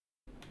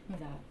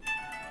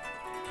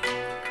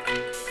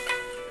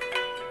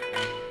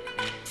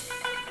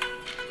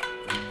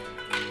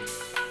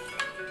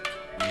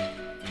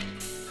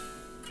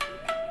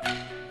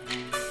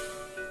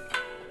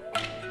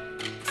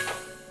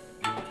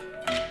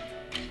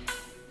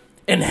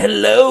And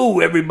hello,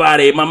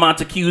 everybody, my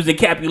Montagues and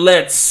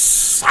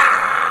Capulets.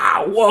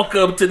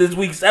 Welcome to this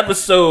week's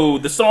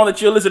episode. The song that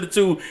you're listening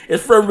to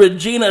is from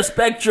Regina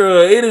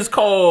Spectra. It is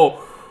called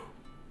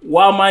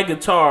While My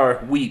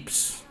Guitar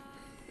Weeps.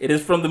 It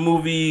is from the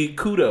movie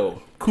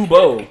Kubo.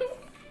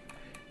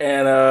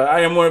 And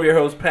I am one of your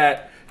hosts,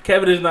 Pat.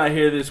 Kevin is not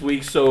here this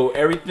week, so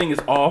everything is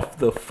off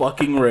the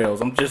fucking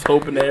rails. I'm just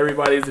hoping that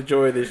everybody's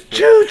enjoying this shit.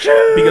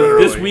 Choo-choo! Because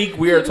this week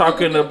we are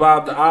talking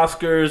about the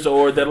Oscars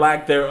or the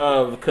lack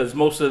thereof, because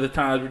most of the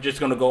times we're just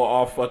going to go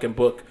off fucking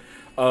book.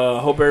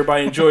 Hope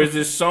everybody enjoys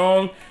this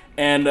song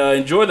and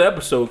enjoy the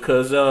episode,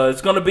 because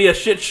it's going to be a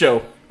shit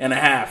show and a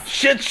half.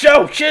 Shit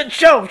show!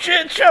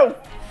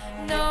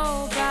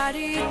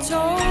 Nobody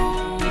told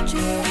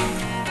you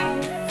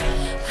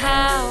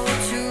how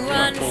to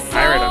unfold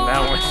pirate on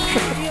that one.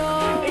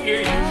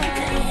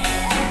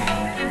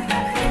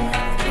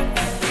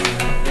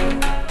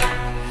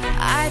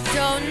 I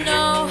don't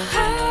know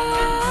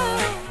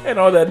how. And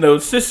on that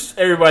note, since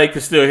everybody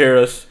can still hear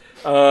us,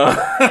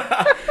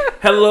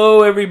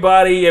 hello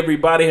everybody,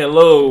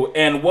 hello,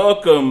 and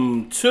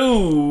welcome to...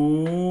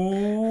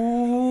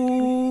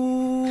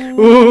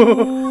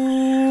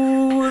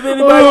 If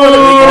anybody want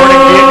to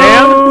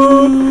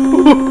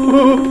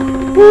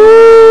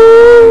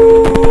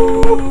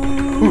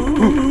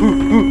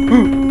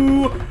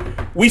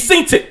We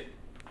synced it.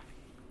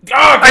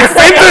 Oh, I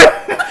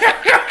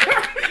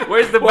synced it.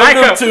 Where's the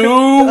backup? Welcome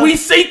to We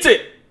Synced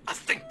It.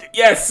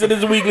 Yes, it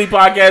is a weekly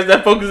podcast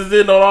that focuses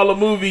in on all the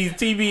movies,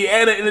 TV,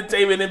 and the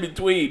entertainment in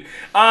between.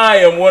 I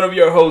am one of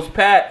your hosts,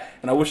 Pat,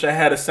 and I wish I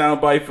had a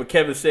soundbite for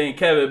Kevin saying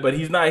Kevin, but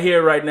he's not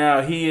here right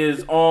now. He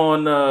is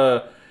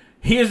on.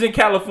 He is in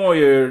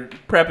California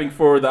prepping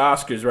for the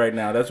Oscars right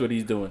now. That's what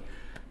he's doing.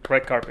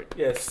 Red carpet.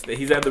 Yes,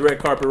 he's at the red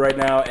carpet right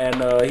now,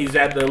 and he's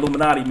at the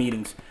Illuminati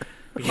meetings.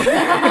 But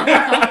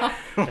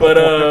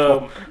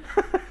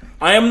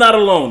I am not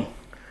alone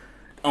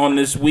on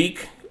this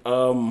week.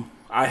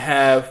 I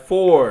have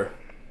 4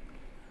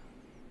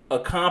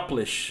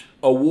 accomplished,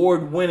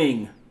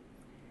 award-winning,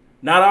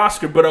 not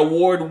Oscar, but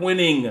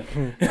award-winning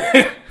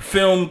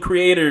film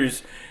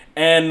creators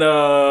and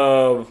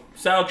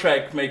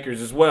soundtrack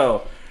makers as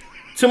well.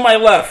 To my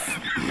left,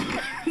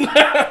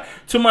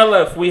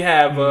 we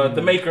have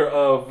the maker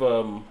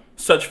of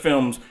such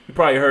films. You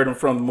probably heard him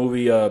from the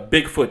movie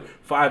Bigfoot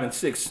 5 and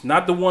 6.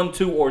 Not the 1,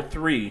 2, or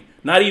 3.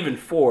 Not even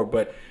 4,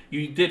 but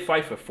you did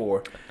fight for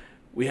 4.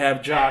 We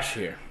have Josh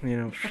here.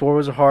 4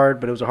 was hard,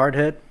 but it was a hard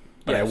hit.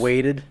 But Yes. I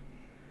waited,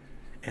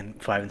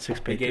 and 5 and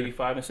 6 paid. They gave you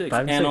 5 and 6. 5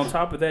 and And 6. on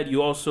top of that,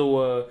 you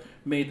also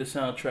made the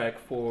soundtrack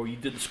you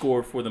did the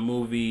score for the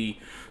movie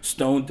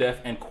Stone, Deaf,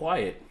 and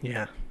Quiet.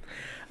 Yeah.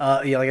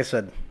 Like I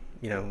said,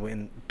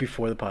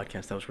 before the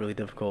podcast, that was really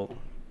difficult.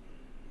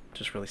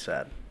 Just really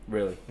sad.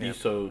 Really? Yeah.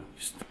 You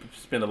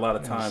spend a lot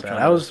of time trying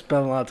I was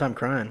spending a lot of time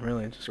crying,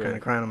 really. Just kind Really?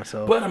 of crying on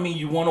myself. But, I mean,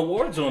 you won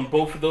awards on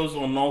both of those,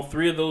 on all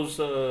 3 of those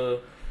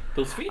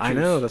features. I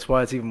know. That's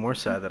why it's even more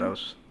sad that I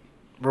was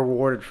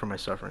rewarded for my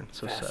suffering.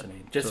 So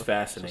Fascinating. sad. Just So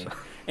fascinating. sad.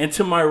 And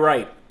to my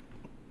right,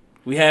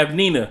 we have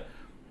Nina.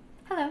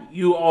 Hello.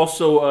 You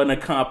also an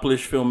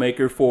accomplished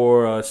filmmaker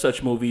for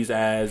such movies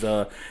as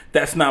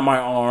That's Not My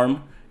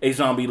Arm, A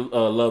Zombie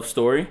Love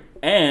Story,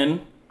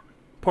 and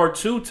part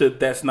 2 to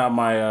That's Not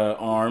My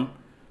Arm,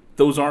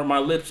 Those Aren't My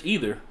Lips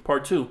Either,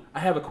 part 2. I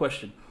have a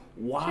question.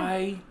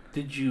 Why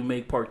did you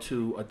make part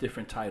 2 a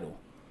different title?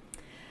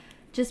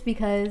 Just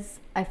because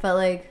I felt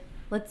like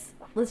let's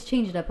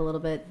change it up a little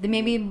bit.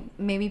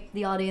 Maybe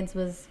the audience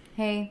was,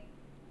 hey,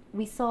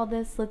 we saw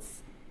this.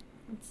 Let's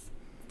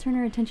turn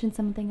our attention to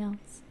something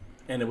else.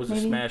 And it was a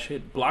Maybe. smash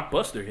hit,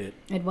 blockbuster hit.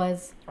 It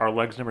was. Our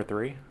legs number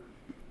 3.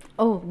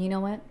 Oh, you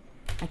know what?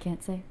 I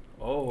can't say.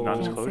 Oh,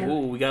 Non-disclosure.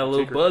 ooh, we got a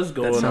little buzz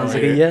going That on sounds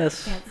like here. a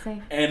yes. Can't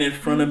say. And in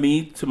front of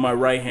me, to my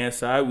right-hand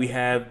side, we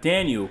have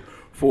Daniel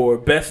for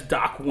Best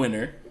Doc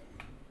winner,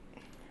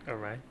 All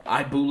right.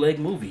 I Bootleg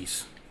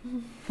Movies.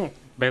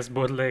 Best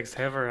bootlegs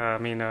ever. I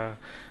mean,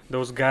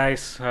 those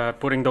guys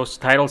putting those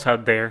titles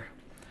out there,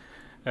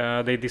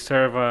 they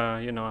deserve,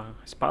 a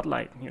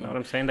spotlight. You know what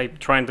I'm saying? They're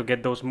trying to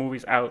get those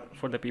movies out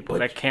for the people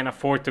that can't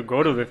afford to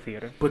go to the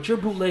theater. But your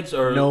bootlegs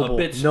are a Noble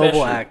bit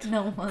special. act.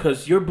 No.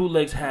 Because your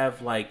bootlegs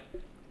have,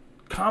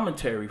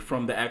 commentary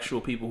from the actual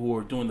people who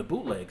are doing the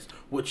bootlegs,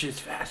 which is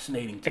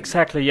fascinating to me.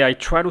 Exactly, yeah. I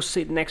try to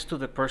sit next to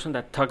the person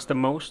that talks the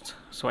most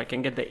so I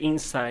can get the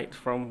insight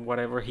from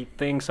whatever he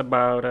thinks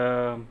about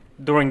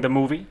during the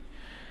movie.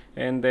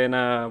 And then,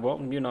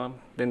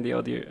 then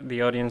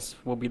the audience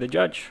will be the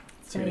judge.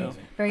 It's You very, know.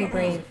 very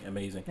brave.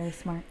 Amazing. Very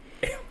smart.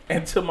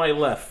 And to my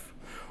left,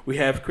 we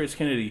have Chris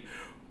Kennedy.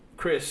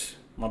 Chris,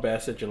 my bad, I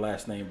said your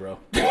last name, bro.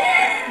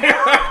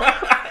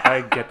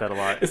 I get that a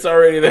lot. It's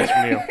already there.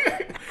 Neil.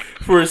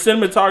 For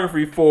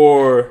cinematography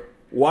for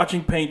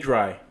Watching Paint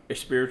Dry, A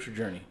Spiritual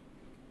Journey.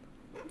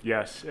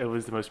 Yes, it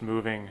was the most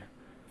moving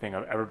thing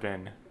I've ever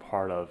been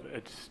part of.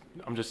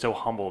 I'm just so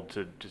humbled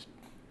to just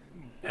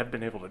have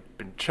been able to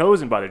been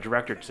chosen by the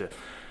director to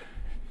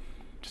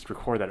just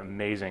record that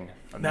amazing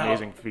feature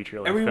length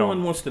film.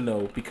 Everyone wants to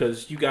know,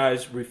 because you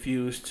guys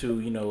refuse to,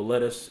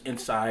 let us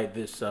inside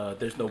this.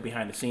 There's no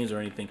behind the scenes or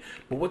anything.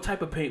 But what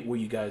type of paint were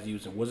you guys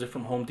using? Was it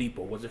from Home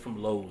Depot? Was it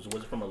from Lowe's?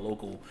 Was it from a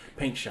local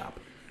paint shop?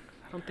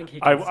 I don't think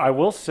he. I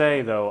will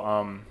say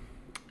though,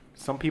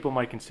 some people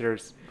might consider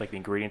like the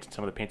ingredients in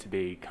some of the paint to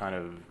be kind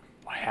of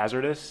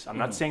hazardous. I'm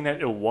not saying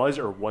that it was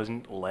or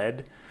wasn't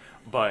lead,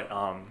 but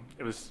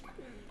it was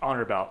on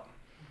or about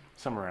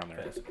somewhere around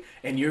there.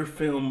 And your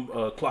film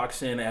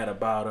clocks in at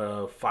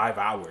about 5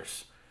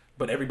 hours,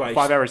 but everybody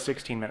 5 hours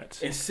 16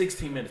 minutes. In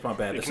 16 minutes, my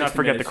bad. You cannot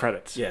forget the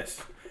credits.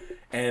 Yes.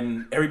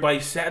 And everybody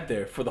sat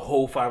there for the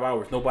whole 5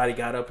 hours. Nobody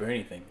got up or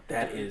anything.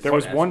 There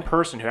was one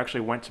person who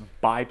actually went to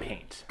buy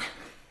paint.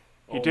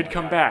 He did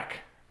come back.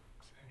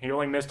 He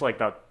only missed like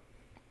about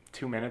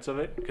 2 minutes of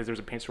it because there's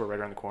a paint store right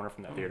around the corner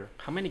from that theater.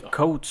 How many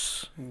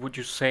coats would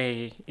you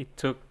say it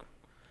took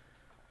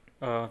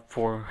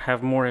for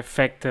have more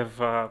effective?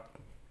 The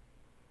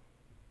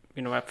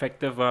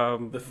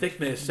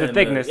thickness. The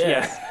thickness,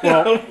 yes.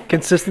 Well,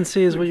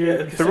 Consistency is what you're.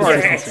 That's the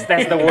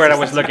word I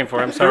was looking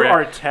for. I'm sorry. through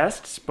our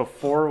tests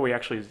before we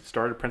actually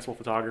started principal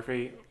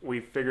photography, we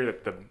figured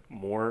that the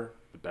more,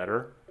 the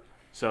better.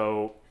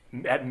 So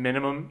at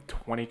minimum,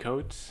 20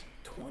 coats.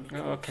 Oh,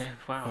 okay,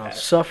 wow.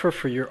 Suffer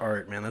for your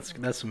art, man.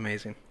 That's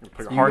amazing.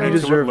 Put your heart You into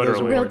it, deserve those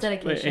literally. Real awards.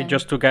 dedication.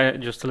 Just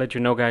to let you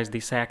know, guys,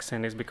 this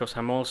accent is because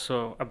I'm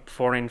also a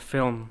foreign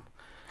film.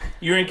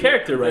 You're in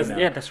character right now.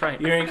 Yeah, that's right.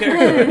 You're in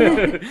character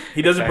right now.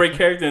 He doesn't break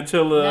character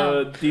until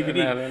No.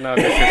 DVD. No,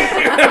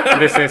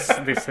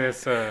 this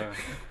is.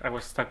 I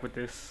was stuck with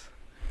this.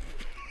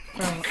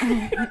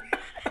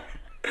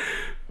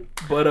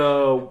 But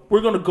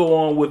we're going to go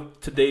on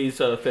with today's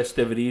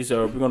festivities.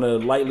 We're going to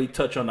lightly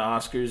touch on the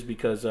Oscars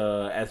because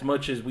as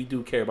much as we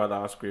do care about the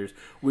Oscars,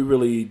 we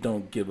really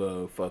don't give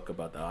a fuck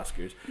about the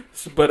Oscars.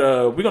 But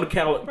we're going to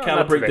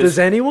calibrate today. this. Does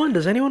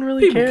anyone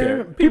really People care?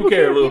 care. People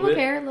care a little People bit.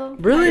 care a little.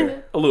 Really?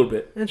 A little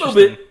bit.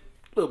 Interesting. A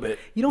little bit.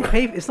 You don't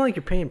pay. It's not like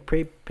you're paying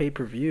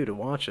pay-per-view to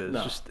watch it. It's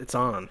No. just it's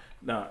on.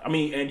 No, I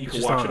mean, and you can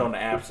just watch it on. on the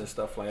apps and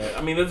stuff like that.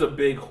 I mean, there's a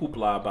big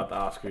hoopla about the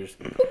Oscars.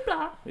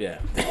 Yeah.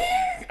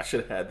 I should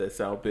have had that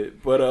sound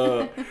bit. But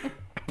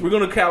we're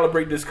going to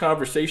calibrate this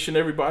conversation,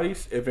 everybody.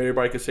 If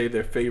everybody could say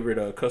their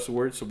favorite cuss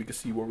word so we can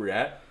see where we're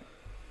at.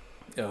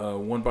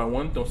 One by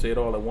one. Don't say it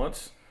all at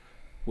once.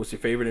 What's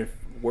your favorite and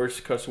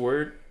worst cuss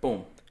word?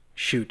 Boom.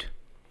 Shoot.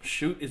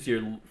 Shoot is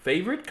your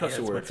favorite cuss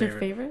Yeah, word. What's your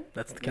favorite?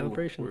 That's the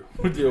calibration.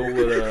 We're dealing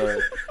with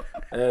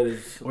that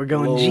is We're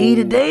going low. G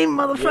today,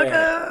 motherfucker.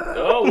 Yeah.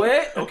 Oh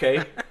wait,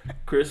 okay.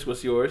 Chris,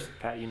 what's yours?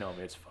 Pat, you know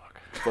me, it's fuck.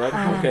 Fuck.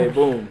 Okay,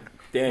 boom.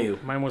 Daniel.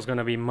 Mine was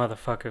gonna be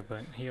motherfucker,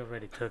 but he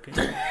already took it.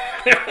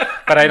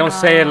 But I don't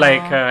say it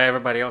like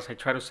everybody else. I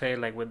try to say it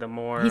like with the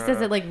more. He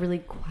says it like really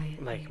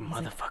quiet. like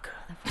motherfucker,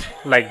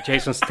 like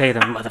Jason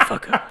Statham,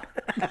 motherfucker.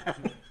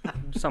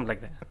 Something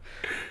like that.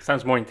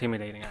 Sounds more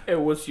intimidating. Hey,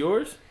 what's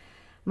yours?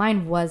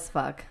 Mine was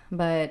fuck,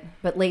 but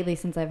lately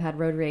since I've had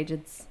road rage,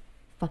 it's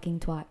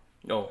fucking twat.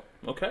 Oh,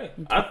 okay.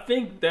 I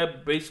think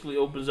that basically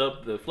opens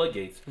up the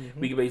floodgates.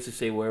 We can basically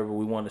say whatever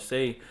we want to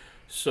say.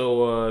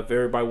 So if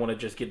everybody want to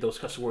just get those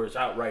cuss words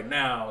out right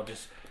now,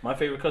 just my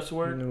favorite cuss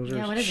word.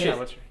 Yeah, what is Shit.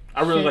 it?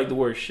 I really Shit. like the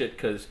word shit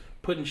because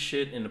putting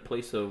shit in the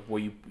place of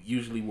where you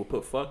usually will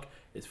put fuck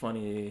is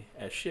funny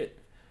as shit.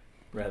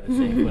 Rather than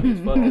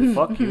saying funny as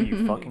fuck. Fuck you,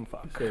 you fucking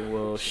fuck. Okay,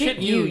 well, Shit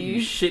shit you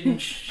you. shitting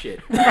shit.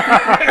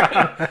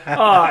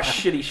 Ah,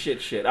 shitty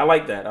shit. I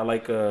like that. I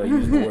like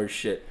using the word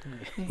shit.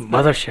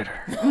 Mother shitter.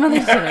 Mother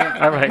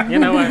shitter. All right, you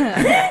know what?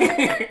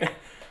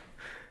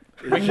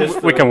 It's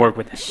just, We can work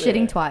with this.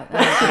 Shitting twat.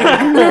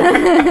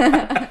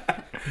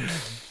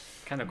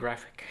 Kind of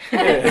graphic. We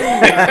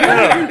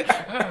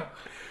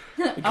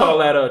call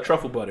that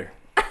truffle butter.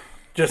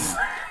 Just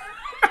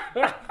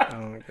I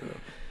don't get it.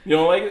 you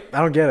don't like it? I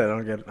don't get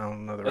it. I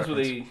don't know the That's what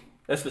reference.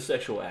 that's the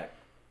sexual act.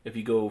 If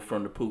you go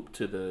from the poop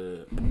to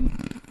the,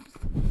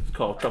 it's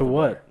called To truffle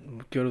butter.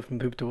 what? Go from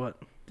poop to what?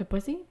 The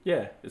pussy?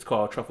 Yeah, it's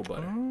called truffle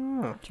butter.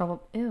 Oh,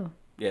 Trouble. Ew.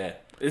 Yeah,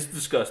 it's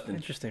disgusting.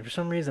 interesting. For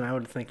some reason, I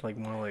would think like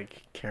more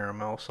like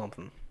caramel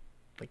something,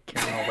 like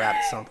caramel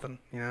wrapped something.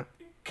 You know?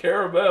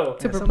 Caramel.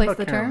 To Yeah, something replace about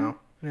the term?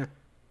 caramel.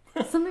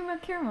 Something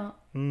about caramel.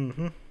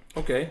 Mm-hmm.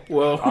 Okay,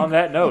 well, On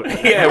that note,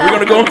 yeah, we're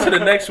gonna go on to the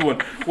next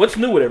one. What's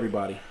new with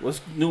everybody?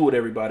 If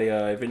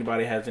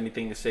anybody has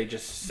anything to say,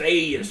 just say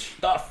your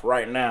stuff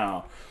right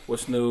now.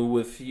 What's new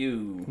with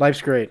you?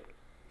 Life's great.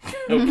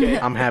 Okay,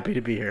 I'm happy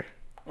to be here.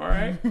 all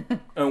right.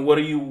 And what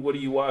are you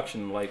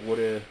watching? Like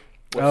what's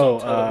on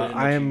television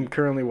I that am you-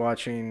 currently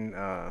watching.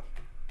 What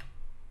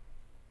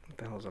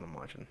the hell is it I'm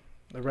watching?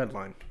 The Red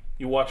Line.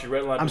 You watch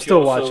Red Line. I'm but you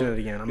still also- watching it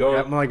again.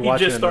 I'm like he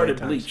watching just it a million started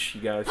times. Bleach,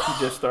 you guys. He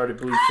just started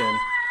Bleach, and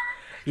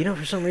You know,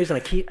 for some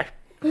reason,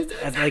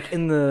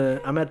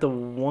 I'm at the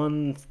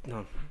one.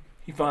 No,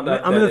 He found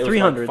out I'm that in the it was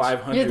like 300s.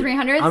 500. You're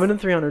 300s? I'm in the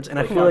 300s, and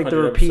I Like feel like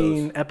they're 500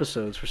 repeating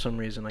episodes for some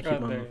reason. I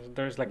keep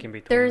there's like in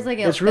between. There's like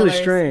a It's really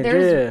fillers. strange,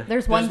 yeah.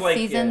 There's one There's like,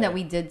 season yeah. that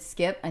we did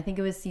skip. I think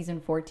it was season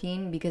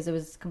 14 because it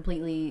was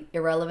completely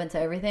irrelevant to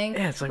everything.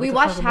 Yeah, it's like, we what the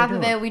watched fuck am I half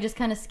of doing? it. We just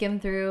kind of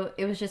skimmed through.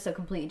 It was just a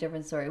completely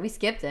different story. We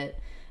skipped it,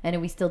 and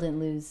we still didn't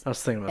lose. I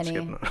was thinking about Any-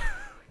 skipping it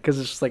because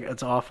it's just like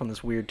it's off on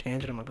this weird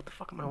tangent. I'm like, what the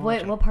fuck am I What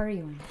watching? what part are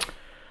you on?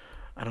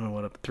 I don't know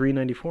what up.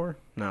 394?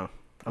 No,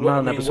 I'm What- not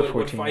on I mean, episode what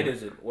 14. fight yet.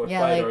 is it? What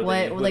Yeah, fight like are what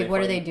they, who like what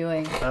are they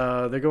fighting?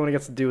 doing? They're going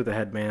against the dude with the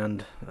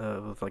headband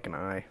with like an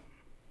eye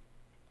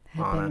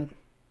on Headband it.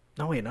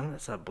 No, wait, no,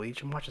 that's not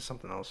Bleach. I'm watching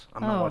something else.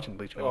 I'm Oh. not watching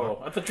Bleach anymore.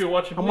 Oh, I thought you were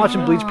watching. I'm Bleach.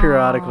 watching Bleach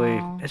periodically.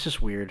 Aw. It's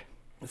just weird.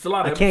 It's a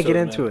lot. Of I can't get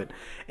episodes, into man. it.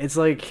 It's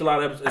like It's a lot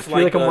of episodes. It's I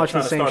feel like I'm watching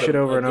trying the to same start shit a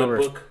over and good over.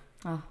 Book.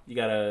 Oh. You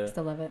gotta.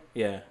 Still love it.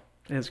 Yeah.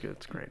 it's good.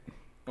 It's great.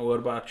 And what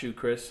about you,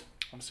 Chris?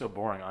 I'm so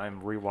boring.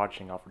 I'm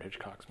rewatching Alfred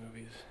Hitchcock's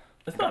movies.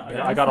 It's not bad.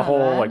 I got a That's not whole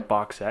bad. like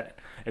box set.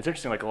 It's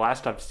interesting. Like the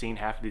last I've seen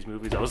half of these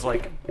movies, I was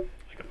like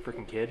a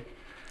freaking kid.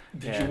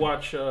 Did Yeah. you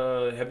watch?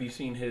 Have you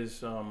seen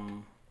his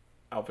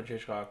Alfred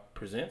Hitchcock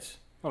Presents?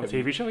 Oh, the Have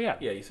you- TV show, yeah.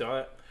 Yeah, you saw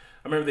that.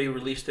 I remember they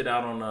released it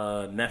out on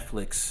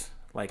Netflix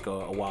like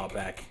a while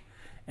back,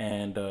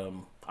 and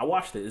I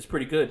watched it. It's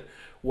pretty good.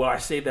 Will I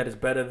say that it's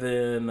better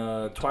than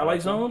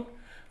Twilight Zone?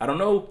 I don't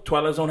know.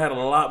 Twilight Zone had a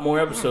lot more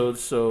episodes,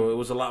 so it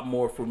was a lot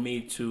more for me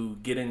to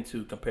get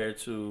into compared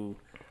to.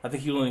 I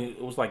think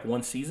it was like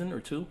one season or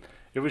two.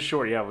 It was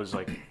short. Yeah, it was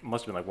like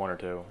must have been like one or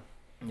two.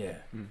 Yeah,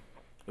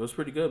 it was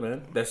pretty good,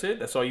 man. That's it.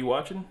 That's all you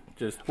watching?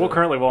 Just Well,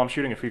 currently, I'm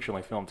shooting a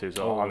feature-length film too,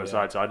 so Oh, on the yeah.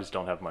 side, so I just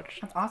don't have much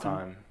That's awesome.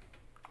 time.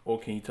 Well,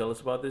 can you tell us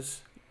about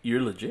this?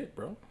 You're legit,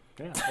 bro.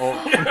 Yeah.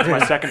 Well, it's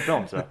my second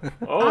film, so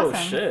Oh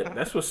Awesome. shit,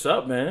 that's what's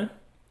up, man.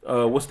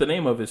 What's the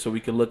name of it so we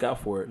can look out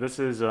for it? this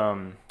is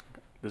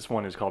this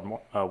one is called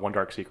One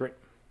Dark Secret,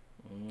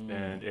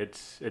 and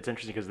it's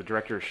interesting because the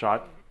director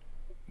shot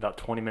about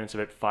 20 minutes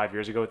of it 5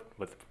 years ago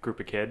with a group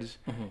of kids.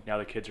 Now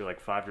the kids are like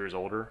 5 years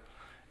older,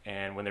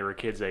 and when they were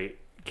kids, they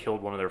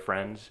killed one of their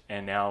friends,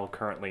 and now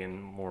currently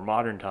in more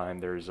modern time,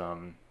 there's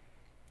some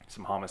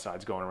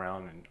homicides going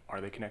around, and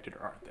are they connected or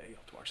aren't they? You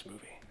have to watch the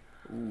movie.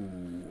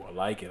 Ooh, I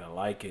like it. I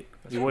like it.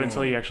 You would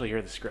until you actually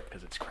hear the script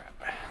because it's crap.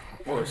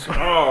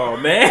 Oh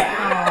man.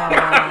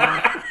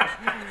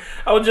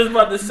 I was just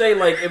about to say,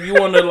 like, if you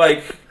want to,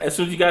 like, as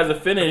soon as you guys are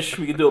finished,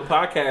 we can do a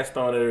podcast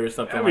on it or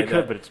something Yeah, like we could,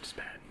 that. but it's just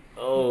bad.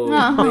 Oh,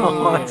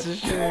 Oh. man. It's a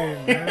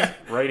shame, man.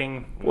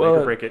 Writing, Well-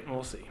 make or break it,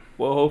 we'll see.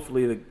 Well,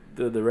 hopefully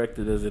the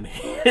director doesn't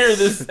hear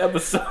this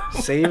episode.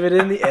 Save it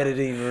in the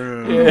editing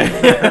room.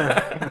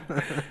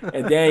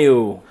 And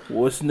Daniel,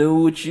 what's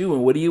new with you,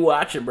 and what are you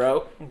watching,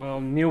 bro? Well,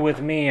 new with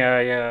me,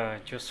 I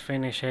just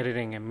finished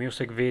editing a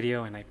music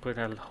video, and I put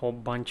a whole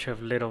bunch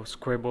of little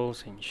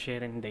scribbles and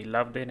shit, and they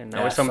loved it, and now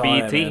Yeah, it's I on saw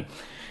that, BET. man.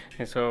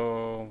 And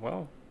so,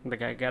 well, the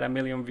guy got 1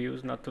 million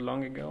views not too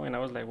long ago, and I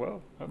was like,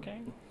 well,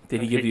 okay.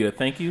 Did he give you a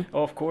thank you?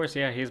 Oh, of course,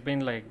 yeah, he's been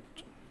like,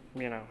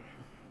 you know,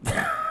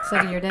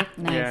 Sucking your dick?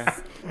 Nice. yeah.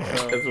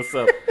 So, That's what's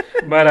up.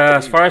 but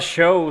as far as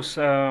shows,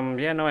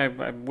 yeah, no,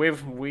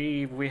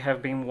 we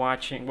have been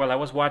watching. Well, I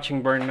was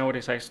watching Burn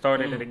Notice. I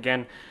started it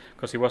again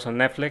because it was on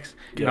Netflix.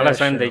 Yeah, and all of a that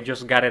sudden, show. they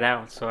just got it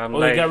out. So I'm Oh,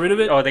 like, they got rid of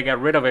it? Oh, they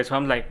got rid of it. So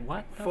I'm like,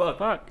 what the Fuck.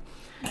 fuck?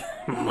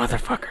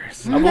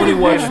 Motherfuckers. I've only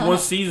watched one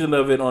season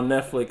of it on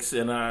Netflix,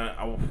 and I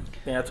totally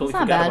It's not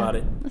forgot bad. about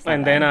it. It's not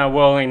And then, bad.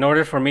 well, in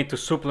order for me to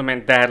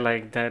supplement that,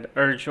 like that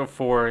urge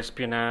for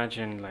espionage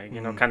and like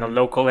kind of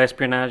local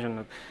espionage,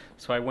 and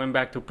so I went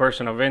back to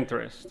Person of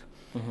Interest,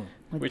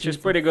 With which Jesus.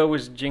 is pretty good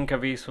with Jim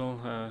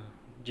Caviezel,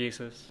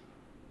 Jesus,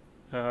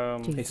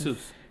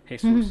 Jesus.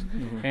 Jesus,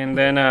 and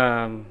then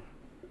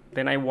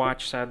I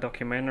watched a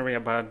documentary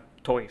about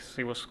toys.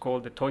 It was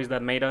called "The Toys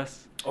That Made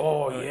Us."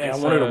 Oh yeah, I It's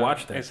wanted to a-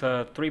 watch that. It's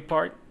a 3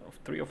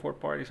 or 4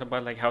 part. It's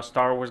about like how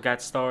Star Wars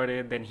got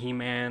started, then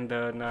He-Man,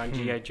 then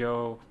G.I.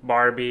 Joe,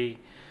 Barbie.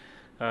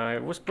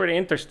 It was pretty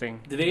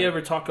interesting. Did they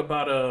ever talk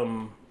about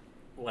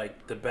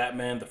like the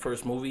Batman, the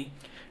first movie?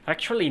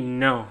 Actually,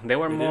 no. They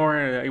were They more.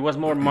 It was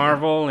more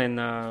Marvel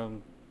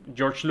and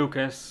George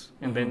Lucas,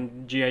 and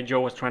then G.I.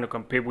 Joe was trying to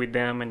compete with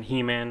them, and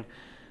He-Man,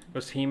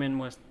 because He-Man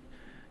was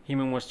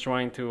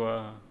trying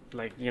to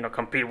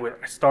compete with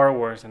Star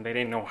Wars, and they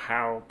didn't know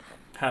how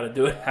How to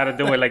do it? to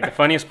do it. Like the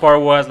funniest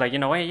part was like,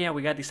 hey, yeah,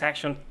 we got these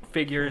action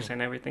figures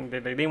and everything. They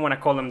didn't want to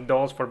call them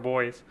dolls for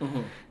boys.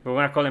 We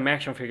want to call them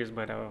action figures,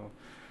 but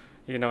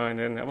and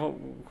then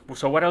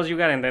so what else you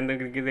got? And then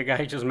the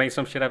guy just made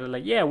some shit up.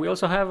 Like, yeah, we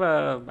also have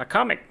a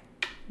comic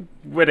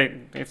with it.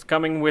 It's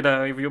coming with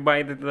if you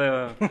buy the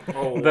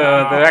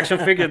the action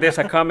figure, there's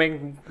a comic,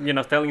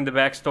 telling the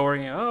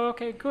backstory. Oh,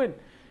 okay, good.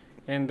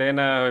 And then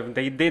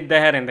they did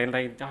that, and then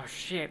like, oh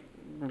shit,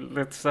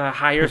 let's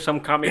hire some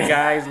comic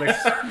guys.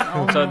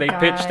 Oh So my they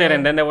pitched it, God.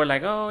 and then they were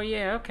like, "Oh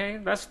yeah, okay,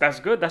 that's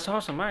good, that's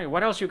awesome. All right,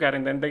 what else you got?"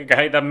 And then the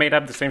guy that made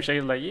up the same shit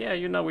is like, "Yeah,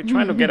 we're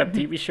trying to get a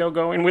TV show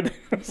going with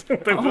this."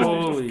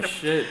 Holy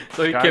shit!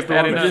 So he Sky's kept the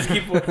adding limit. up. Just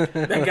keep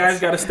that guy's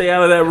got to stay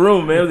out of that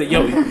room, man. I was like,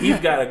 yo, he's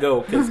got to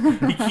go because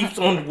he keeps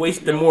on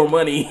wasting more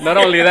money. Not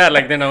only that,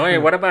 like, hey,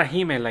 what about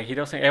He-Man? Like, he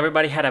doesn't.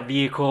 Everybody had a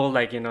vehicle,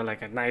 like,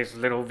 like a nice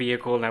little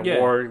vehicle, and Yeah.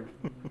 war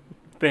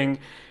thing,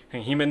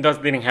 and He-Man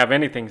didn't have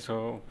anything.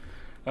 So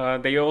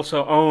they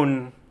also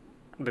own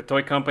the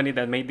toy company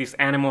that made these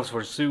animals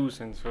for zoos,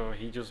 and so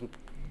he just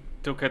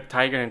took a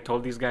tiger and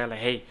told this guy, like,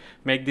 hey,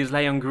 make this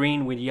lion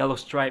green with yellow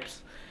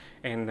stripes.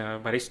 And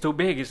but it's too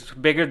big. It's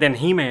bigger than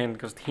He-Man,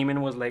 because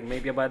He-Man was like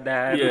maybe about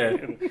that.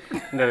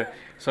 Yeah.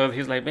 So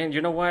he's like, man,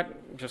 you know what?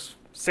 Just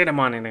sit him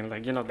on it, and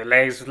like, the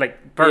legs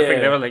like perfect. Yeah.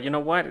 They were like, you know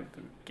what?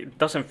 It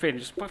doesn't fit.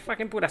 Just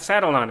fucking put a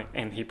saddle on it.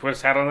 And he put a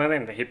saddle on it,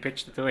 and he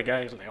pitched it to the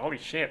guy. He's like, holy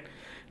shit.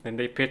 Then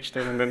they pitched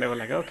it, and then they were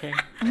like, okay.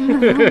 Oh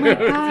my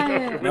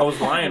God. That was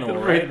Lionel,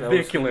 right?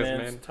 Ridiculous,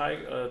 that was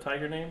man.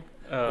 Tiger name?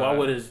 Uh, Why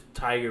would his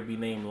tiger be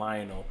named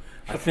Lionel?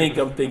 I think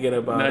I'm thinking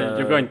about. No,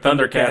 you're going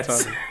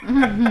Thundercats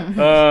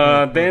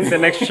on. Then the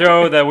next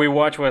show that we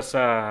watched was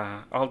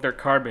Altered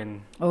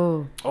Carbon.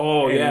 Oh,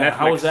 Oh in yeah,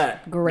 how Netflix. was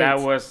that? great. That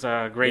was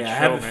a great Yeah, show, I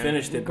haven't man.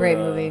 finished it. Great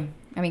but, movie.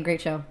 I mean, great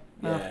show.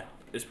 Yeah,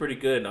 it's pretty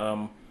good.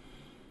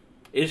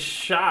 It's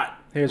shot.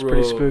 Hey, it's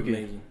pretty real spooky.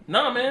 amazing.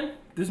 Nah, man,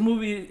 this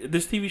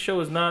TV show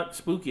is not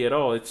spooky at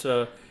all. It's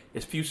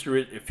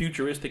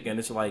futuristic, and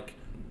it's like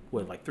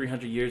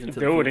 300 years into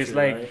the Dude, future. it's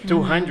like right?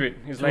 200.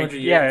 It's like 200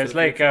 years yeah, into it's the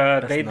like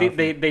future. they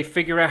That's they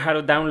figure out how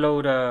to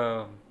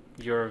download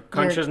your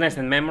consciousness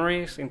and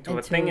memories into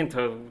a thing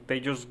until they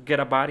just get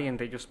a body and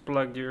they just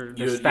plug the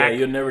stack.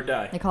 you'll never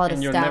die. They call it And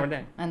a you'll stack, never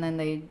die. and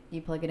then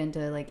you plug it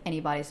into like any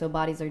body. So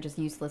bodies are just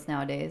useless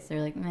nowadays.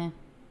 They're like, meh.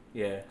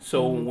 Yeah.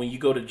 So Mm-hmm. when you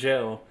go to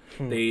jail,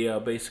 they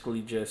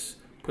basically just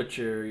put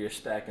your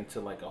stack into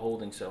like a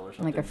holding cell or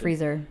something. Like a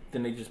freezer.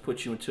 Then they just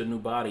put you into a new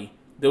body.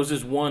 There was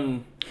this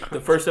one. The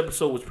first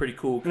episode was pretty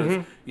cool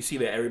because you see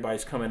that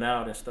everybody's coming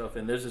out and stuff,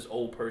 and there's this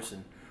old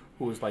person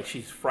who is like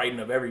she's frightened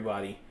of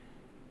everybody,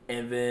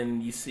 and then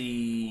you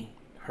see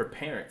her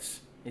parents.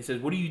 He says,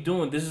 "What are you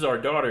doing? This is our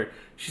daughter.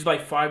 She's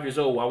like 5 years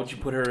old. Why would you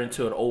put her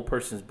into an old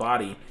person's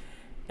body?"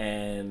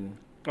 And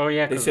Oh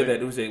yeah, they 'cause said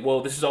that it was well,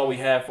 this is all we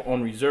have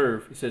on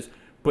reserve. He says,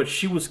 but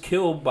she was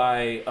killed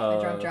by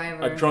drunk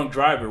driver. a drunk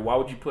driver. Why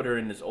would you put her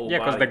in this old yeah,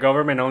 because body? the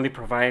government only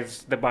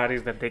provides the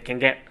bodies that they can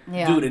get.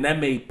 Yeah. Dude, and that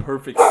made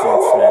perfect sense,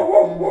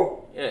 man.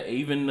 Yeah,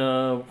 even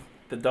the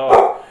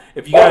dog.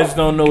 If you guys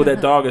don't know where that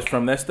dog is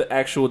from, that's the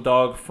actual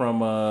dog from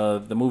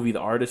the movie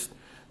The Artist.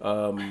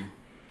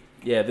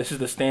 Yeah, this is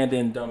the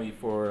stand-in dummy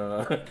for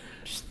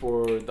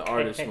the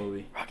Artist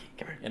movie. Rocky,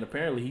 come here. And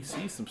apparently he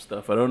sees some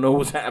stuff. I don't know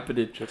what's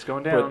happening. Shit's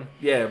going But down.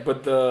 yeah,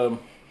 but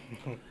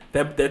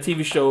that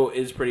TV show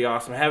is pretty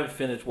awesome. I haven't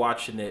finished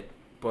watching it,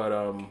 but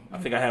I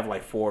think I have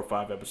like 4 or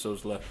 5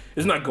 episodes left.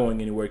 It's not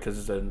going anywhere because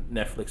it's a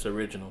Netflix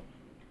original.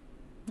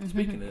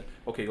 Speaking of,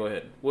 okay, go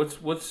ahead.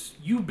 What's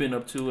you've been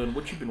up to and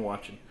what you've been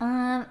watching?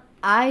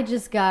 I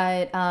just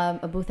got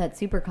a booth at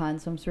SuperCon,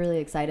 so I'm really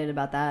excited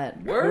about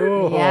that.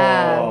 Word?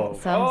 Yeah.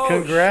 So I'm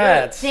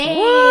Congrats.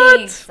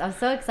 Thanks. I'm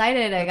so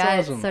excited. I That's got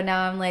awesome. so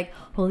now I'm like,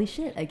 holy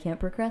shit, I can't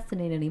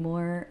procrastinate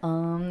anymore.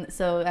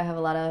 So I have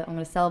I'm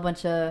gonna sell a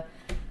bunch of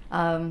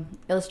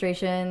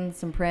illustrations,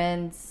 some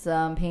prints,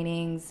 some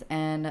paintings,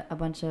 and a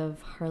bunch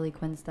of Harley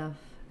Quinn stuff.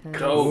 'Cause-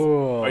 Dope.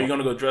 Cool. Are you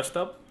gonna go dressed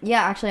up?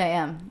 Yeah, actually I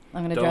am.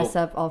 I'm gonna dress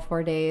Dope. up all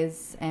 4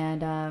 days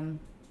and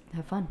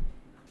have fun.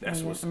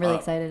 That's what's I'm really up.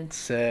 excited.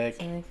 Sick.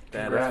 So, like,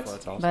 That Congrats. is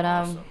That's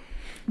awesome.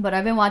 But But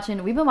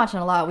we've been watching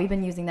a lot. We've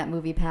been using that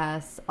Movie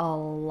Pass a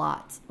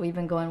lot. We've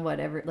been going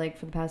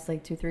for the past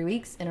 2-3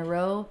 weeks in a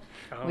row.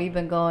 Oh. We've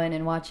been going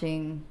and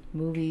watching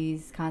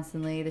movies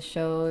constantly, the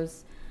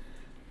shows.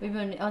 The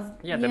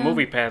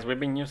Movie Pass. We've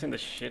been using the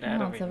shit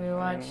out of it. So we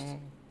watched.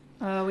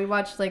 Mm. We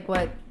watched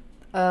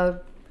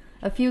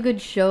a few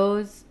good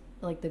shows,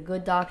 like The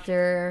Good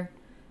Doctor.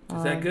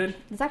 Is that good?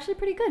 It's actually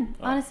pretty good,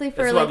 honestly.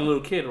 For It's like, about the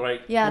little kid,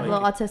 right? yeah, Like- the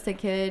little autistic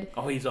kid.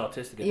 Oh, he's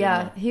autistic. I didn't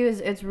Yeah, know.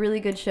 it's a really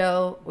good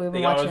show. We've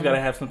been They always watching. gotta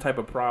have some type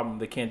of problem.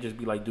 They can't just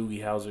be like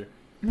Doogie Howser.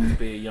 Just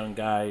be a young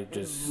guy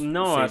just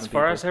No, saving as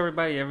far people.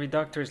 as every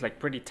doctor is like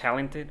pretty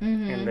talented,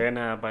 Mm-hmm. and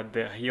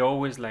then he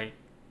always like,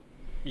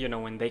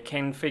 when they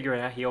can't figure it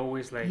out, he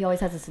always like He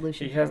always has a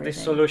solution. he for has this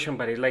everything. solution,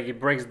 but it's like it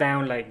breaks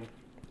down like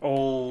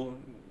all.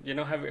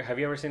 Have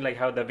you ever seen like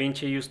how Da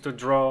Vinci used to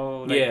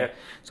draw? Like Yeah.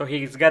 So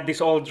he's got these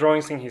old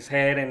drawings in his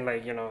head, and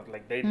like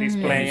like they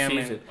display He him.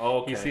 sees and it. Oh,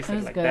 okay. He sees That it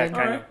was like good. that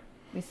kind Alright.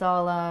 We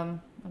saw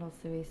what else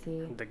did we see?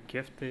 of. The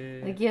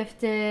Gifted. The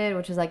Gifted,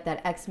 which is like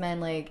that X-Men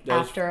like That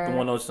was after. the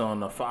one that's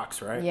on Fox,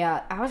 right?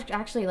 Yeah, I was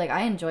actually like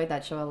I enjoyed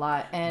that show a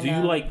lot. And Do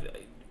you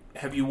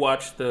have you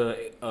watched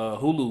the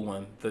Hulu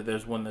one?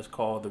 There's one that's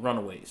called The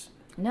Runaways.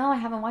 No, I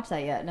haven't watched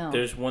that yet. No,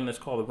 There's one that's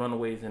called The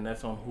Runaways, and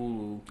that's on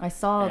Hulu. I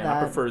saw And that. I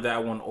prefer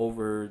that one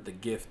over The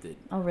Gifted.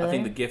 Oh, I really?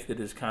 think The Gifted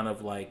is kind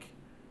of like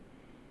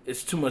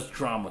it's too much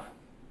drama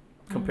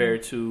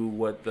compared to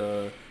what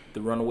the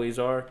the Runaways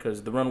are,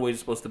 because the Runaways is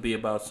supposed to be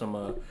about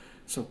some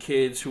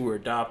kids who were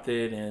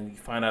adopted, and you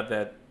find out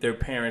that their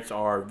parents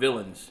are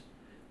villains,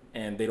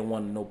 and they don't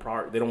want no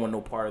part. They don't want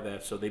no part of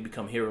that, so they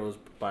become heroes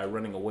by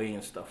running away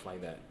and stuff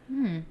like that.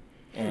 And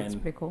That's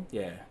pretty cool.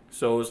 yeah,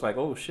 so it's like,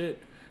 oh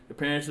shit, the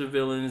parents are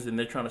villains, and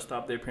they're trying to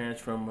stop their parents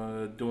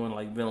from doing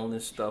like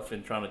villainous stuff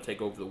and trying to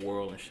take over the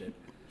world and shit.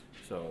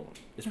 So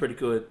it's pretty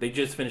good. They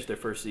just finished their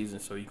first season,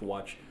 so you can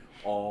watch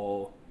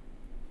all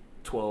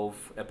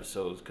 12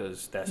 episodes,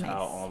 because that's how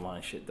Nice.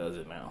 online shit does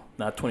it now.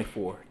 Not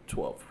 24,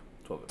 12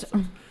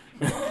 episodes.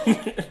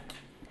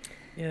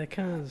 Yeah, it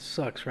kind of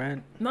sucks,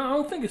 right? No, I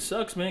don't think it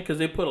sucks, man, because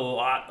they put a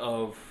lot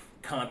of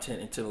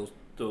content into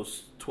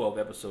those 12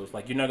 episodes.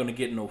 Like, you're not going to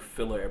get no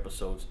filler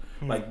episodes.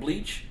 Like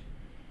Bleach,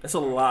 that's a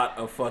lot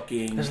of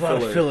fucking There's a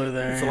lot of filler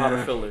there, It's a lot yeah.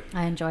 of filler.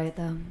 I enjoy it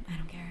though. I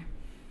don't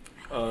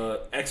care.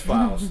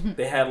 X-Files,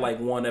 they had like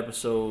one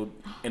episode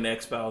in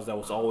X-Files that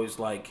was always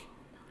like,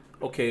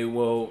 okay,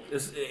 well,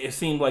 it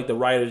seemed like the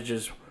writers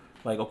just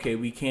like, okay,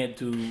 we can't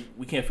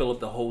fill up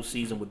the whole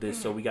season with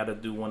this, so we got to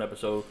do one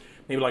episode,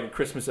 maybe like a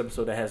Christmas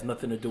episode that has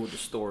nothing to do with the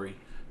story,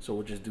 so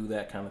we'll just do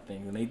that kind of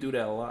thing. And they do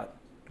that a lot.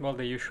 Well,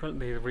 the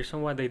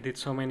reason why they did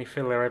so many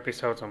filler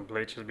episodes on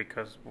Bleach is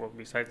because, well,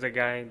 besides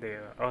the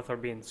author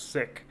being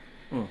sick,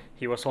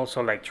 he was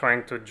also like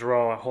trying to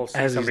draw a whole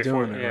season As he's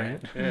before. doing it, yeah,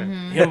 right? yeah.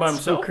 Him by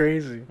That's so himself.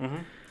 crazy.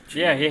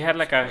 Yeah, he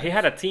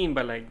had a team,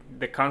 but like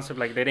the concept,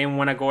 like they didn't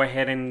want to go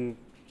ahead and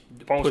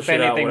post Push it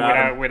out anything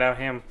without him. without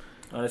him.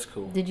 Oh, that's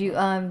cool. Did you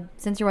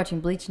since you're watching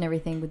Bleach and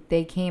everything,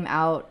 they came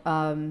out.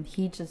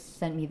 He just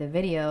sent me the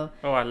video.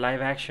 Oh, a live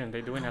action.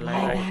 They're doing a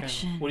Live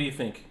action. What do you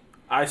think?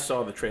 I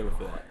saw the trailer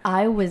for that.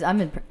 I'm You're I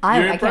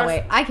impressed? can't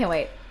wait. I can't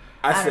wait.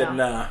 I don't said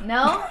know. nah.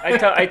 No.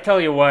 I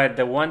tell you what,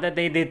 the one that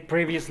they did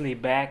previously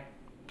back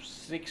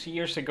 6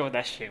 years ago,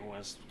 that shit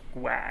was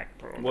whack,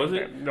 bro. Was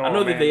it? No, I know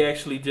that man. they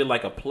actually did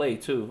like a play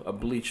too, a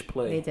Bleach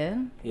play. They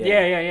did. Yeah,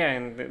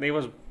 and they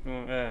was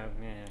Yeah,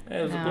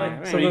 it was a No. play. Yeah.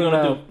 What are Something you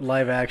gonna do? about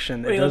live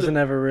action, What are it you gonna doesn't do?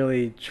 ever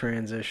really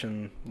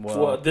transition well.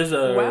 Well, there's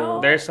a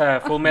There's a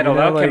Full Metal You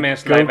know, like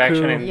Alchemist live Goku.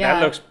 action, and Yeah.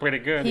 that looks pretty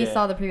good. He Yeah.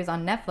 saw the previews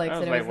on Netflix. I was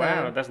and it like, was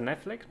wow, that's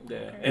Netflix. yeah.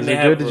 Is And they it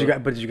have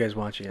good? Did you guys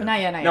watch it yet?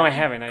 Not yet. No, I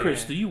haven't.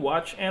 Chris, do you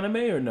watch anime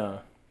or no?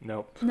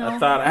 Nope. No.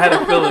 I had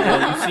a feeling,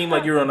 man. You seem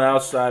like you're on the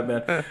outside,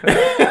 man.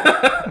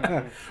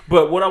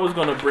 But what I was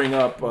going to bring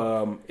up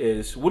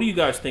is, what do you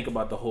guys think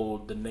about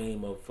the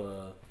name of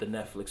the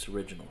Netflix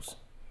originals?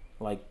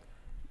 Like,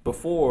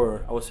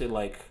 before, I would say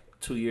like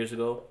 2 years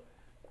ago,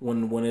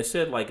 when it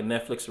said like a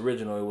Netflix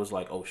original, it was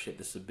like, oh shit,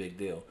 this is a big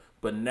deal.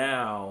 But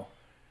now,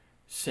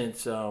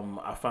 since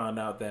I found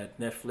out that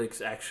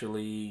Netflix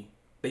actually,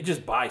 they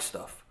just buy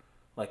stuff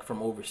like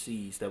from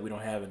overseas that we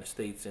don't have in the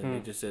States, and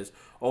it just says,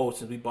 oh,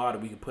 since we bought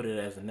it, we can put it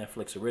as a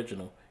Netflix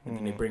original, and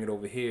then they bring it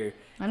over here.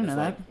 I didn't It's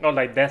know like, that. Oh,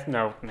 like Death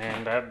Note,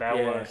 man. That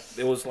yeah, was.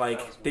 it was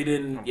like they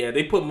didn't. Yeah,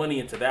 they put money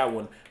into that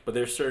one, but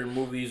there's certain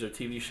movies or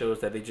TV shows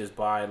that they just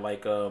buy,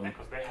 like Black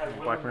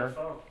Mirror.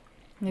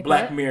 Like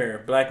Black what?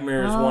 Mirror. Black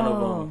Mirror is one of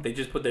Oh. them. They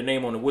just put their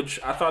name on it, which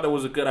I thought it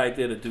was a good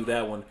idea to do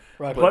that one.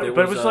 Right, But there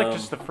it was like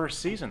just the first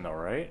season, though,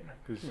 right?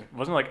 Because it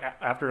wasn't like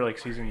after like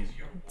season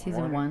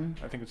one.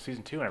 I think it's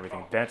season 2 and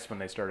everything. That's when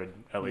they started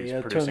at least Yeah,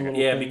 producing turn it.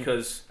 a yeah, thing.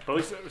 because But at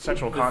least the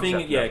central the concept.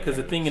 thing, yeah, because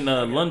the thing in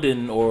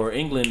London or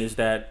England is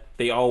that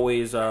they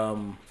always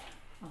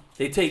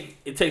it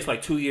takes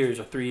like 2 years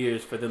or 3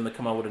 years for them to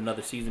come out with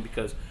another season,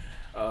 because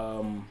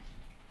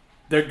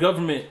their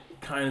government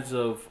kind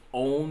of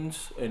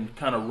owns and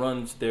kind of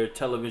runs their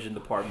television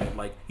department.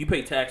 Like, you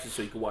pay taxes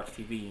so you can watch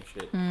TV and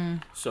shit.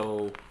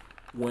 So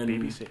when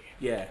BBC.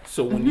 yeah,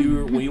 so when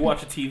you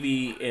watch a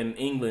TV in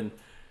England,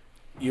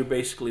 you're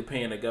basically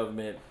paying the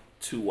government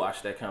to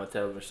watch that kind of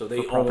television. So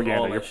they For own all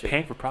propaganda. that You're shit.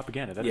 paying for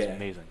propaganda. That is Yeah.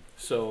 amazing.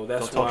 So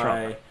that's Don't tell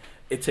why Trump.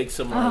 it takes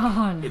them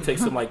Oh, no. it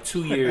takes them like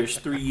 2 years,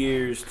 3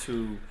 years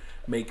to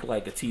make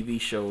like a TV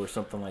show or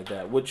something like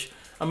that. Which,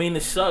 I mean,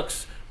 it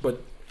sucks,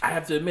 but I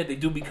have to admit they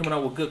do be coming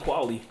out with good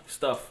quality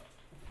stuff.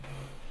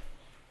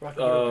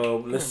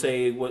 Let's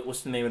say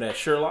what's the name of that,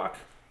 Sherlock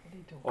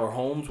or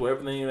Holmes, whatever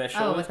the name of that show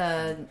Oh, is.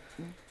 with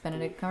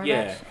Benedict Cumberbatch.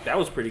 Yeah, that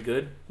was pretty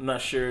good. I'm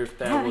not sure if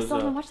that Yeah, I was. still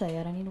haven't watched that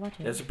yet. I need to watch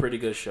it. That's a pretty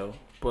good show,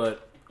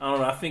 but I don't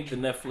know. I think the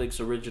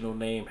Netflix original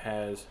name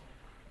has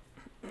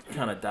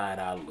kind of died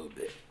out a little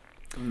bit.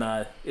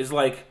 Nah, it's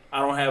like I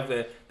don't have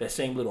that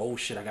same little, oh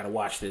shit, I gotta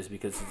watch this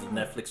because it's a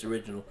Netflix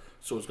original,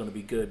 so it's gonna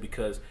be good.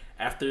 Because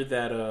after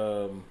that,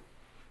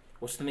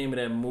 what's the name of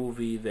that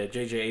movie, that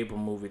J.J.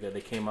 Abrams movie that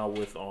they came out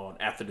with on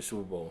after the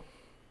Super Bowl?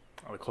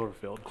 Oh, the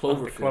Cloverfield. The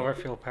Cloverfield.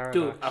 Cloverfield Paradox.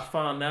 Dude, I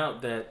found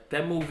out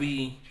that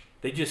movie,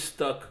 they just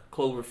stuck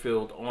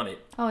Cloverfield on it.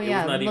 Oh, It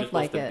yeah, was not it even looked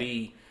like supposed to it.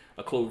 be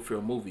a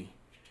Cloverfield movie.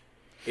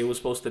 It was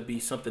supposed to be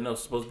something else. It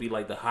was supposed to be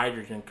like the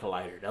Hydrogen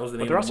Collider. That was the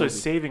name But they're of the also movie.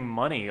 saving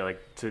money, like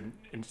to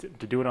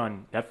do it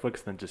on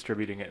Netflix than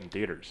distributing it in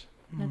theaters.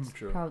 That's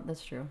true.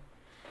 That's true.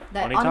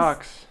 That Money honest-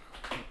 talks.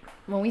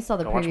 When we saw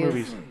the Don't watch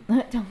previews,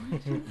 movies. Don't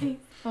watch movies.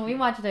 When we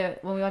watched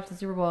the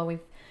Super Bowl, we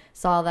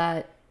saw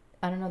that.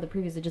 I don't know the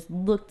previews. It just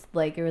looked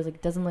like it was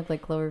like doesn't look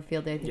like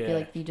Cloverfield. I Yeah. feel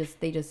like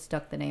they just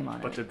stuck the name on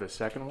But it. did the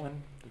second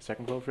one, The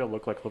second Cloverfield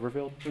looked like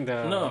Cloverfield.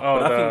 No,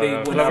 but I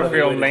think they went out of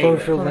their way Cloverfield to Lane. do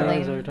that. Cloverfield Lane.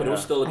 Lane is what you're But talking it was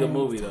about. still a good I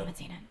movie though. haven't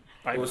seen it.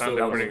 I It was found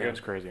still that pretty pretty That's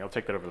good. crazy. I'll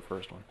take that over the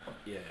first one.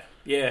 Yeah.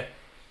 Yeah,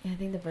 I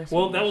think the first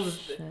Well, one that was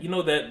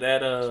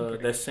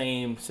shit. that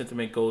same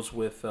sentiment goes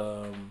with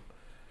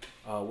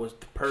what's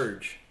the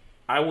Purge.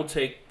 I will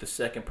take the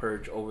second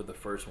Purge over the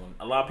first one.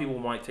 A lot of people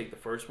might take the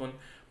first one,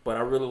 but I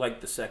really like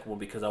the second one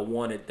because I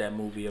wanted that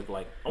movie of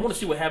like I want to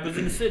see what happens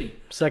in the city.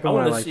 Second I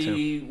one I want to like too.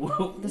 see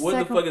what the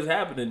second- fuck is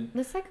happening.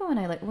 The second one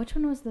I like. Which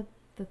one was the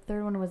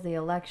third one? Was the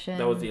election?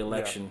 That was the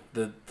election.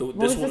 The What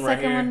this was the one right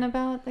second here. one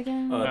about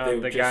again? They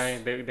The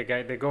just-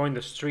 guy, they go in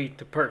the street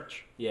to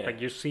purge. Yeah. Like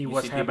you see You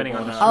what's see people happening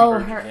on going the out.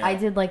 street. Oh, Purge, her. yeah. I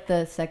did like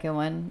the second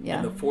one. Yeah.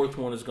 And the fourth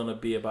one is going to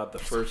be about the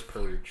first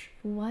Purge.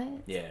 What?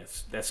 Yeah,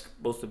 that's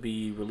supposed to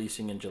be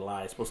releasing in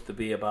July. It's supposed to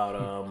be about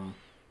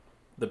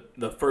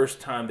the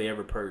first time they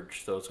ever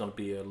purged. So it's going to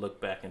be a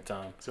look back in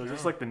time. So is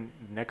this like the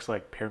next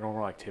like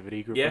Paranormal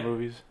Activity group Yeah. of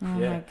movies? Oh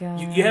Yeah. my god.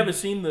 You haven't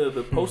seen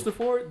the poster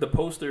for it? The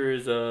poster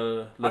is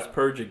Let's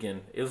Purge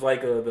Again. It's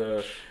like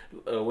the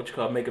what you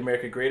call it, Make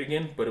America Great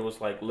Again, but it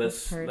was like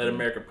Let's Purge Let Again.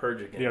 America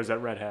Purge Again. Yeah, it was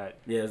that red hat.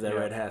 Yeah, it's that Yeah.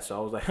 red hat. So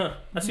I was like, huh,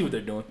 I see what they're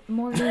doing.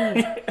 More weed.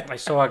 I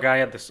saw a guy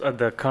at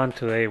the con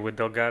today with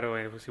Delgado.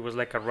 He was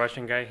like a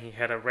Russian guy. He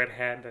had a red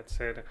hat that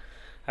said,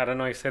 I don't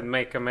know, he said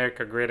 "Make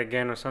America Great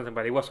Again" or something,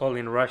 but it was all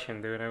in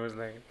Russian, dude. I was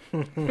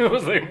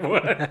like,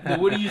 what?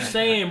 What are you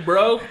saying,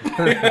 bro?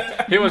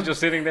 He was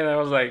just sitting there. I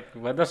was like,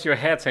 what does your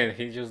hat say?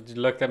 He just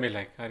looked at me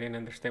like, I didn't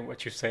understand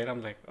what you said.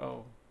 I'm like,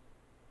 oh,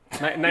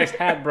 nice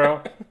hat,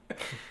 bro.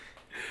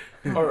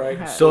 All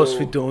right. So So,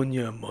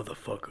 Svidonia,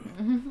 motherfucker.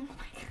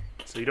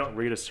 So you don't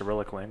read a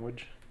Cyrillic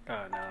language?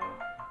 Oh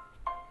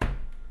no.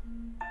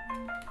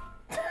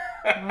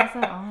 Why is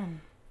that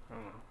on?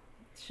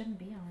 It shouldn't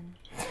be on.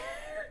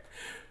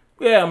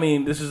 yeah, I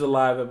mean, this is a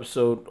live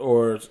episode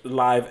or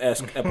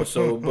live-esque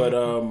episode, but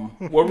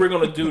what we're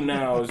going to do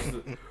now is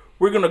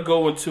we're going to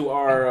go into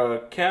our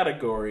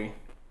category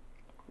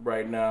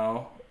right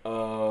now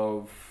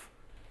of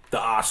the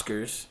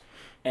Oscars,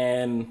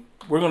 and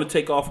we're going to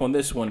take off on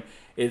this one.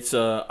 It's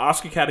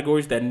Oscar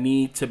categories that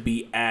need to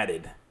be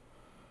added.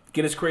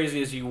 Get as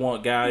crazy as you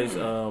want, guys.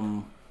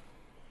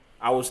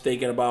 I was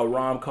thinking about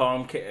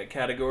rom-com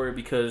category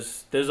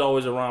because there's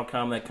always a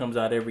rom-com that comes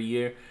out every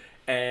year.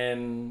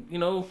 And, you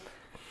know,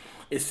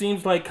 it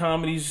seems like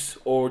comedies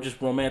or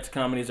just romantic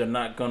comedies are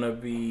not going to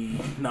be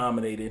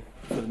nominated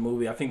for the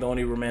movie. I think the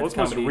only romantic What's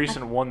the most comedy...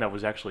 recent one that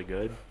was actually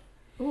good?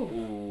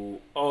 Ooh.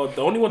 Oh,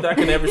 the only one that I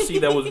can ever see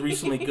that was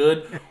recently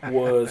good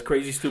was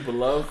Crazy Stupid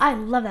Love. I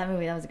love that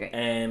movie. That was great.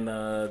 And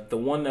the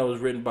one that was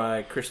written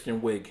by Kristen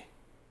Wiig.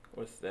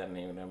 What's that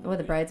name of that movie? What,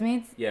 the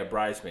Bridesmaids? Yeah,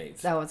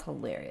 Bridesmaids. That was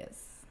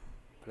hilarious.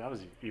 But that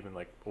was even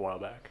like a while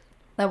back.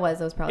 That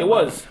was probably. It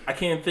was. I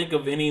can't think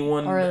of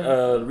anyone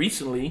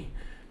recently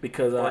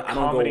because Or I don't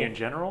comedy go in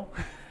general.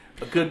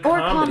 a good Or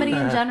comedy.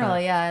 comedy in general.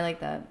 Yeah, I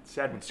like that.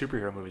 Sad when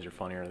superhero movies are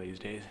funnier these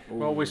days.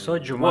 Well, we saw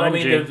Jumanji. Well, I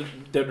mean,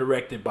 they're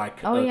directed by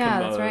Oh, yeah,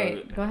 that's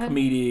right. Go ahead.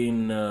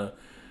 comedian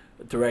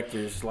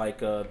directors like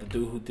the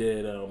dude who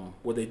did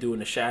What They Do in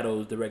the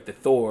Shadows directed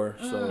Thor.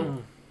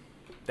 So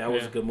that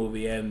was Yeah. a good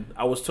movie. And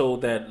I was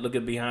told that look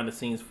at behind the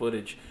scenes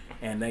footage,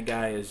 and that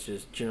guy is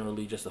just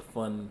generally just a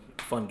fun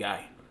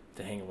guy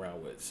to hang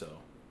around with. So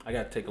I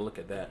got to take a look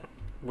at that.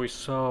 We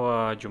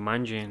saw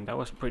Jumanji, and that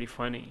was pretty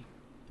funny.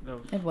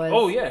 It was.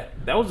 Oh yeah,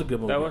 that was a good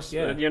movie. That was,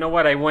 yeah. you know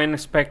what? I went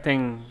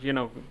expecting, you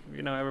know,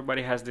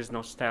 everybody has this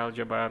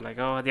nostalgia about like,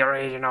 oh, the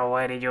original.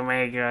 Why did you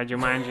make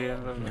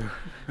Jumanji?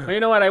 But you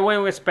know what? I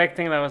went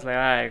expecting. I was like,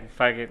 alright,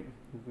 fuck it.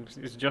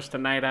 It's just a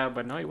night out.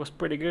 But no, it was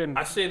pretty good.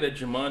 I say that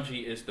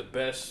Jumanji is the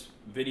best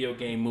video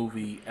game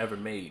movie ever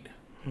made.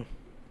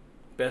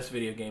 Best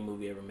video game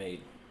movie ever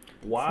made.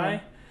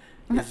 Why?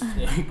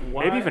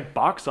 Why? Maybe even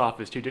box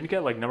office too. Didn't it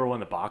get like number one in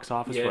the box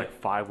office Yeah. for like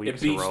 5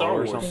 weeks It beat in a row Star or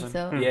Wars. I something? think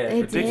so. Yeah, It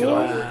it beat did?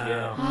 Star Wars.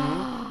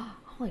 Yeah.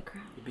 Holy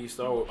crap. It beat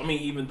Star Wars. I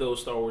mean, even though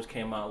Star Wars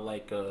came out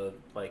like a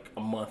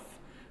month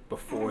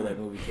before that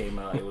movie came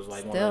out, it was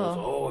like one of those.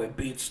 Still. Oh, it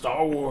beat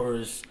Star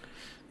Wars.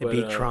 It But,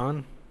 beat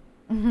Tron.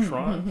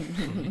 Tron.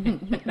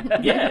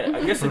 Yeah,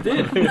 I guess it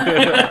did.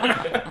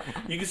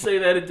 You can say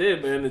that it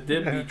did, man. It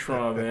did beat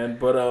Tron, man.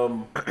 But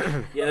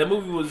yeah, that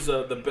movie was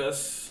the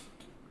best.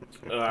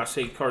 I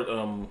say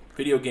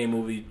video game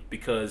movie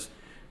because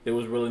there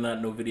was really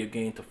not no video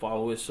game to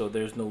follow it, so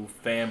there's no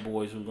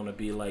fanboys who's gonna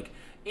be like,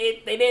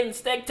 they didn't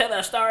stick to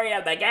the story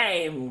of the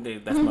game.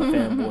 That's my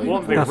fanboy.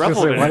 Well, they I was gonna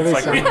reveled say, in why it. do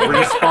It's they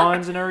like say-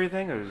 respawns and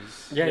everything. It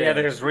was, yeah,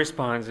 there's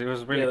respawns. It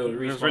was really, Yeah,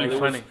 it was really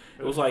funny.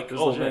 It was like, It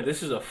was oh legit. man,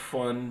 this is a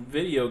fun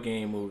video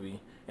game movie,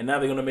 and now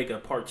they're gonna make a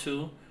part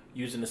 2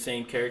 using the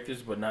same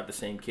characters but not the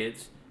same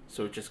kids.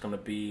 So it's just gonna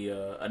be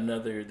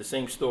the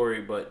same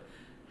story, but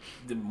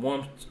the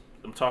more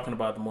I'm talking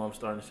about, the more I'm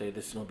starting to say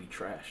this is gonna be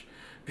trash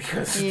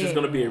because it's just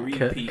gonna be a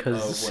repeat 'Cause of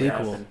what it's a sequel.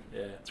 happened.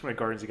 Yeah. it's when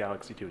Guardians of the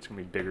Galaxy 2. It's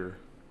gonna be bigger.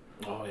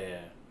 Oh yeah.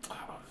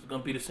 It's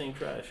gonna be the same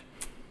trash.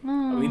 I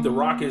mean, The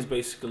Rock is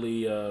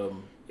basically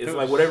it's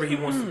like whatever he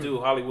wants to do.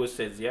 Hollywood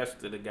says yes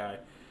to the guy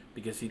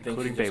because he thinks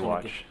Including he's just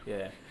gonna Baywatch. get,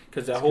 yeah,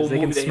 because that whole They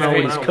movie can that smell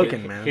he's what he's around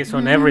cooking, with, man. He's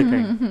on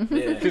everything.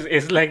 Yeah.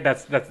 It's like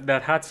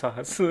that hot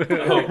sauce.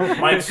 Oh,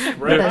 Mike's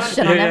Put that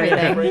shit on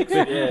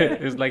everything.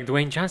 Yeah. It's like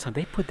Dwayne Johnson.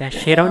 They put that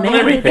shit on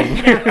everything.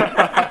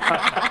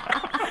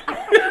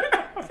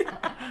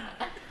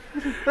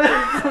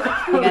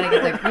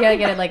 You gotta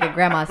get it like a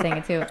grandma saying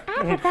it too.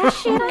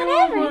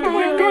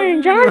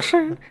 Dwayne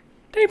Johnson.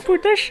 They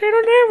put that shit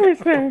on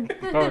everything.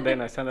 Oh,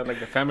 then I sounded like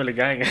the Family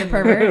Guy again. The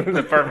pervert.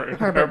 The pervert.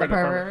 Herbert the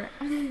pervert.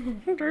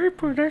 They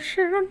put that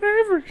shit on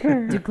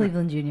everything. Do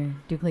Cleveland Jr.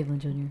 Do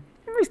Cleveland Jr.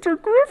 Mr.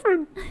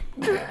 Griffin,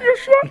 you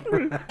shot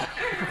me.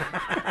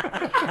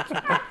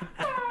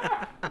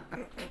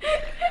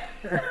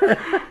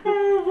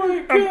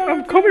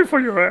 I'm coming for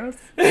your ass.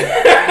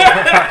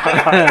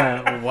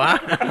 Wow,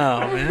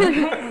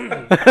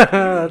 man.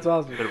 That's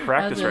awesome. Bit of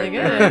practice That's really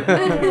right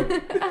there.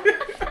 good.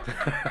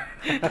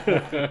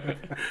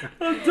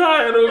 I'm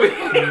dying over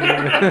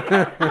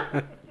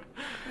here.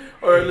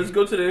 All right, let's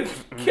go to the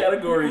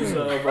categories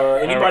of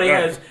anybody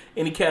has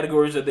any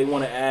categories that they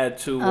want to add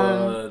to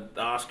the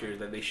Oscars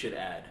that they should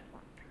add.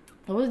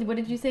 What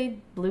did you say?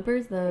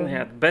 Bloopers?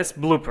 Yeah, best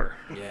blooper.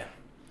 Yeah,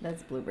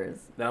 That's bloopers.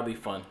 that'll be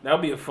fun. That'll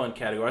be a fun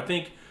category. I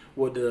think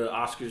what the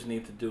Oscars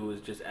need to do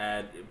is just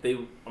add. If they,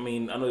 I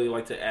mean, I know they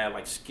like to add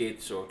like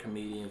skits or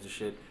comedians and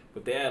shit,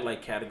 but they add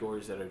like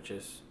categories that are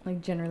just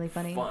Like generally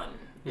funny. fun.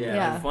 Yeah,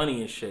 Yeah. like funny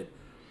and shit.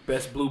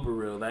 Best blooper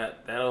reel.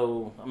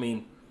 That'll. I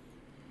mean,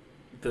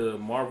 the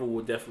Marvel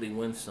will definitely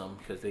win some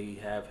because they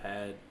have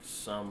had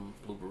some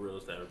blooper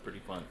reels that are pretty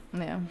fun.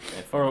 Yeah. And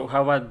funny. Or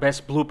how about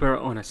best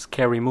blooper on a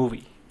scary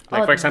movie?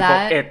 Like, Oh, for example,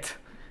 that- It.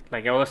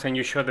 Like, all of a sudden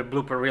you show the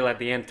blooper reel at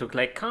the end to,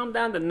 like, calm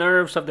down the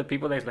nerves of the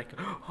people that's like,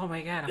 oh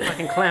my god, a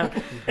fucking clown.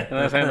 And all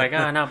of a sudden, like,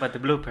 oh no, but the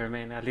blooper,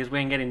 man, at least we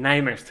ain't getting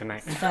nightmares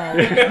tonight. At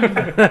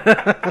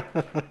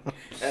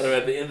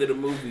the end of the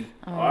movie.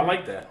 Oh, I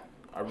like that.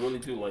 I really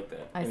do like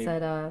that. I Any-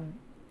 said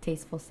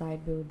tasteful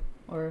side boob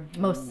or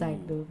most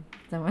side boob.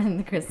 Someone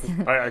the Chris.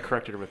 I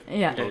corrected her with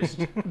Yeah.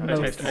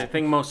 most. I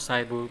think most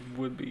side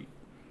would be.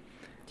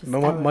 Just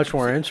Much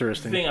more The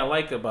interesting. thing I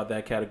like about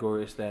that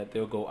category is that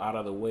they'll go out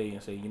of the way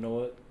and say, you know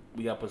what,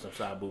 we gotta put some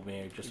side boob in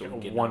here just so we can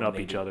get One up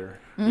nominated. each other.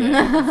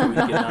 Yeah, so we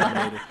can get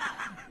nominated.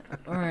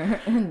 Or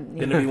Then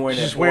they'll be wearing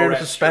Just that wearing a Borat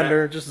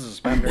suspender, just a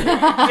suspender.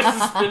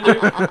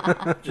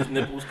 strap. Just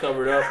nipples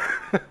covered up,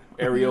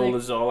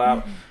 areolas all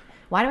out.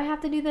 why do I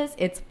have to do this?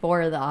 It's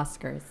for the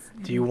Oscars.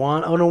 Do you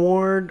want an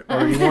award,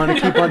 or do you want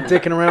to keep on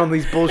dicking around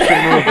these bullshit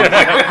movies?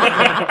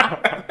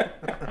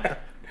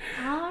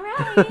 All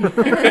right.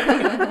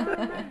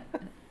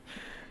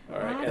 All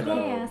right, and,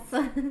 yes.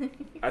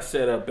 I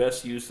said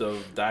best use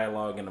of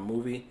dialogue in a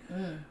movie,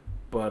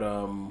 but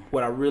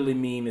what I really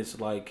mean is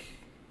like,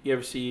 you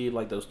ever see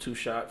like those two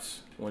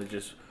shots when it's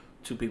just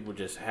two people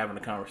just having a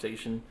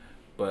conversation,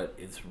 but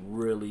it's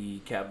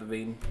really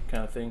captivating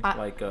kind of thing.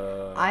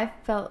 I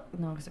felt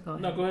no. Go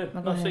ahead. No, go ahead.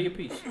 No, No, say your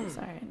piece.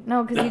 Sorry.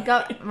 No, because you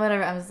got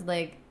whatever. I was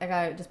like,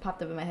 it just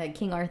popped up in my head.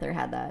 King Arthur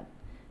had that.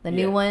 The Yeah.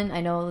 new one,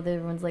 I know that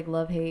everyone's like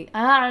love hate.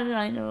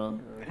 I know.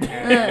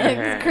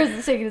 Chris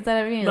is shaking his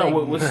head at me. No,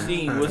 like, what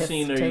scene? What tisk,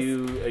 scene are tisk.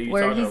 you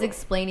where talking he's about?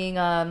 explaining,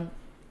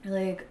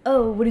 like,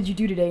 oh, what did you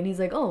do today? And he's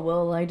like, oh,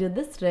 well, I did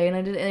this today, and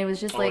I did, and it was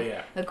just Oh, like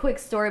yeah. a quick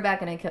story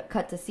back, and I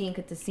cut to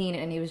scene,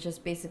 and he was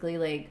just basically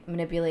like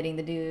manipulating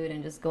the dude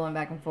and just going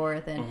back and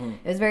forth, and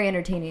it was very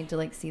entertaining to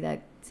like see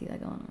that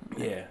going on.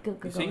 Yeah. Go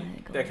You see?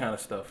 ahead, go That ahead. kind of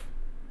stuff.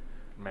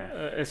 Man.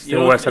 It You still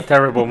know- was a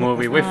terrible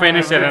movie. We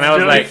finished it, and I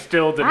was like,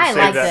 still didn't I save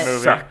liked that it.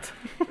 movie. sucked.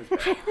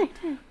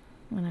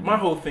 Whatever. My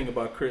whole thing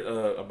about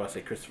about to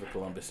say Christopher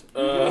Columbus,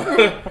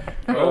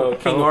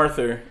 King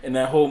Arthur, and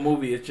that whole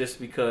movie is just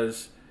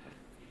because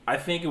I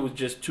think it was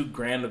just too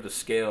grand of a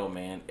scale,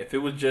 man. If it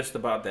was just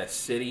about that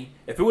city,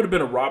 if it would have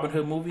been a Robin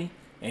Hood movie,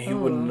 and he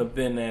wouldn't have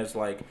been as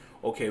like,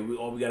 okay, we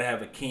gotta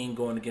have a king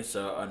going against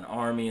an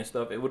army and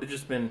stuff. It would have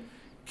just been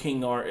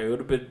King Arthur. It would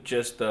have been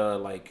just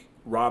like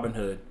Robin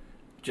Hood.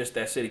 Just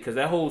that city, because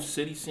that whole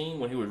city scene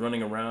when he was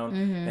running around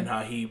and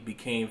how he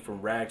became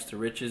from rags to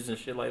riches and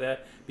shit like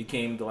that,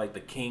 became like the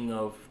king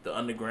of the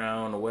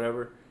underground or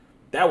whatever.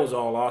 That was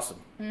all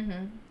awesome.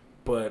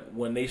 But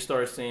when they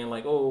start saying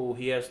like, oh,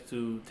 he has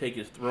to take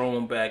his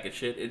throne back and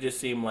shit, it just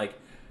seemed like,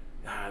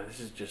 this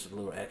is just a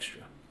little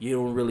extra. You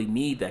don't really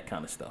need that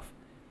kind of stuff.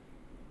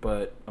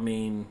 But I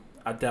mean,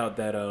 I doubt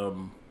that.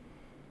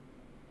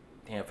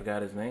 I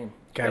forgot his name.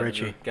 Guy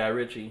Ritchie. Guy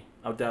Ritchie.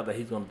 I doubt that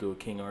he's gonna do a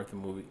King Arthur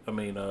movie. I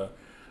mean,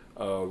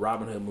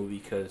 Robin Hood movie,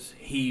 because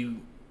he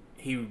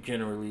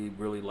generally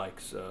really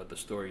likes the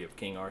story of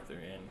King Arthur,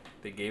 and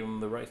they gave him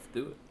the rights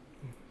to do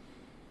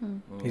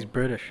it. He's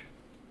British.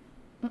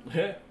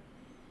 Yeah,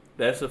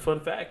 that's a fun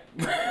fact.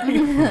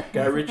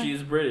 Guy Ritchie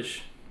is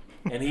British,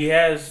 and he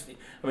has.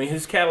 I mean,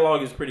 his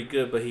catalog is pretty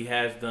good, but he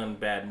has done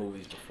bad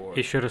movies before.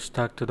 He should have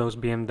stuck to those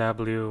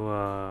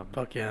BMW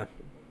Fuck yeah.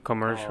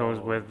 commercials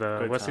with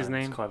Good what's his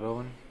times. name? Clive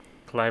Owen.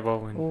 Clive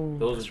Owen. Ooh.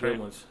 Those That's are good right.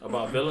 ones.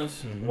 About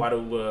villains, why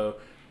do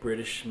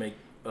British make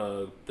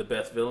the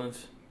best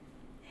villains?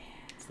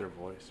 It's their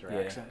voice, their Yeah.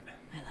 accent.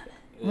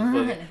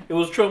 It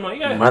was true. Like,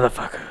 yeah,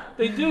 Motherfucker.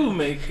 they do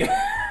make.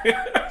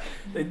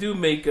 They do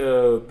make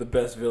the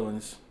best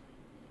villains.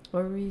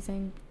 What were you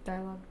saying?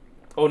 Dialogue.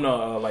 Oh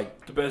no,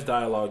 like the best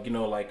dialogue. You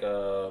know, like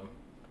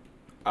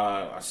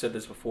I said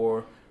this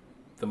before.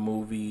 The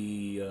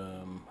movie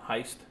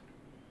Heist.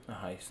 A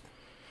Heist.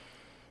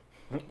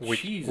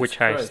 Which Jesus heist?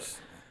 Christ.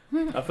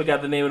 I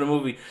forgot the name of the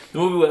movie. The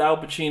movie with Al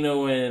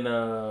Pacino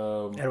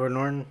and Edward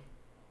Norton.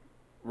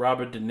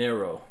 Robert De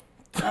Niro.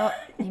 Oh,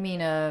 you mean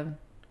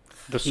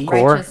The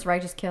score.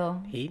 righteous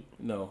kill. Heat.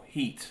 No,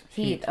 Heat.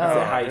 Heat. It's Oh.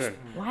 a heist.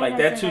 Why Like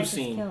did I that say two righteous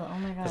scene. kill? Oh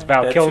my god. It's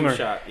Val That Kilmer. two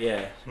shot.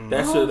 Yeah, Mm.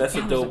 that's Oh, a that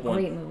was dope a one.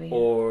 great movie.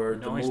 Or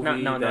the No, movie it's not.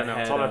 No, that no.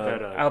 had It's all about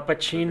that. Al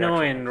Pacino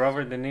reaction. and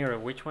Robert De Niro.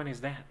 Which one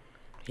is that?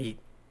 Heat.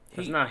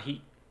 It's not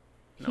Heat.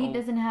 He No.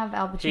 doesn't have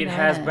Al Pacino. It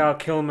has in it. Val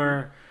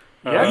Kilmer.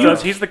 Yeah, You-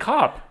 he's the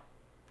cop.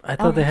 I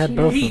thought they had Pacino.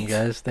 both of them, Heat.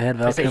 guys. They had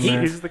Val I said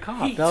Kilmer. he's the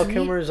cop. Heat. Val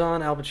Kilmer's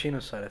on Al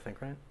Pacino's side, I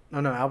think, right?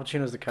 No, Al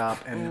Pacino's the cop,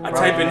 and I Wow.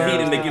 type in Robert Heat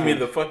De and they Niro's give the me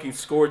the fucking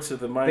score to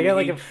the Miami They got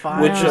like Heat, a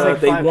five. which there's like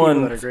they five people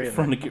won that are great in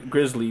from the it.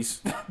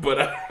 Grizzlies.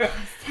 But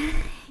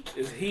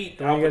it's Heat.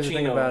 The Al one you guys are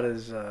thinking Pacino. about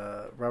is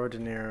Robert De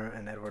Niro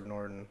and Edward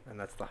Norton, and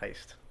that's the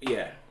heist.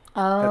 Yeah,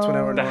 Oh. That's when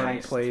Edward The Norton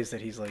Heist. plays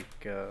that he's like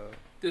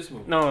this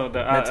movie. No,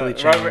 the Mentally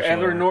challenged Robert or Edward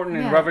whatever. Norton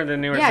and Yeah. Robert De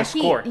Niro Yeah, is the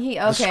score. He, okay,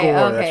 the score.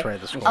 okay. That's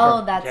right, the score.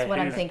 Oh, that's Yeah, what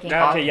I'm he's- thinking.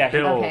 okay, yeah,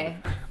 Bill. Okay.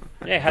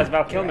 Yeah, it has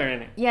Val Kilmer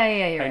in it. Yeah,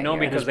 you're I right. know you're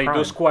right. because His they do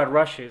prime. squad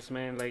rushes,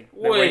 man. Like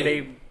the way Wait.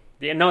 they.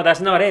 Yeah, no, that's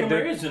not it,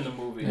 Kilmer dude. is in the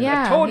movie.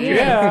 Yeah, I told he you. is.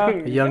 Yeah.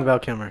 Young Val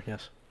Kilmer,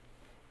 yes.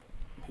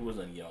 He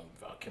wasn't young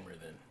Val Kilmer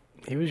then.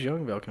 He was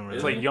young Val Kilmer.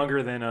 He's Really? like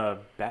younger than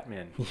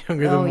Batman.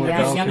 younger Oh, than what yeah,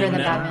 Val younger Kilmer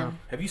than now. Batman.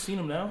 Have you seen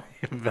him now?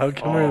 Val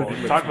Kilmer.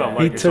 Oh, talk about He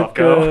letting he yourself took.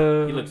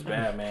 go. He looks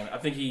bad, man. I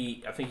think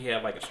he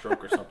had like a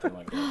stroke or something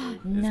like that.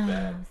 Dude. It's No.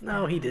 bad.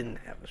 No, he didn't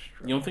have a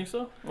stroke. You don't think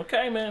so?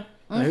 Okay, man.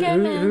 Okay,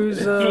 man.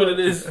 Who's That's what it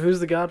is. Who's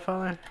the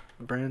Godfather?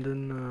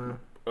 Brandon.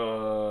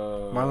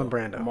 Marlon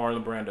Brando.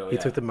 Marlon Brando. He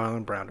yeah. took the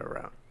Marlon Brando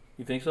route.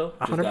 You think so?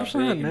 Just 100%, got big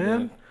and man.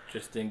 then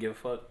Just didn't give a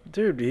fuck.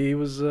 Dude, he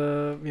was.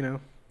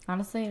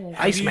 Honestly, like,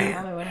 Iceman.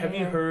 Have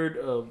you heard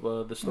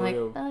of the story Like,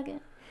 of fuck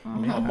it.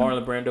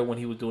 Marlon Brando when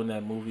he was doing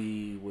that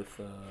movie with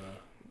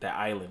that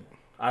Island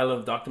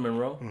of Dr.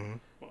 Monroe?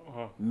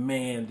 Uh-huh.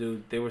 Man,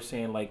 dude, they were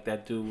saying like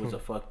that dude was a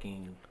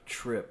fucking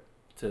trip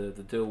to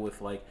deal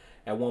with. Like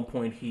at one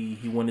point he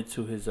went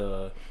into his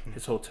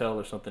hotel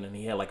or something and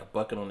he had like a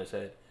bucket on his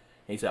head.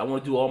 And he said, "I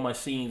want to do all my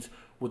scenes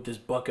with this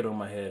bucket on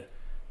my head."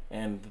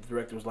 And the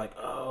director was like,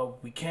 "Oh,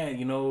 we can't.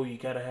 You know, you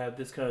gotta have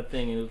this kind of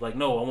thing." And he was like,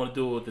 "No, I want to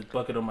do it with this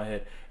bucket on my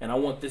head, and I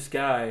want this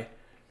guy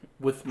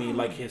with me,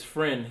 like his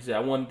friend." He said, "I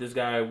want this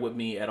guy with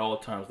me at all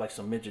times, like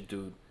some midget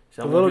dude." He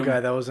said, The "I little want him- guy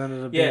that was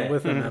ended up Yeah. being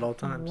with him at all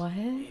times. What?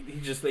 He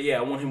just like, yeah,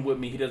 I want him with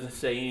me. He doesn't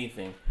say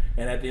anything.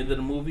 And at the end of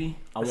the movie,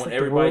 I It's want like the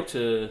everybody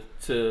world-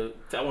 to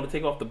I want to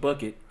take off the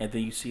bucket, and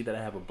then you see that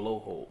I have a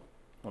blowhole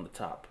on the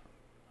top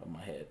of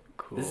my head.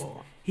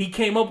 Cool. He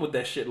came up with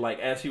that shit like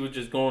as he was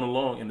just going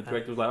along, and the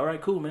director was like, "All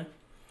right, cool, man.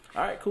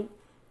 All right, cool.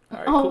 All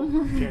right, Oh.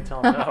 cool." Can't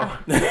tell him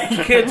no.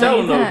 You can't tell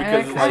him though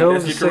because it's like, He'll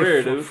that's your just say,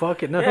 career, dude.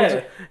 Fuck it. No,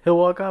 Yeah. he'll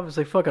walk off and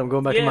say, fuck it, I'm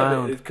going back to my Yeah,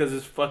 own. because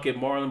it's fucking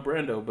Marlon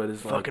Brando, but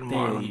it's Fucking like,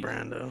 damn, Marlon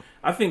Brando.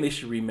 I think they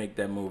should remake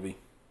that movie.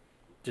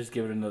 Just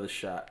give it another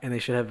shot. And they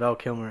should have Val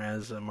Kilmer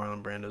as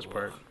Marlon Brando's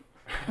part.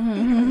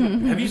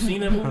 Have you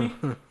seen that movie?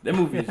 That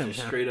movie is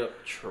just straight up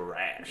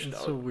trash,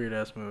 It's a dog. weird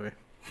ass movie.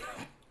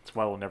 That's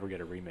why we'll never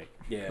get a remake.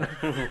 Yeah.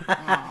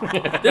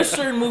 There's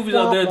certain movies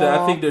out there that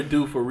I think they're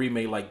due for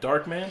remake, like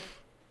Darkman.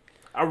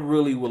 I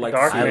really would like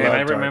Dark to see Man, love I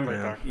that. remember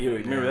Darkman. Dark. You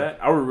remember Yeah. that?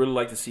 I would really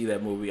like to see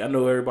that movie. I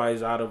know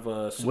everybody's out of With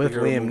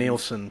superhero Liam movies.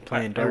 Nielsen I,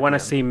 playing I Dark want to Man.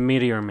 see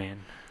Meteor Man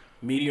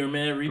Meteor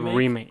Man remake.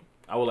 remake.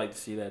 I would like to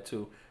see that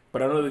too.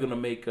 But I know they're gonna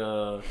make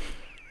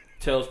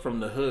Tales from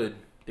the Hood.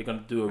 They're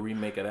gonna do a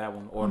remake of that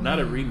one, or not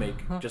a remake,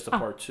 just a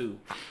part 2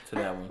 to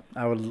that one.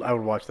 I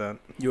would watch that.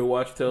 You ever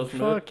watch Tales from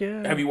the Hood? Fuck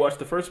yeah. Have you watched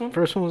the first one?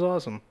 First one was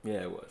awesome.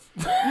 Yeah, it was.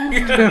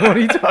 What are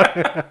you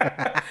talking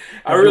about?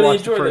 I really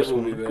watched the enjoyed that first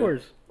movie, one, man. Of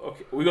course.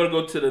 Okay, we're gonna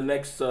go to the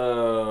next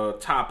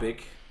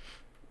topic.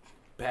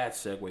 Bad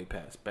segue,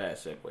 pass. Bad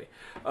segue.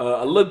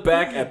 A look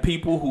back at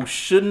people who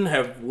shouldn't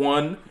have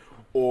won,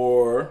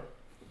 or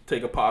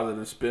take a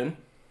positive spin,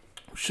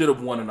 should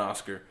have won an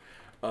Oscar.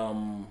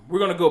 We're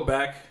gonna go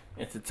back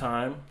into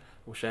time.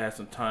 Wish I had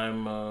some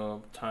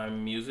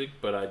time music,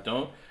 but I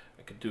don't.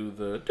 I could do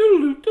the.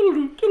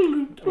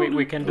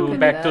 We can do can do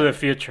Back to that. the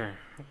Future.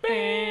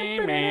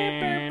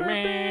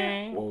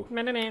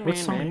 What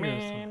song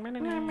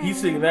is He's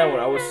singing that one.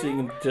 I was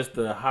singing just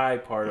the high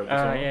part of the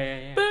song.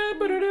 Yeah.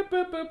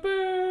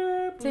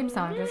 Same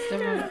song, just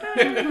different.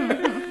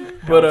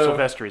 But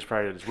Sylvester is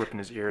probably just ripping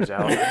his ears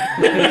out.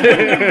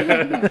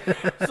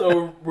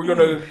 so we're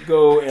gonna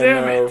go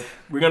and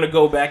we're gonna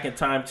go back in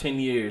time 10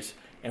 years,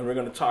 and we're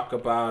gonna talk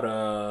about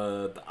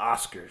the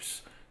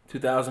Oscars,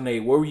 2008.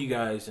 Where were you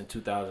guys in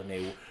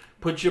 2008?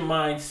 Put your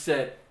mind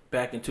set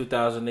back in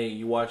 2008.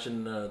 You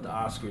watching the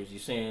Oscars. You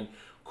saying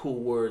cool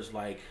words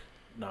like,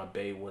 "Nah,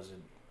 babe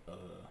wasn't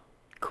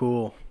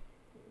Cool.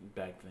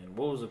 back then."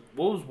 What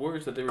was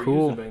words that they were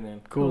Cool. using back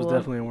then? Cool is Cool.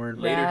 definitely a word.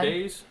 Later Rad.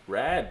 days,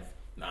 rad.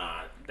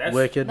 Nah, That's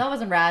Wicked. That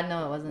wasn't rad.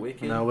 No, it wasn't.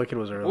 Wicked. No, Wicked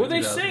was early. What were they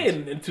 2000s.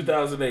 saying in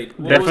 2008? What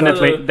was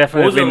Definitely, what was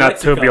definitely the not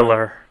lexicon?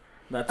 tubular.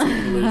 Not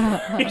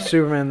tubular.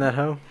 Superman that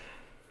hoe.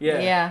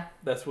 Yeah,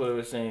 that's what it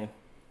was saying.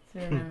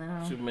 Superman,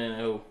 though. Superman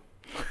and who?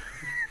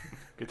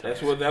 Good That's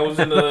times. what that was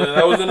in the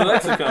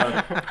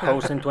lexicon.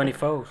 Hoes and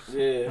 24s.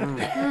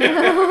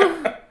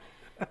 Yeah.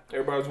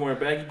 Everybody was wearing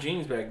baggy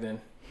jeans back then.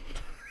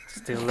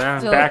 Still am.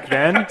 Still- Back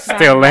then,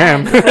 Still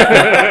am.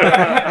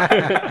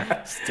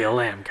 Still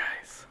am,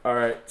 guys. All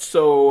right,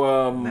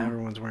 so Now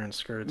everyone's wearing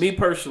skirts. me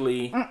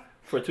personally,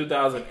 for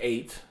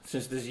 2008,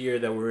 since this year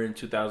that we're in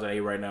 2008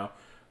 right now,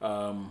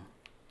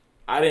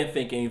 I didn't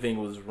think anything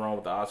was wrong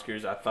with the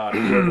Oscars. I thought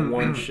whoever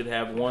won should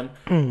have won.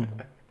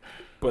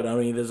 But I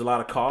mean, there's a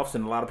lot of coughs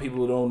and a lot of people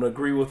who don't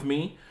agree with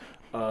me.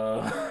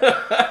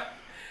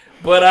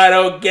 But I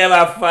don't give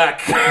a fuck.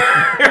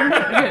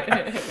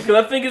 Because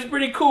I think it's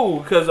pretty cool.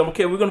 Because,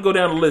 okay, we're going to go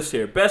down the list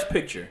here. Best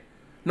Picture.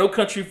 No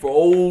Country for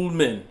Old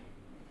Men.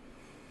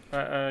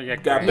 Yeah,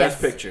 Got Yes.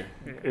 Best Picture.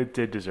 it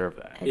did deserve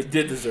that. It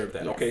did deserve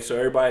that. Yes. Okay, so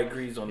everybody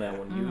agrees on that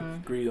one. You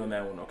agree on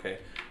that one, okay.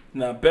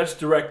 Now, Best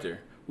Director.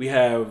 We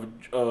have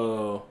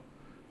the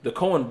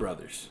Coen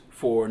Brothers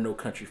for No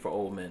Country for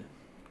Old Men.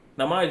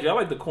 Now, mind you, I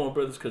like the Coen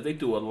Brothers because they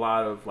do a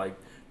lot of, like,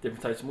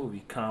 different types of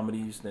movie.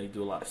 Comedies, and they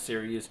do a lot of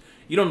serious.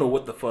 You don't know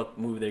what the fuck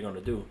movie they're going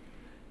to do.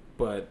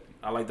 But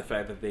I like the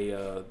fact that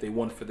they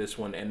won for this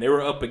one. And they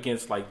were up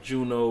against, like,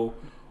 Juno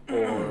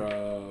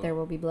or... There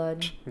Will Be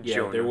Blood. Yeah,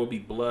 Jonah. There Will Be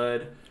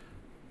Blood.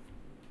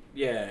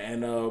 Yeah,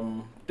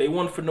 and they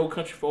won for No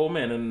Country for Old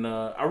Men, and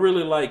I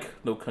really like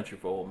No Country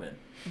for Old Men.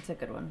 It's a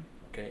good one.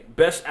 Okay,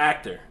 Best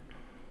Actor,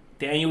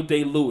 Daniel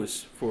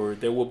Day-Lewis for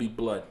There Will Be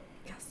Blood.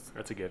 Yes.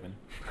 That's a given.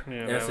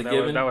 Yeah, That's a that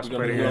given. that was we're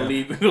pretty gonna good.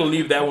 leave. We're gonna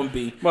leave that one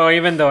be. Well,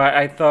 even though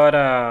I thought,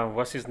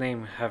 what's his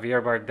name?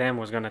 Javier Bardem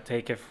was going to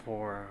take it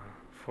for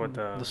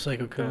The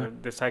Psycho Killer.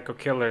 the Psycho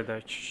Killer,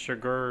 the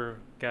sugar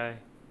guy.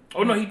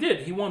 Oh no, he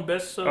did. He won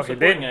Best Oh, he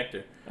Supporting did?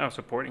 Actor. Oh,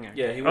 supporting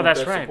actor. Yeah, he Oh, won that's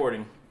Best right.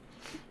 Supporting.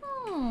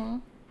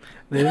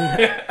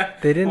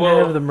 They didn't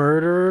Well- have the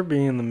murderer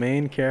being the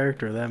main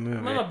character of that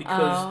movie. No,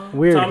 because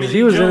Weird, Tommy because Lee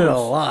he was in it a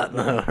Jones. lot,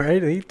 though,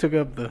 right? He took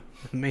up the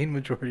main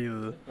majority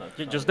of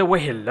the Just the way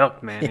he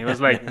looked, man. He was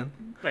like, man.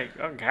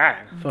 oh god.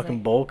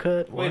 fucking bowl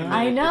cut. Wait a What? minute.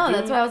 I know. Dude.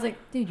 That's why I was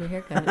like, dude, your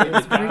haircut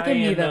is guy freaking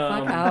me in, the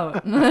fuck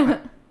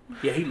out.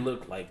 Yeah, he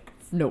looked like.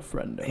 No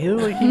friend.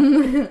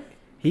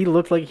 He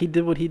looked like he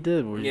did what he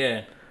did, where he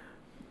Yeah.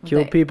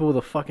 killed The people with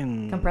a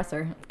fucking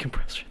compressor.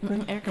 compressor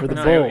Air for the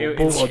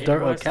compressor.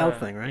 bull, a cow a-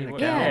 thing, right? it A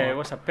was- cow. Yeah, it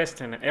was a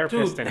piston, an air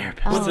Dude, piston.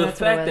 Oh, With the that's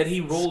what fact it that was. he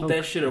rolled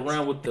that shit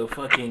around with the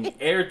fucking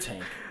air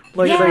tank.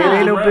 Like, it's like it Yeah.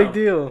 ain't no Around. big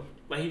deal.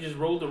 Like he just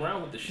rolled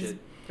around with the shit.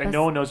 And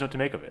no one knows what to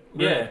make of it.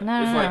 Yeah.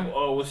 No, it's no, like, no.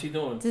 oh, what's he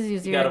doing? Just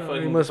use He got a your-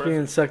 fucking He must be compressor.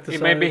 insecticide.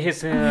 It may be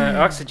his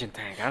oxygen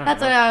tank. I don't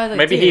That's know. what I was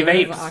like. Maybe dude, he what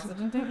is vapes. the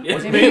oxygen tank? Yeah,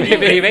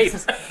 Maybe he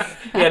vapes.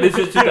 Yeah, this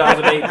is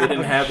 2008. They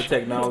didn't have the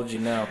technology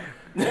now.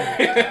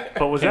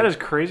 But was that as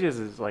crazy as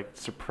his like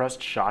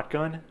suppressed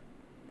shotgun?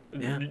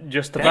 Yeah.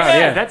 Just That, about,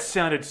 yeah. that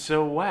sounded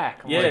so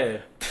whack. I'm like, Yeah.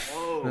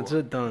 whoa. That's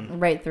it, done.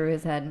 Right through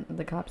his head,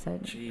 the cop's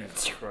head.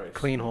 Jesus Christ.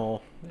 Clean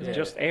hole. It's Yeah.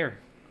 just air.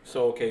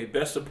 So okay,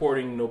 best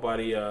supporting,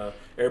 nobody.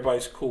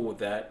 Everybody's cool with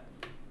that.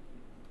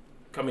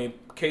 I mean,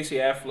 Casey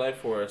Affleck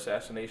for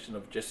assassination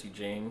of Jesse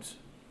James.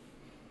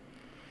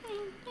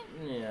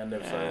 Yeah, I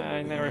never saw that. I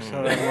movie. never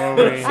saw that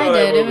movie. saw I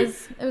that did. It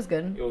movie. was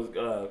good. It was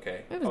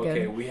okay. It was okay,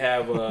 good. we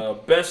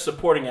have best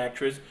supporting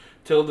actress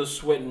Tilda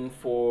Swinton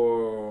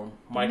for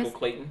Michael Miss-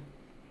 Clayton.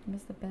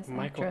 Missed the best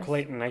Michael actress.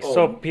 Clayton. I Oh,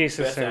 saw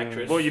pieces best and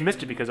actress. Well, you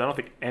missed it because I don't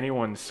think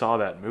anyone saw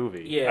that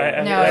movie.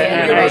 Yeah. No,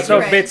 yeah, you're I right, saw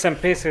you're right. bits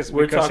and pieces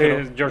We're because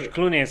talking George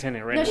Clooney is in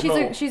it, right? No,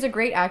 No. she's a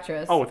great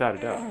actress. Oh, without a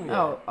doubt.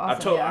 Oh, I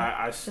awesome. told yeah.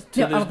 I Just to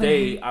don't this think-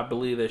 day I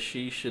believe that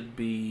she should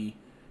be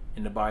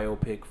in the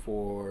biopic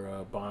for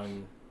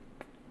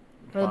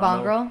For the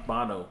Bond girl?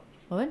 Bono.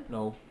 What?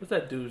 No, what's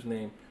that dude's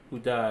name who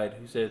died?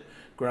 Who said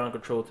ground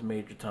control to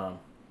Major Tom?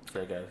 What's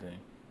that guy's name?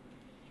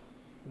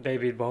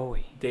 David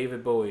Bowie.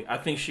 David Bowie. I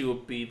think she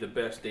would be the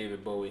best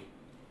David Bowie.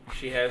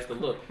 She has the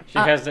look. She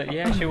has the,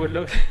 yeah, she would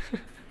look.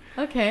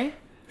 Okay.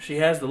 She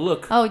has the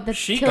look. Oh, that's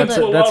she Tilda. can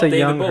pull That's off a David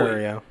young Bowie.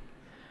 her, yeah.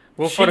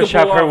 We'll She could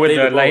Photoshop pull her off with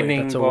David the Bowie.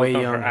 lightning That's a bolt way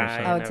on younger her eye.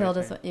 son. Oh, and Tilda.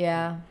 everything.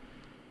 Yeah.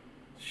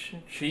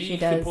 She She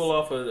can does. pull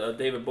off a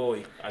David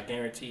Bowie. I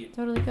guarantee it.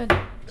 Totally good.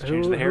 Just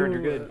change the hair and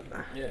you're good.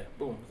 Yeah,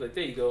 boom. It's like,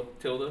 there you go,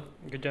 Tilda.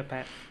 Good job,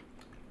 Pat.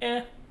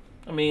 Eh.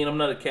 I mean, I'm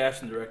not a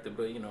casting director,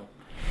 but, you know,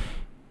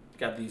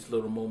 got these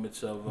little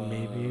moments of...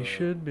 Maybe you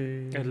should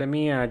be. Let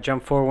me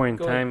jump forward in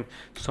Go ahead. time.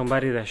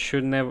 Somebody that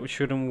shouldn't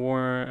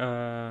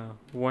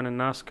won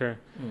an Oscar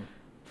Mm.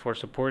 for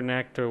supporting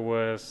actor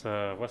was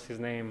what's his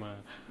name?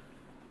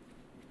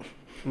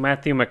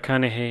 Matthew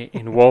McConaughey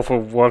in Wolf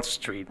of Wall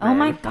Street. Oh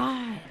my man.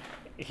 god.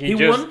 He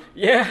just, won?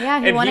 Yeah, Yeah,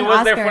 he and won he an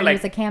was there Oscar for and he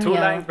like was a 2 cameo.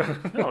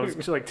 lines. No, it was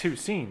just like 2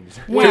 scenes.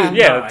 Yeah.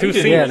 Yeah, Nah, 2 he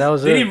didn't. scenes. Yeah, that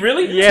was Did he it.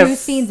 really? Yes. 2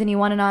 scenes and he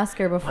won an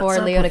Oscar before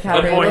That's Leo not Oh,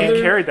 DiCaprio. he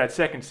did. carried that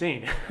second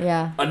scene.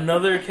 Yeah.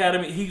 Another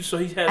Academy... He has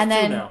And two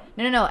then now.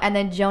 no, and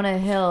then Jonah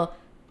Hill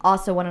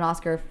also won an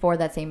Oscar for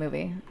that same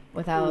movie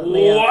without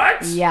Leo.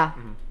 What? Yeah.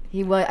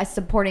 He was a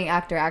supporting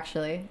actor,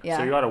 actually. Yeah.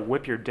 So you ought to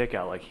whip your dick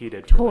out like he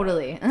did. For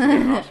Totally. that. To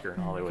get an Oscar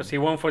in Hollywood. Because he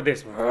won for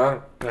this.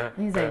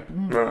 He's like,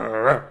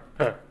 I'm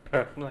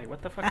like,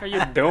 what the fuck are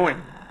you doing?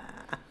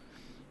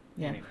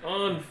 yeah.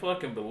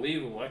 Unfucking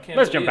believable. I can't.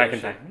 Let's jump back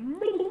believe in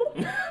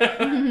that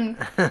time.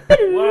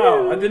 shit.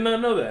 Wow, I did not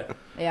know that.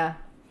 Yeah.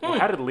 Well,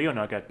 how did Leo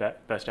not get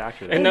Best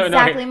Actor? And no,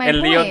 Exactly my and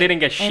point. Leo didn't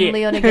get shit. And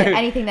Leo didn't get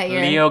anything that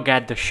year. Leo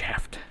got the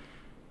shaft.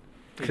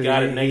 You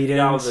got it, Nick. he You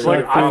got didn't it.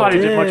 Like, I thought he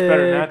did much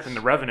better than that dicks. than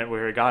The Revenant,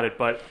 where he got it,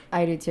 but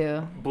I do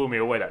too. blew me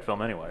away that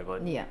film anyway.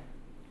 But Yeah.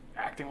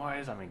 acting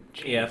wise, I mean,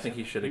 Yeah, I jeez, think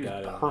he should have was got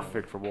it on that.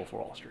 perfect for Wolf of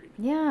Wall Street.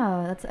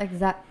 Yeah, that's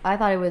exact. I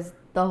thought it was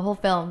the whole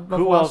film. Wolf of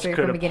Who Wall else Street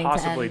could from have beginning to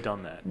possibly end.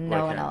 done that? No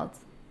like one him? else.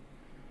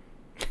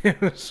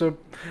 So,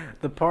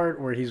 the part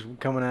where he's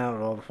coming out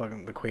with all the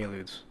fucking the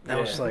Quaaludes. That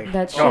was Yeah. like,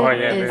 That shit Oh,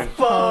 yeah, is dude.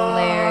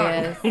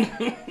 hilarious.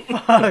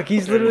 fuck.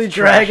 He's literally It's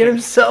dragging trashing-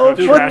 himself.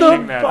 it's What the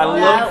trashing that. I fuck?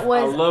 love,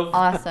 was I love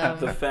awesome.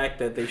 the fact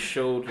that they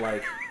showed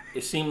like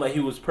it seemed like he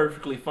was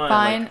perfectly fine.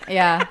 Fine. like-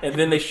 Yeah. and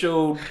then they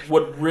showed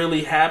what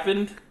really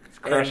happened.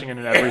 Crashing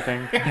into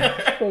everything.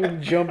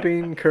 Fucking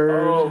jumping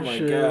curves. Oh and my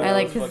shit. God. I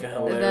like was his, fucking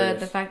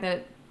hilarious. the fact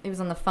that it was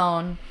on the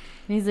phone.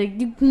 And he's like,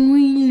 the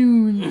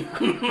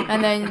Quaaludes.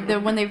 And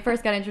then when they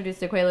first got introduced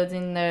to Quaaludes,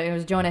 it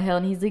was Jonah Hill,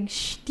 and he's like,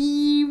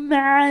 Steve,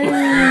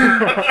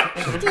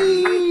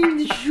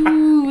 Steve,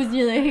 shoes.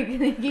 You're like,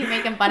 they keep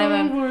making fun of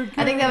him.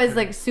 I think that was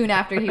like soon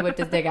after he whipped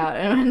his dick out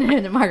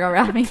and Margot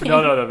Robbie.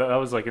 No, that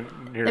was like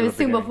near It was the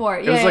soon beginning. before.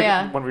 It was Yeah, like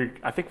yeah.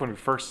 when we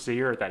first see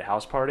her at that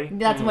house party.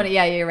 That's what.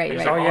 Yeah, you're right.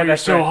 He's You're like, right. "Oh, yeah, you're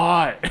that's so right.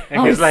 hot,"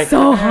 And he's like,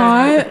 so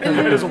hot.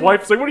 and his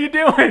wife's like, "What are you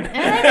doing?"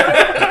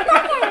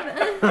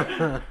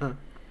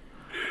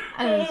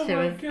 That shit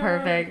was God.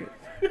 perfect.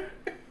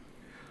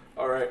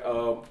 All right.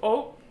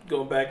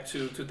 Going back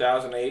to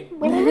 2008.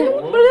 Back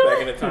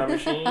in the time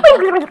machine.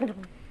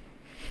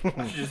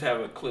 I should just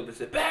have a clip that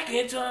said "back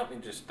in time"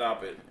 and just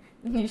stop it.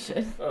 You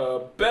should.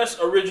 Best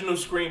original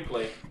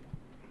screenplay.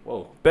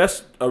 Whoa.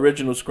 Best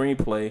original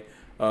screenplay.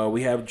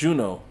 We have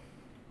Juno,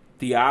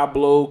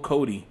 Diablo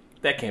Cody.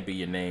 That can't be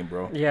your name,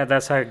 bro. yeah,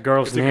 that's a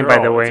girl's It's a name, girl.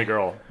 by the way. It's a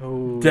girl.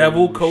 Oh,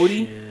 Devil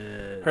Cody?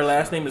 shit. Her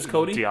last name is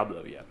Cody.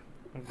 Diablo, yeah.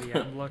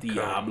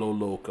 Diablo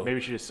Loco. Maybe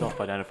she just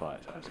self-identifies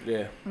as.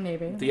 Yeah.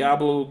 Maybe.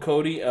 Diablo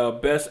Cody.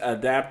 Best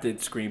adapted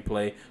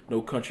screenplay.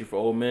 No Country for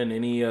Old Men.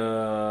 Any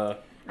I'm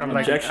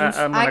like, objections?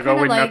 I'm I gonna go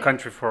kinda with No like-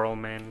 Country for Old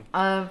Men.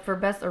 For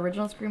best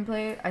original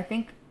screenplay, I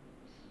think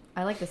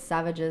I like The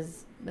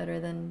Savages better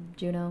than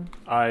Juno.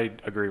 I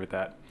agree with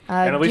that.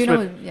 And at least Juno,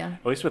 with yeah.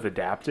 at least with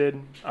adapted,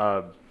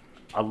 I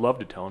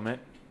loved Atonement.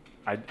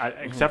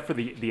 Except for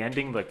the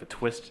ending, like the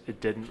twist,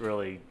 it didn't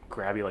really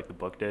grab you like the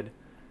book did.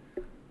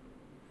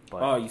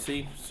 But Oh, you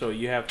see? So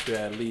you have to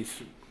at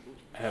least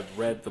have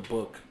read the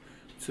book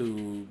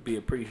to be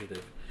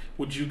appreciative.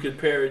 Would you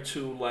compare it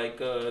to like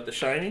The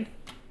Shining?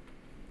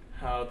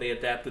 How they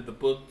adapted the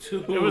book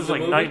to it was the like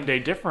movie? night and day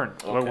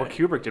different. What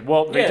Okay. Kubrick did.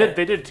 Well, Yeah.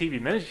 they did a TV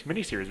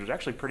miniseries, which was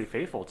actually pretty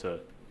faithful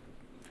to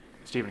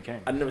Stephen King.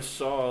 I never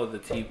saw the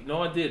TV.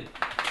 No, I did.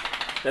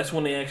 That's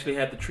when they actually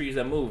had the trees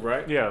that move,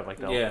 right? Yeah, like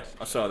that. Yeah,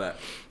 I saw that.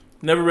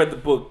 Never read the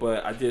book,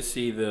 but I did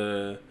see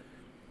the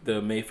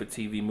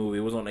made-for-TV movie.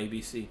 It was on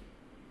ABC.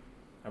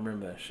 I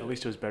remember that shit. At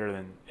least it was better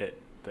than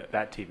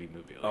that TV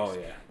movie. At Oh least.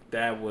 yeah,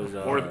 that was.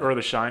 Or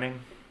The Shining.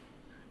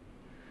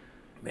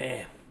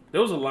 Man,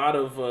 there was a lot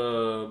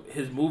of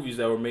his movies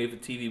that were made for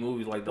TV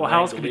movies, like the. Well,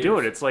 how else could you do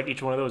it? Langoliers. It's like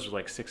each one of those was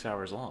like 6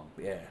 hours long.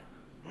 Yeah.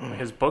 Like,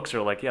 his books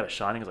are like, The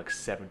Shining is like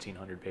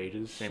 1,700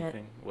 pages. Same Shit.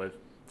 thing with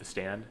The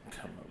Stand.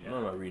 I'm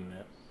not reading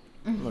that.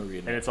 I'm not reading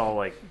And that. it's all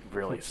like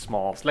really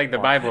small. It's like the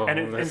font. Bible.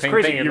 And the it's same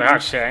crazy. thing. you- Oh,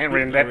 shit, I ain't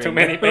reading that too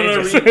many No, no,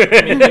 pages.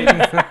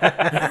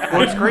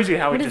 Well, it's crazy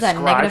how What he is that,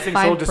 describes things.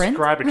 He'll -5 print?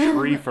 describe a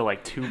tree for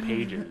like 2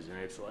 pages, and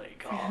it's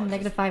like, oh,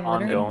 it's just -5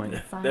 lettering.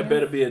 ongoing. That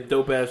better be a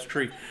dope ass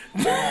tree.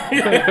 By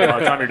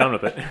the time you're done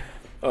with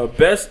it.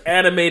 Best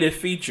animated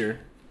feature,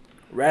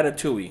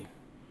 Ratatouille.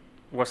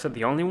 Was it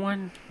the only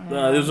one?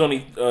 There's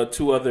only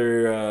 2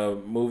 other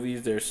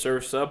movies. There's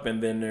Surf's Up,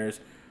 and then there's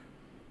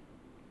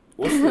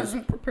what's this?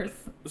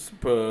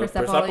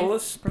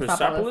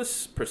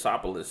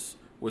 Persepolis,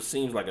 which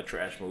seems like a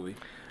trash movie.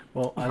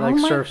 Well, I Oh like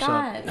my Surf's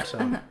God. Up. So.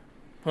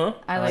 Huh?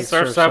 I like like.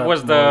 Surf's Surf's Up Up was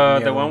more than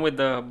the the one other with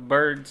the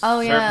birds Oh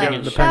yeah, surfing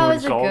and The shit. that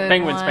was a penguins. good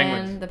Penguins, one.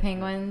 penguins. The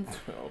penguins.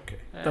 Okay.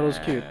 That was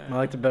cute. I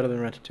liked it better than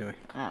Ratatouille.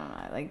 I don't know.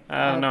 I like.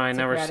 I don't know. I took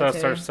never saw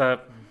Ratatouille. Surf's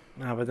Up.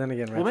 No, but then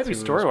again, Well, maybe Ratatouille was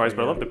story wise, pretty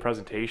but I love good. the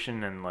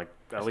presentation and like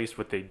at least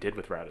what they did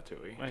with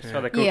Ratatouille. I Yeah.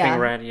 saw the Cooking Yeah.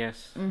 Rat.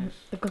 Yes.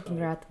 The cooking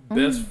rat.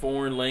 Best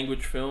foreign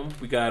language film.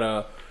 We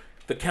got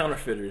The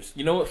Counterfeiters.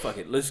 You know what? Fuck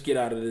it. Let's get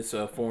out of this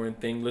foreign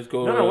thing. Let's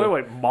go. No,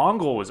 wait.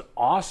 Mongol was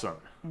awesome.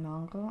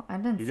 Mongol? I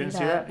didn't You see didn't see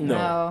that. that?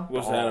 No.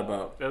 What's that Oh,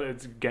 about?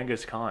 It's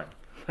Genghis Khan.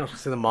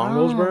 See the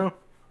Mongols, bro?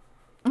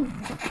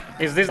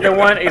 Is this the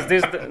one? Is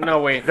this the, no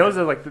wait? Those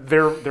are like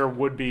there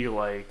would be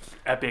like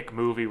epic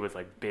movie with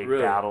like big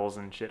Really? battles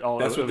and shit. Oh,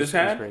 That's it what was- this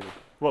it was had? crazy.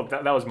 Well,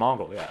 that was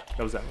Mongol. Yeah,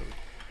 that was that movie.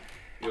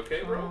 You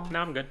okay, bro? No,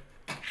 I'm good.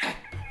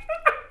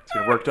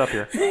 getting worked up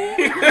here.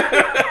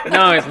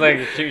 No, it's like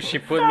she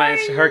put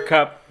her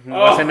cup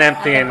wasn't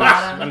empty and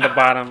on the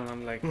bottom. And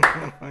I'm like,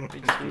 what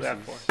did you do that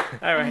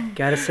for? All right.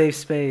 Gotta save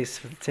space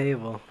for the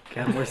table.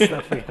 Got more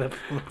stuff we gotta put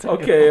on the table.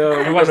 Okay.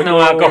 There was no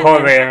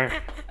alcohol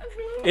there.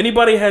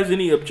 Anybody has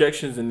any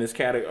objections in this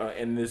category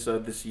in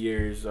this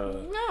year's?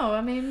 No,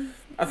 I mean,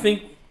 I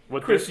think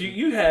What Chris, this-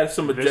 you had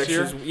some this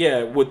year? objections.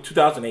 Yeah, with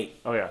 2008.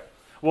 Oh yeah.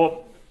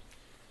 Well,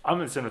 I'm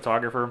a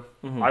cinematographer.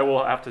 Mm-hmm. I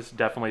will have to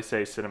definitely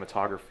say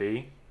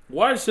cinematography.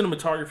 Why is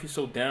cinematography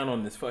so down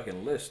on this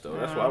fucking list, though?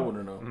 That's what I want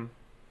to know. Mhm.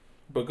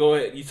 But go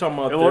ahead. You talking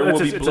about Well, There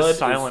Will it's Be a Blood?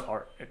 silent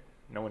art.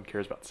 No one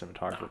cares about Nah,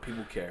 cinematography.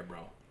 people care, bro.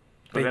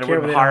 But They then it care,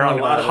 would but they higher don't on,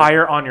 know about it.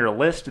 higher on your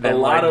list than A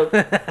lot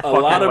like, of a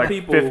lot of like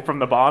people. fifth from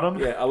the bottom.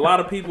 Yeah, a lot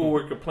of people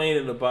were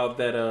complaining about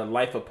that.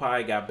 Life of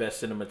Pi got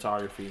best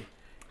cinematography,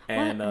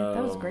 and what?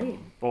 That was great.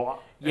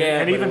 Well, Yeah,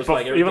 and but it even was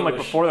like even everything like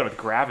was- before that with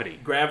Gravity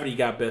Gravity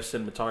got best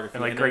cinematography,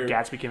 and like Great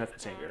Gatsby came out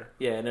that same year.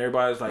 Yeah, and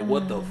everybody's like,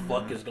 "What the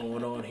fuck is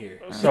going on here?"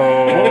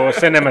 So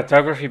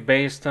cinematography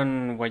based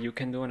on what you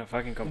can do on a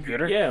fucking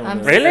computer. Yeah,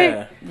 I'm Really?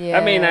 Yeah. Yeah.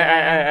 I mean,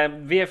 I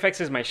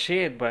VFX is my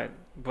shit, but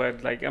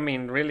like, I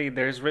mean, really,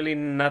 there's really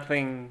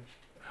nothing.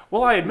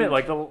 Well, I admit,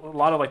 like a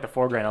lot of like the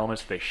foreground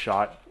elements that they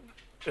shot,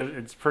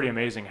 it's pretty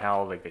amazing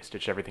how like they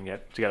stitched everything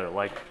together,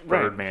 like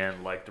Right.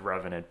 Birdman, like The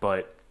Revenant,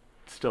 but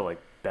still like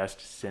best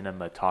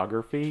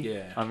cinematography.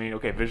 Yeah. I mean,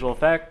 okay, visual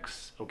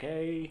effects,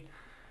 okay,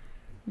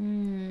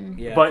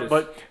 Yeah,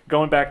 but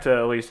going back to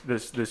at least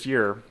this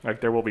year, like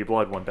There Will Be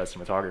Blood won best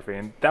cinematography,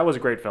 and that was a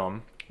great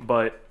film.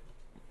 But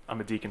I'm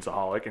a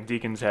Deakins-aholic, and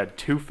Deakins had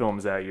two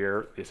films that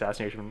year: The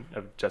Assassination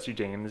of Jesse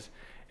James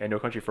and No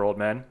Country for Old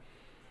Men.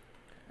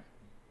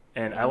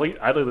 And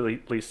I'd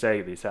at least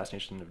say The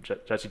Assassination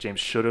of Jesse James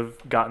should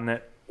have gotten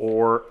it,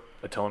 or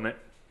Atonement.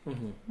 Both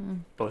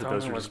of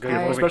those Atonement were was just good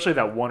beautiful, movie. especially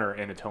that oneer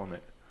in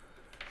Atonement.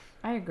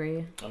 I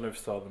agree. I never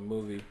saw the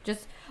movie.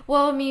 Just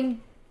well, I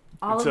mean,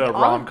 It's a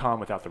rom-com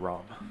without the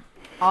rom.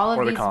 all or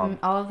of the these com.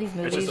 all of these It's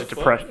movies. just a fuck?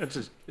 depression. It's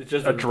just It's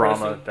just a drama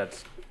depressing?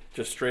 that's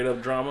Just straight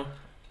up drama.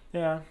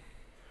 yeah.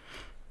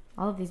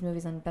 all of these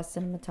movies on best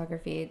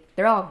cinematography,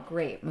 they're all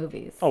great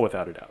movies. Oh,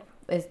 without a doubt.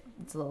 It's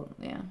a little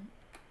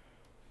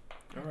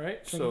All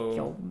right, Drink your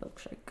so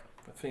milkshake.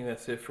 I think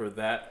that's it for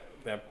that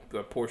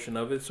portion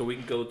of it. So we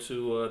can go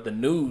to the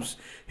news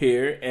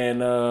here,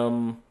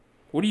 and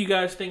what do you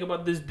guys think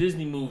about this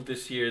Disney move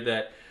this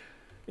year?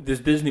 This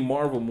Disney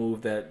Marvel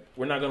move that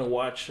we're not gonna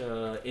watch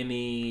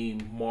any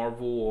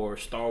Marvel or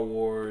Star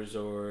Wars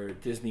or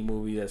Disney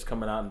movie that's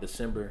coming out in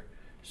December.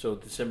 So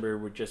December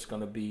we're just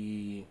gonna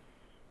be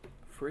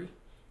free,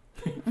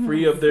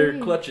 free of their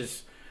Free.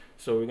 clutches.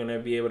 So we're gonna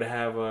be able to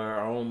have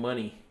our own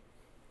money.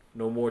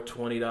 No more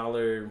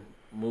 $20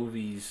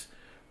 movies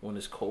when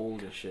it's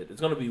cold and shit. It's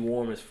gonna be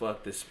warm as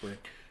fuck this spring.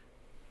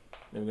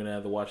 And we're gonna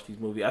have to watch these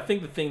movies. I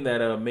think the thing that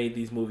made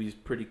these movies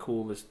pretty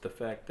cool is the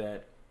fact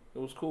that it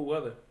was cool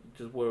weather.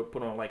 Just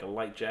put on like a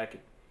light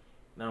jacket.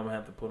 Now I'm gonna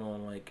have to put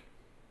on like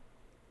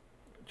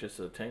just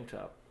a tank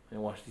top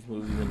and watch these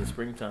movies in the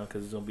springtime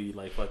because it's gonna be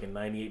like fucking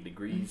 98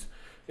 degrees.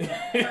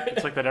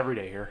 It's like that every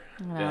day here.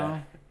 No.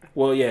 Yeah.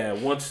 Well, yeah.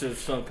 Once the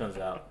sun comes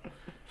out,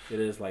 it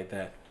is like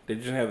that. They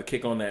just have to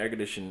kick on the air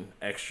conditioning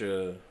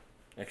extra.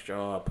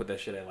 Put that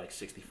shit at like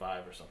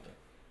 65 or something.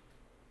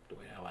 The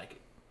way I like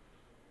it.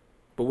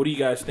 But what do you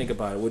guys think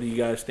about it? What do you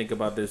guys think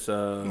about this?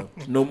 No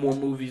more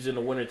movies in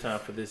the wintertime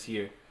for this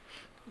year.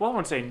 Well, I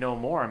wouldn't say no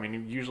more. I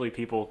mean, usually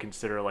people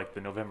consider like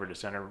the November,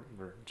 December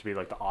to be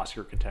like the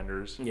Oscar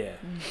contenders. Yeah.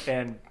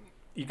 And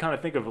you kind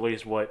of think of at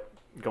least what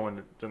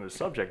going to the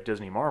subject,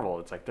 Disney Marvel,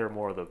 it's like they're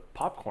more of the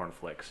popcorn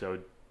flick. So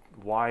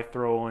why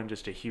throw in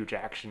just a huge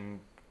action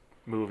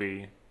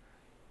movie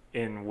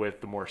in with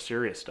the more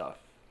serious stuff?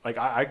 Like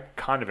I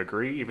kind of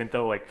agree, even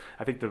though like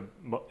I think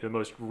the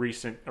most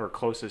recent or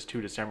closest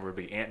to December would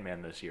be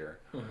Ant-Man this year.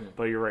 Mm-hmm.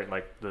 But you're right,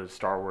 like the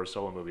Star Wars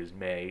solo movie is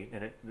May,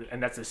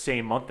 and that's the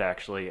same month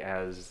actually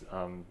as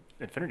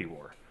Infinity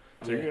War.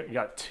 So Yeah. you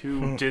got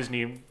two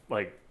Disney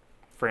like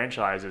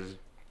franchises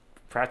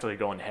practically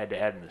going head to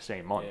head in the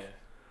same month. Yeah.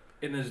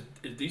 And is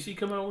DC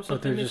coming out with But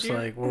something they're this just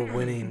year? like, we're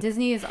winning.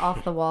 Disney is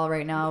off the wall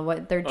right now.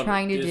 What they're Oh,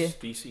 trying to do.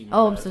 DC, my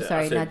Oh, I'm bad. so I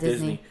sorry, said not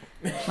Disney.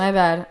 My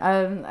bad.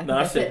 I think No,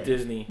 I said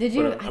Disney. Did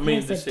you? But, I,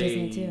 mean think to I said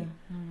say Disney too.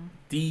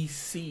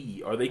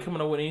 DC. Are they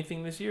coming out with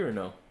anything this year or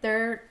no?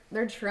 They're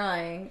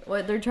trying.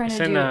 What they're trying It's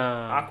to in do?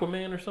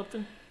 Aquaman or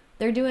something?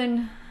 They're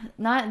doing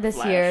not this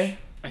Flash. year.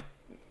 I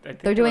think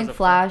They're it doing was a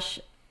Flash.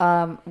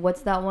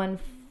 What's that one?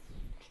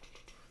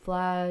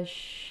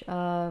 Flash.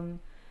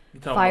 You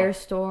talking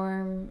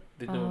Firestorm. About,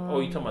 they're doing,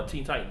 you talking about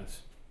Teen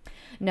Titans?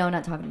 No,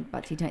 not talking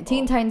about Teen Titans. Oh.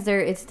 Teen Titans.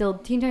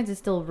 Teen Titans is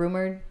still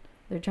rumored.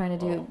 They're trying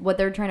to do what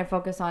they're trying to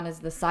focus on is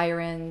the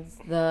sirens,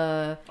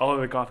 the Oh,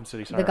 the Gotham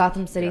City Sirens.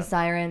 Gotham City Yeah.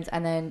 sirens,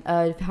 and then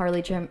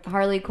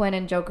Harley Quinn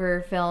and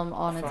Joker film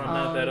on its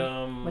Found out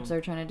own, that which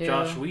they're trying to do.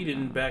 Josh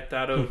Whedon backed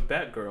out of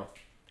Batgirl.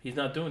 He's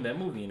not doing that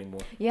movie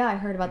anymore. Yeah, I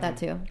heard about that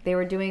too. They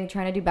were trying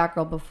to do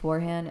Batgirl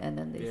beforehand, and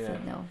then they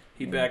said no.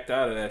 He backed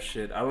out of that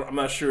shit. I'm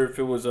not sure if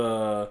it was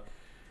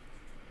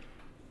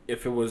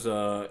if it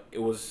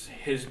was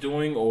his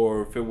doing,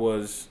 or if it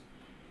was,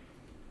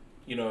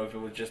 if it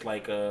was just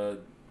like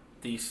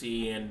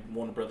DC and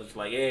Warner Brothers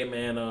like, hey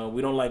man,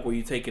 we don't like where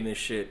you taking this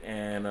shit,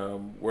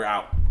 and we're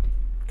out,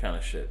 kind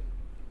of shit.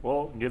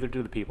 Well, neither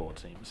do the people, it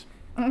seems.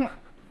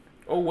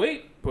 Oh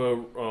wait, but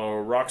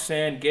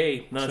Roxanne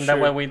Gay. Not Isn't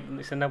sure.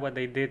 isn't that what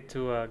they did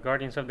to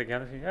Guardians of the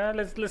Galaxy?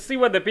 Let's see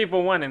what the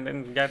people want, and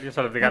then Guardians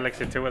of the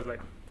Galaxy 2 was like,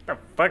 what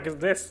the fuck is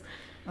this?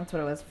 That's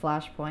what it was.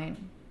 Flashpoint.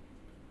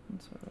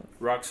 That's what it was.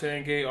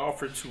 Roxanne Gay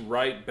offered to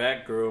write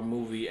Batgirl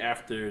movie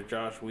after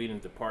Joss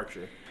Whedon's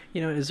departure.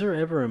 Is there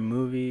ever a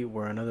movie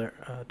where another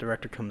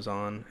director comes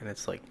on and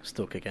it's like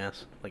still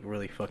kick-ass, like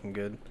really fucking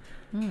good?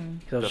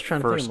 Because I was The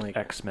trying to first think, like,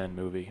 X-Men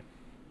movie.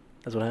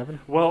 that's what happened.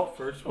 Well,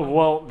 First one.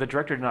 well, the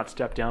director did not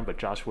step down, but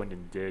Joss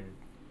Whedon did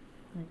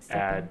Like, step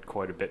add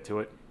quite a bit to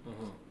it.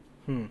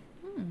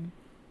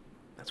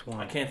 That's one.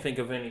 I can't think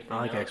of anything.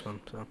 I like else. X-Men,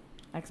 so. in.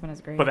 X-Men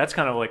is great. But that's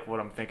kind of like what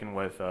I'm thinking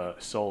with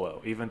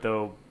Solo. Even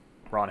though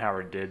Ron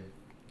Howard did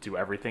do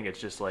everything, it's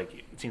just like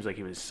it seems like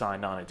he was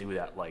signed on to do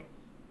that like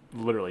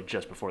literally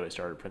just before they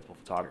started principal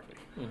photography.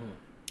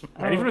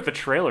 And even with the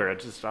trailer, I'm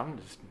just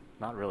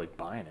not really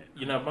buying it.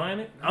 You're not buying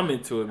it? I'm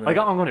into it, man. Like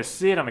I'm going to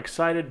see it, I'm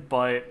excited,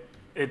 but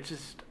it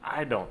just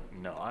I don't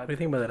know. What do you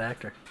think about that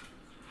actor?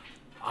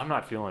 I'm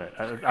not feeling it.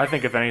 I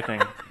think if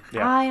anything,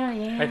 yeah. I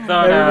don't. Yeah. I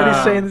thought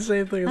Everybody's saying the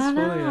same thing. It's I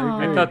funny. know. I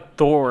I agree. thought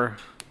Thor,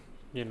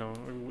 did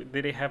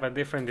they have a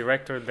different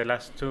director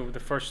the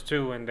first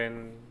two, and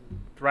then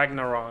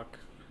Ragnarok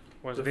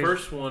was the this?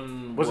 first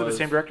one Was it the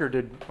same director who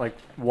did like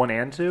 1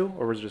 and 2,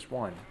 or was it just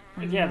 1?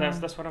 Yeah,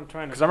 that's what I'm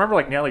trying to. Because I remember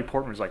like Natalie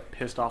Portman was like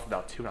pissed off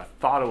about 2, and I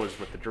thought it was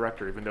with the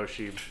director, even though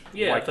she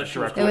Yeah, I liked thought the she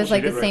was director. It cool. was She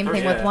like did the same right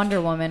thing first. with Yeah.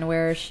 Wonder Woman,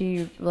 where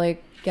she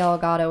Gal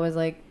Gadot was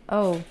like,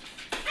 "Oh,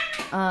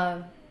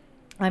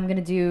 I'm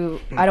gonna do.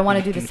 I don't want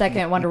to do the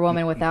second Wonder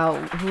Woman without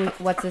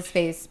what's his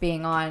face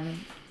being on."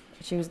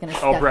 She was gonna.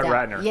 Oh, step Brett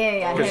down. Ratner.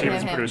 Yeah, Because he him,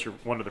 was the him. producer,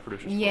 one of the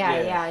producers. Yeah,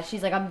 Yeah. yeah.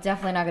 She's like, I'm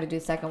definitely not gonna do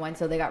the second one,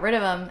 so they got rid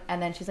of him.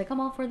 And then she's like, I'm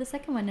all for the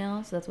second one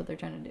now. So that's what they're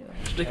trying to do.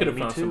 They could have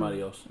Me found too.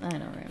 somebody else. I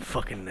know, right?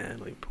 Fucking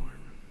Natalie Portman.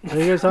 What are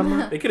you guys talking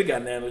about? They could have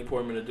got Natalie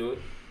Portman to do it.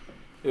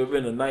 It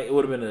would have been It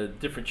would have been a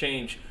different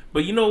change.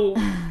 But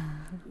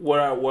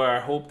where I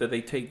hope that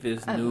they take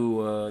this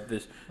new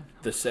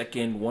the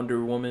second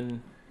Wonder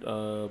Woman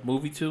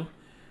movie to.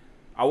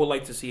 I would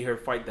like to see her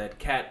fight that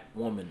Cat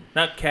woman,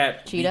 not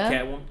Cat. Cheetah?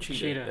 Catwoman.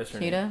 Cheetah. That's her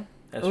name. Cheetah.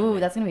 That's her Ooh, name.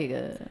 that's gonna be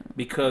good.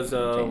 Because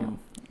Damn.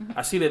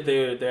 I see that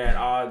they're at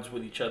odds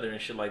with each other and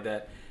shit like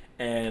that.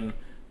 And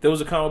there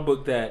was a comic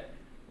book that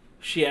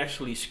she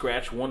actually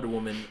scratched Wonder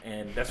Woman,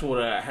 and that's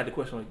what I had the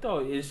question like,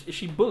 dog, is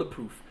she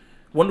bulletproof?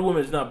 Wonder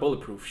Woman is not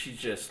bulletproof. She's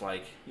just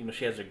like,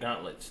 she has her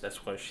gauntlets.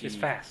 That's why She's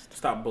fast.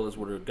 Stop bullets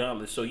with her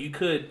gauntlets. So you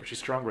could. But she's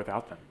stronger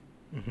without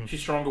them.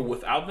 She's stronger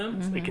without them.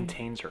 Mm-hmm. It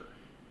contains her.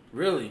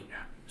 Really?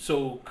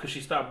 So could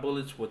she stop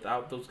bullets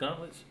without those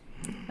gauntlets?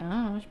 I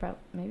don't know. She probably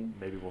maybe.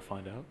 Maybe we'll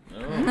find out.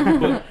 Oh.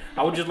 But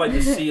I would just like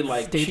to see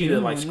like Stay Cheetah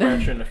like tuned.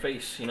 scratch her in the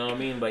face. You know what I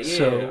mean? Like, yeah,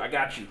 So- I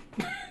got you.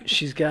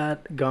 She's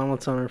got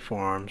gauntlets on her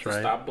forearms, To right?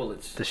 stop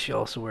bullets. Does she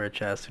also wear a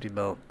chastity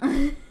belt?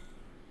 I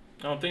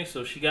don't think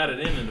so. She got it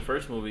in the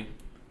first movie.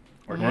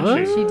 Or What?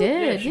 did she? She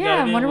did. she Yeah, got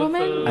it in Wonder with,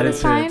 Woman. I didn't It's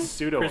see it. fine.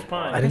 Pseudo. Chris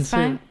Pine. I didn't It's see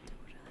fine.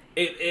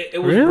 it.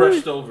 It was Really?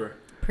 brushed over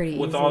Pretty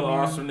with easy, all the man.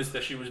 awesomeness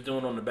that she was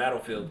doing on the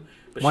battlefield.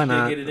 But Why she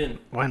not? did get it in.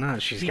 Why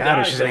not? She's She got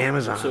her. died, She's an though.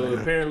 Amazon. So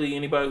apparently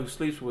anybody who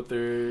sleeps with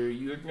her,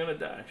 you're gonna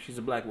die. She's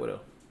a Black Widow.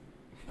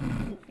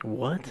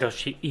 What? Does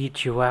she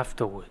eat you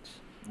afterwards?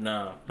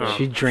 Nah. Oh.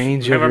 She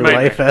drains you of Never your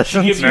mind. life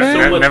essence. gives you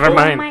so much Never hope.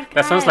 mind. my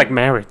That sounds God. like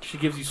marriage. She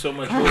gives you so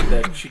much hope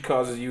that she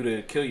causes you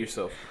to kill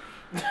yourself.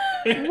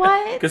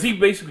 What? Because he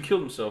basically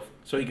killed himself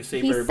so he could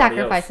save He everybody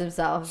sacrificed else.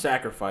 himself.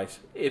 Sacrifice.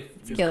 If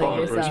He's Killing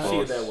calling Bruce yourself. you see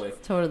it Willis. that way.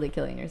 It's totally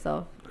killing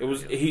yourself. It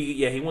was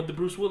he went the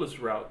Bruce Willis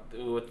route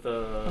with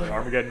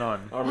Armageddon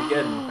on.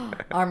 Armageddon.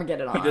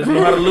 Armageddon He on. doesn't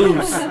know how to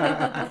lose.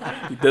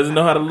 He doesn't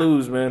know how to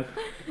lose, man.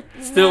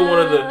 Still one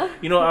of the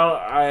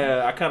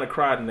I kind of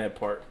cried in that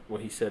part when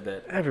he said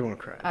that. Everyone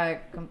cried. I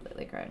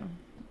completely cried.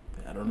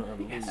 I don't know how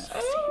to lose.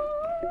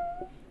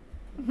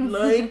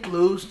 Like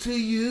close to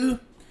you,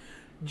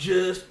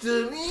 just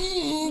to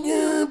me,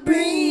 you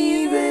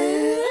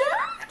baby.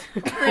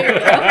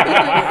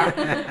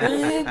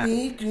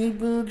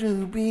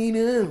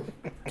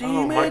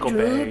 Oh, Michael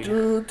Bay.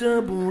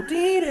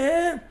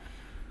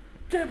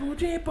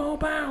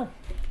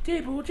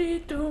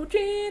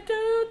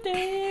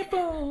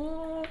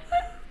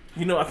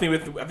 I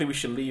think we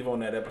should leave on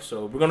that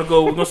episode. We're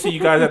gonna see you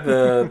guys at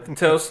the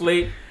Tell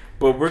Slate,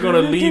 but we're gonna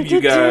leave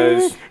you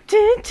guys.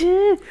 What's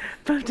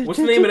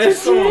the name of that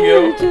song,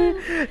 yo?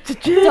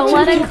 Don't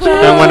wanna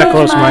close. I want to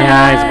close my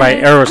eyes by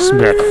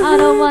Aerosmith. I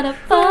don't wanna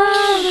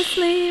fall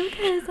asleep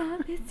 'cause I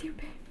miss you,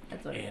 babe.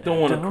 That's what it is. Don't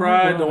want to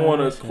cry. Don't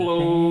want to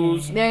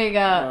close. There you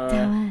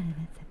go.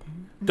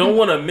 Don't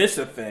want to miss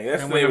a thing.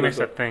 That's I the want name to of miss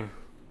the that thing.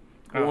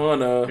 song.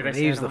 Wanna. Did I They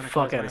say use I the don't wanna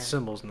fuck close out my of eyes?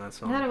 symbols in that I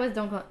song. thought it was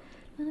don't close.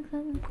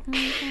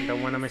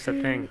 Don't want to miss a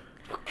thing.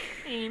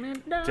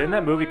 Didn't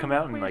that movie come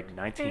out in like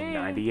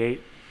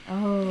 1998?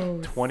 Oh.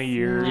 20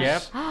 years.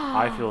 Yep.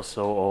 I feel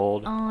so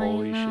old.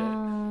 Holy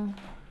shit.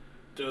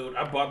 Dude,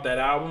 I bought that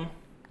album,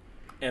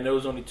 and there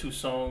was only 2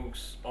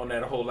 songs on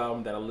that whole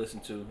album that I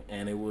listened to,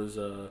 and it was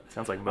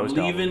Sounds like I'm most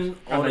leaving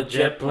on a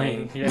jet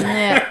plane, Yeah.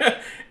 Yeah.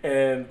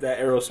 and that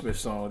Aerosmith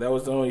song. That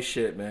was the only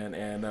shit, man.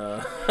 And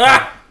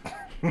that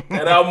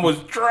album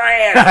was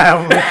trash.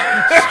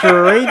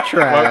 Straight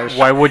trash.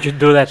 Why would you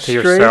do that to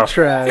Straight yourself?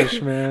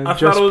 trash, man. I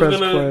Just thought it was press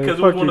gonna play. because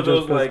it Fuck was one you, of those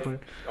Just Press like, Play.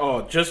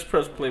 oh, Just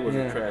Press Play was a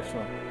Yeah. trash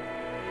song.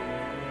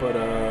 But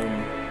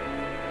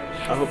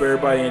I hope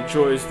everybody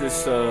enjoys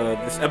this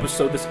this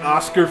episode, this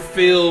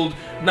Oscar-filled,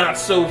 not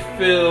so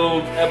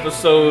filled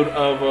episode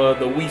of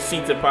the We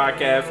Seen It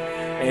podcast,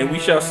 and we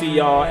shall see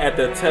y'all at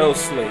the Tell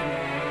Slate.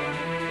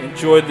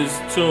 Enjoy this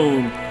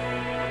tune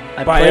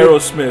by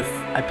Aerosmith.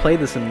 I played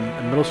this in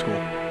middle school. Were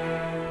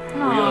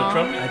you on a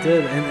trumpet? I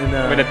did in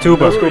With a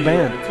tuba. middle school Who were you?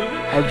 band. The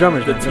tuba? I was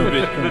drummers. The man.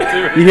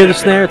 tuba. You hear the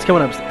snare? It's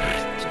coming up. I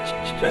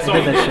That's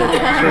did that shit.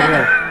 Straight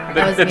away.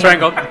 That was The me.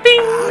 triangle.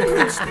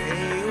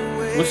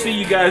 We'll see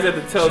you guys at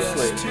the Tell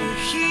Slate.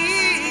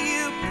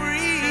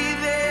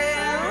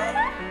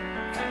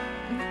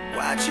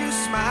 Watch you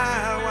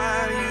smile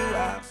while you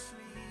are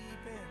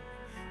sleeping,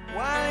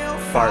 while you're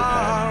Fart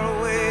far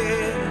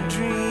away and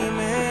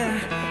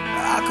dreaming.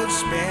 I could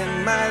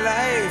spend my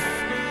life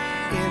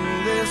in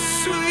this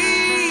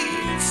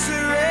sweet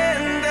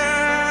surrender.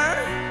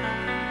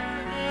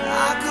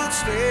 I could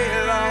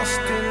stay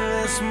lost in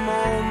this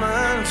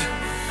moment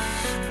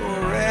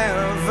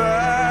forever.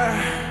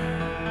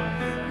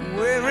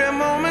 Every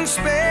moment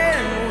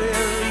spent with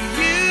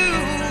you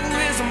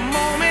is a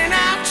moment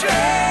I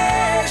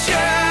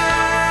treasure.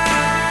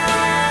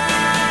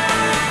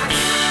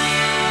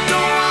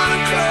 Don't wanna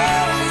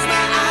close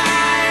my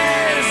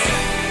eyes.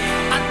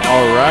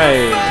 All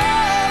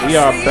right, we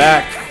are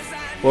back.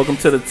 Welcome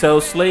to the Tell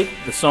Slate.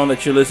 The song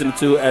that you're listening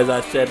to, as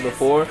I said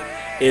before,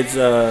 is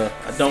I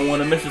Don't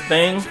Want to Miss a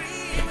Thing.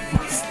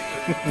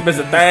 Miss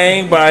a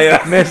Thing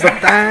by Miss the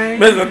thing.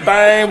 Miss a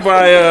Thing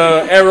by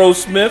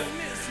Aerosmith.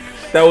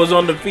 That was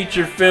on the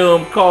feature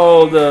film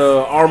called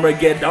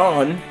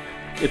Armageddon.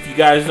 If you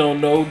guys don't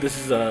know, this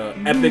is a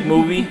epic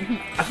movie.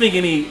 I think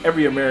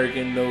every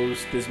American knows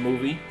this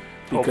movie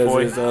because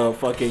Hopefully. it's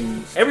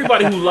fucking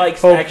everybody who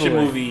likes action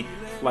Hopefully. movie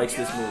likes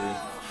this movie.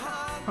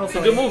 It's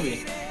a good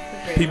movie.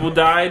 People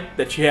died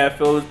that you had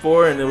feelings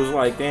for, and it was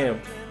like, damn,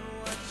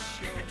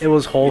 It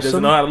was he doesn't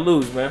wholesome. know how to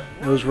lose, man.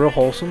 It was real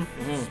wholesome.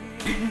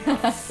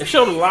 It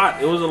showed a lot.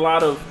 It was a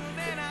lot of.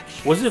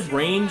 Was it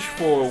range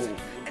for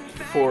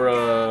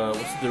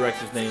what's the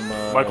director's name?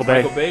 Michael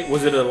Bay.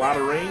 Was it a lot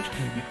of range?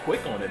 You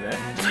quick on it,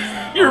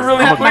 man. You're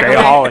really I'm a quick.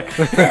 bayaholic.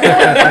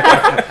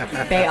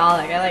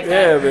 Bayolic. I like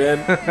Yeah,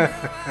 that. man.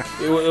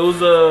 It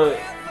was a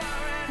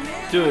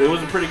dude. It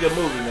was a pretty good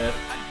movie, man.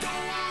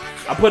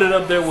 I put it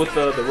up there with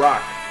The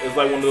Rock. It's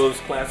like one of those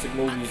classic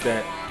movies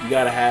that you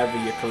gotta have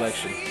in your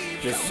collection,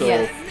 just so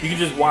Yes. you can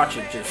just watch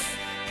it, just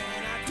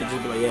be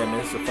like, yeah, man,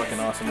 this is a fucking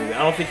awesome movie. I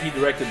don't think he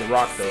directed The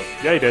Rock though.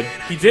 Yeah, he did.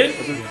 He did.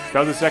 That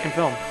was his second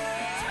film.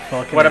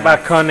 Fucking What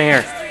about Con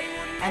Air?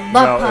 I love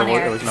No, Con it wa-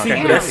 Air. it was not. See,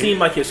 Yeah. but that seemed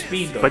like his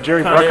speed though. But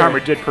Jerry Con Air. Bruckheimer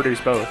did produce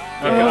both.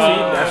 Okay, see,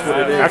 that's what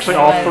it is. Actually,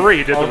 all Right.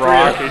 three did All The three.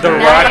 Rock. The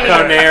Rock,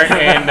 Con Air,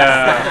 and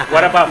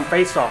what about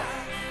Face Off?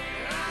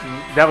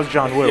 That was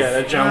John Woo. Yeah,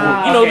 that's John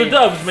Woo. You know okay. the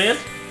Dubs, man.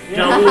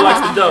 John Woo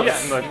likes the Dubs.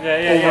 Yeah, but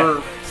Yeah.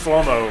 over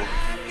slow-mo.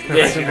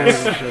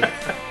 Yeah.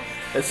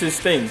 That's his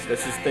thing.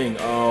 That's his thing.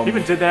 He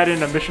even did that in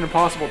Mission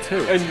Impossible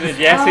 2. Yes, he did.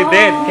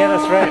 Yeah,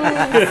 that's right.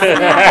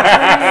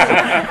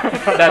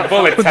 That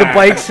bullet With time. the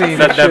bike scene.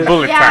 That and shit.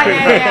 bullet Yeah, time.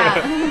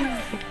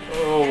 yeah.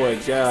 Oh my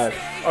god.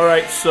 All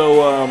right,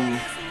 so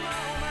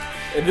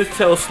in this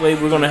Tell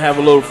Slate, we're gonna have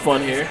a little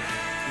fun here.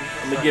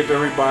 I'm gonna give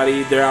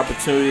everybody their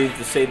opportunity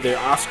to say their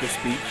Oscar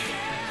speech.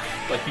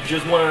 Like you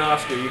just won an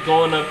Oscar, you're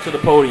going up to the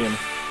podium,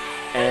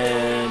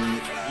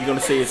 and you're gonna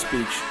say your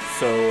speech.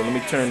 So let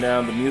me turn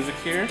down the music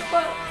here.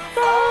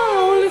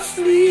 Fall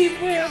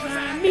asleep when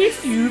I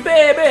miss you,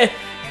 baby.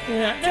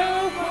 And I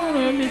don't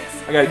wanna miss.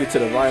 I gotta get to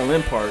the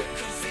violin part.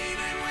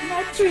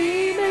 My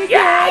dream again.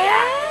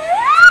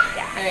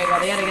 There you go.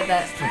 They gotta get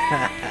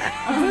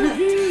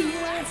that.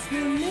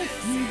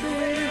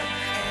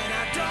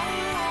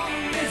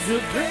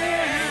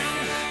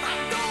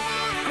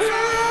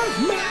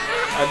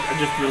 I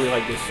just really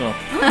like this song.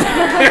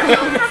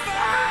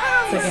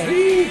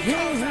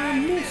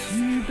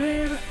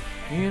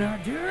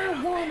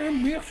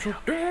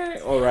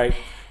 All right,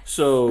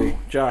 so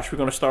Josh, we're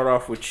gonna start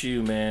off with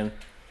you, man.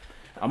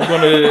 I'm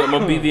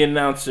gonna be the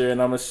announcer,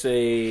 and I'm gonna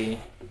say,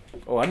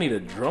 oh, I need a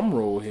drum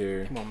roll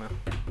here, Come on, man.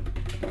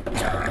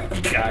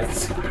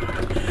 guys.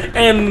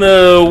 And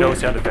the No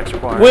sound effects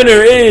required.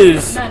 winner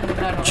is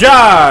No.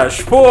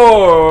 Josh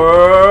for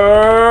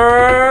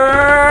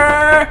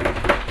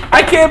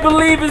I Can't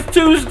Believe It's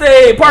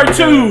Tuesday, part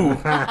 2.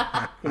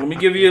 Let me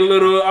give you a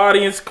little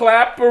audience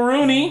clap for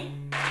Rooney.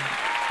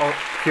 Oh,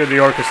 hear the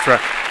orchestra.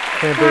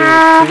 Can't believe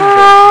it's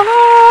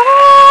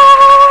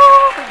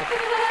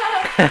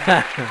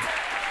Tuesday.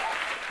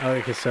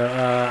 Okay, so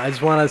I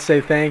just want to say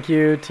thank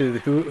you to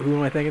who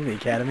am I thanking? The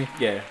Academy.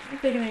 Yeah.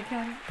 Thinking they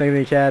can. Thank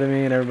the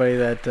Academy and everybody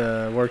that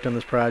worked on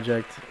this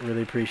project.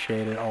 Really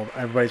appreciate it.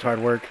 Everybody's hard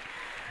work,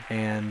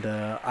 and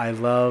I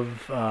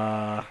love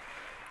God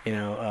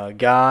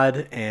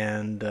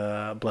and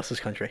bless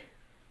this country.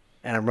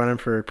 And I'm running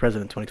for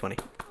president 2020.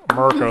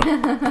 America.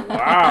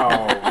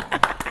 Wow.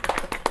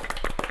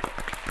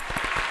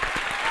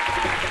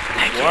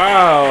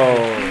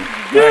 Wow.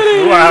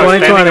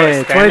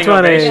 2020.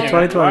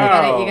 2020.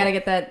 Wow. You gotta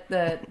get that.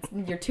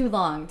 You're too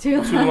long.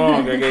 Too Too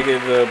long. I gotta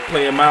get the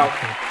play them out.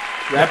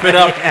 Wrap it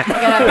up. Wrap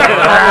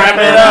Wrap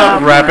it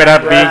up. Wrap it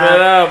up, B. Wrap it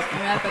up.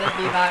 Wrap it up,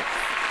 B-Box.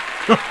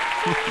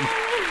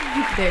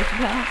 There you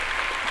go.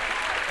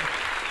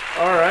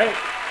 All right.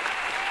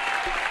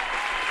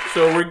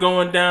 So we're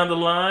going down the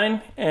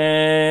line,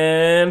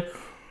 and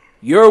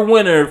your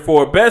winner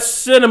for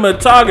best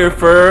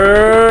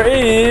cinematographer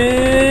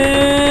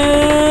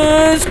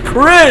is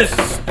Chris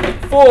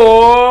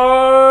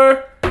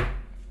for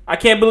I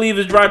Can't Believe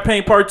It's Dry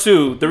Paint Part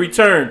 2, The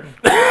Return.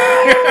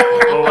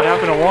 Oh, what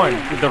happened to one?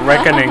 The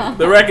Reckoning.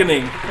 The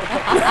Reckoning.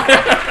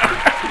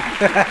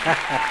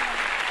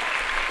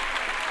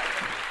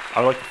 I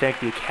would like to thank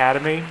the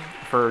Academy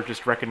for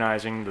just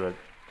recognizing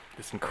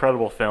this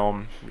incredible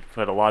film. We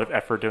put a lot of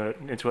effort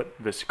into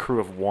it. This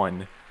crew of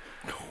one.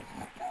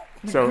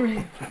 So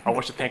I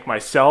wish to thank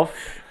myself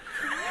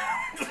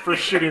for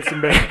shooting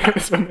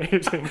this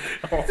amazing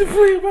film.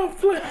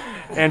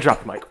 And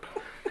drop the mic.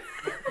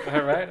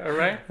 All right.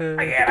 I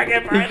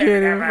can't find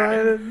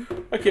it.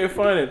 I can't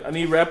find it. I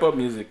need wrap up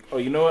music. Oh,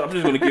 you know what? I'm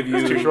just gonna give you.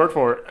 It's too short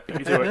for it. You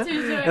do it.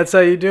 That's how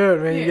you do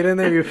it, man. You get in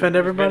there, you offend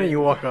everybody, you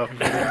walk off. I'm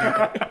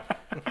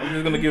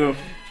just gonna give him.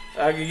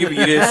 I can give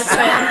you this.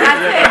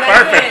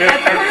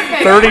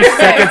 That's 30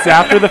 seconds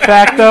after the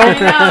fact, though.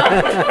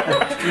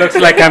 Looks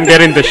like I'm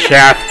getting the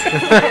shaft.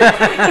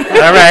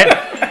 All right.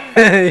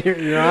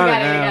 You're on it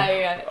now.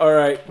 You got it. All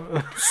right.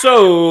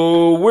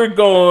 So we're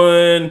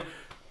going,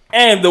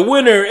 and the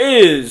winner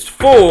is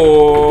for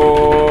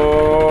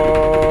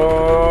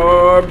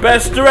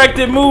best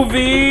directed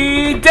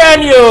movie,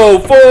 Daniel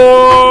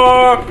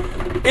for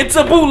It's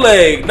a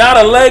Bootleg, Not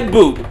a Leg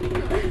Boot.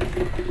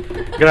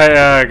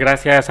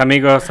 Gracias,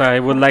 amigos. I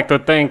would like to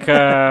thank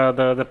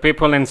the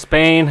people in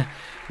Spain,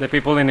 the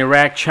people in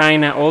Iraq,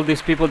 China, all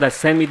these people that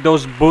send me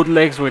those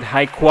bootlegs with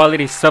high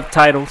quality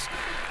subtitles.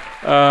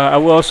 I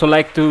would also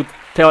like to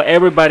tell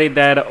everybody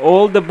that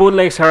all the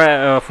bootlegs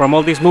are from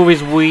all these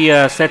movies we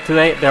said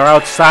today. They're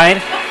outside,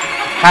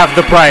 half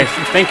the price.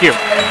 Thank you.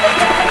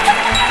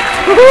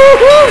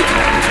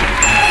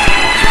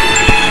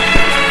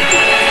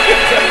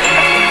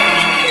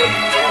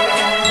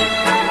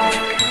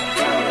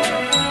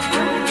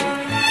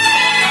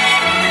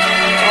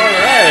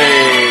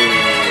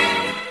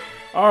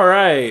 All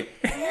right.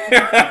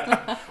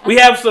 We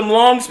have some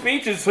long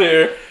speeches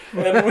here.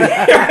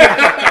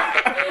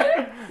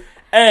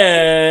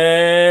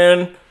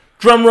 And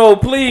drum roll,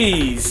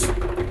 please.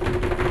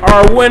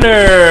 Our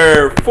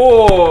winner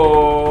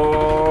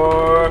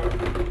for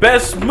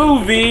best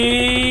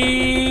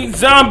movie,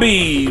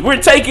 Zombie.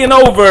 We're taking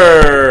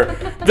over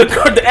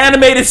the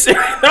animated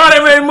series,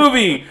 non-animated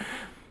movie.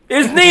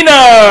 Is Nina.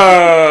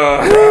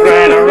 All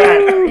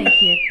right.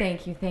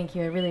 Thank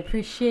you. I really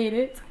appreciate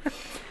it.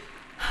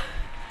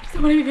 I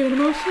want to get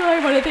emotional.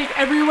 I want to thank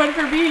everyone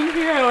for being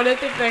here. I want to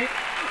thank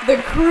the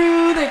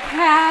crew, the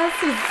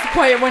cast. It's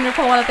quite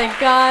wonderful. I want to thank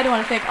God. I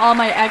want to thank all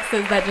my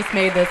exes that just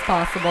made this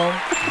possible.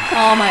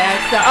 All my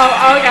exes.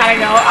 Oh, gotta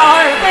go.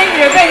 Oh, thank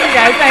you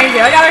guys. Thank you.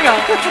 I gotta go.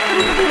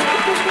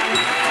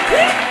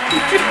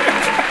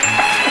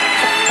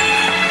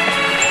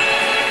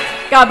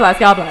 God bless.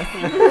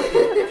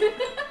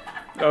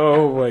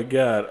 Oh my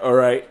God. All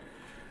right.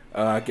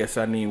 I guess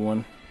I need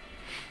one.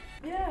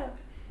 Yeah.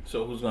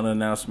 So who's gonna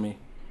announce me?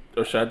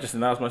 Or should I just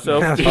announce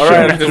myself? Announce All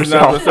right, I just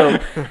announce myself.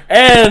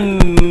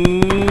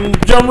 And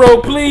drum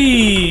roll,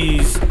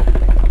 please.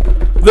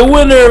 The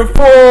winner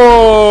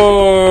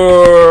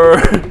for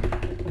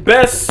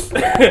best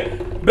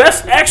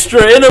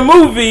extra in a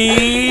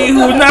movie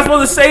who was not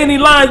supposed to say any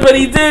lines, but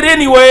he did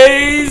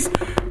anyways.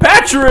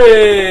 Patrick.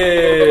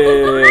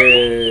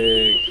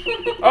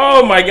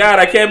 Oh my God,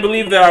 I can't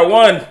believe that I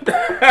won.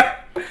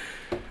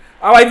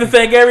 I'd like to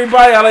thank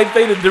everybody. I'd like to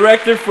thank the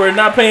director for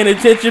not paying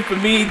attention, for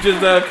me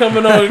just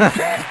coming in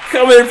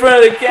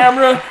front of the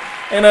camera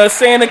and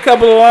saying a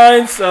couple of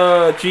lines.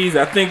 I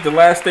think the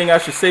last thing I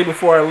should say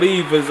before I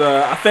leave is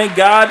I thank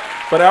God,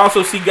 but I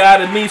also see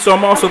God in me, so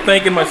I'm also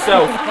thanking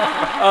myself.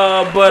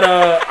 But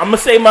I'm going to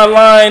say my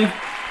line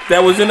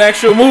that was in the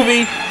actual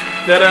movie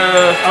that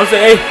I'm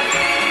saying, hey,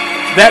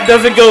 that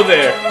doesn't go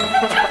there.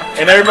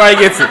 And everybody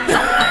gets it.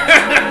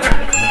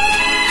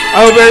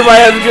 I hope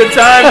everybody has a good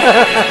time.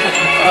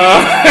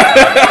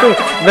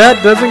 That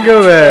doesn't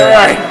go there. All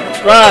right,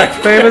 bye.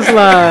 Famous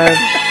line.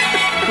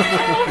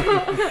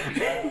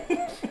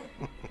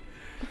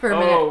 For a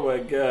minute. Oh my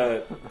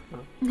God.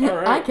 All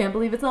right. I can't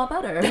believe it's all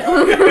better.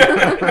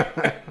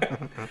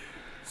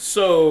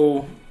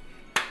 So,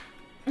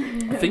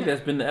 I think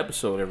that's been the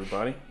episode,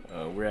 everybody.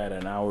 We're at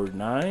an hour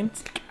 9.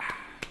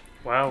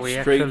 Wow, we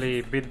Straight-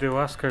 actually beat the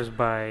Oscars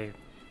by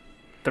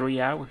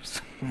 3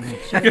 hours.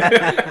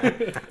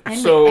 And,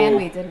 So- and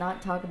we did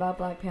not talk about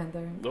Black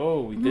Panther.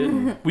 Oh, we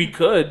didn't. We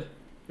could,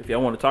 if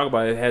y'all want to talk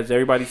about it. Has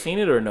everybody seen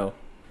it or no?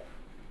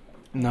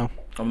 No.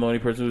 I'm the only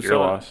person who Your saw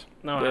it. loss.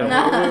 No,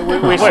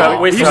 Yeah. we saw.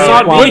 You We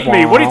saw saw. it with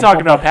me. What are you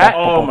talking about, Pat?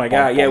 Oh my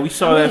god, yeah, we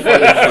saw that. Fucking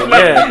shit.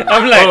 Yeah,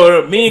 I'm like,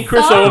 oh, me and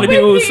Chris are the only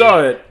people who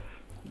saw it.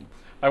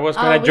 I was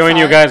Oh, gonna we join saw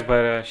you it. guys,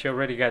 but she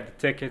already got the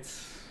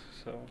tickets.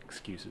 So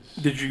Excuses.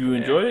 Did you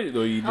enjoy it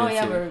or you didn't Oh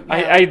yeah, see it?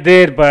 I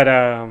did, but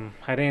I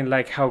didn't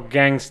like how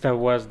gangsta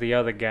was the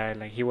other guy.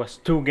 Like he was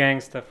too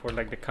gangsta for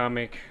like the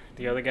comic.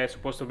 The other guy's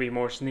supposed to be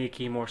more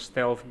sneaky, more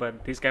stealth,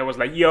 but this guy was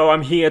like, "Yo,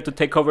 I'm here to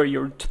take over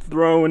your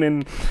throne,"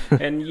 and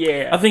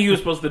yeah. I think he was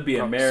supposed to be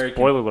American.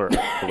 Spoiler alert,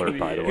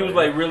 by the way. He was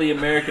like really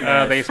American.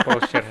 They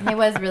spoiled shit. He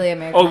was really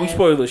American. Oh, we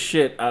spoiled the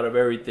shit out of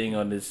everything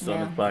on this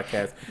Yeah.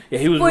 podcast. Yeah,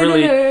 he was Spoiler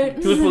really alert.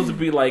 he was supposed to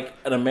be like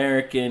an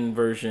American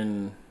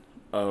version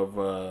of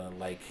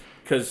like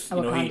because A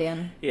you know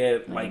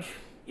Wakandian.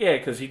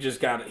 because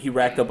he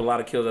racked up a lot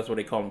of kills. That's what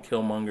they call him,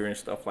 Killmonger and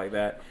stuff like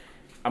that.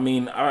 I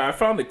mean, I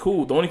found it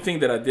cool. The only thing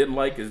that I didn't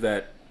like is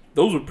that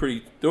those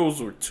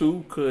were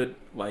two good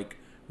like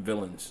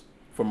villains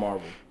for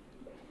Marvel,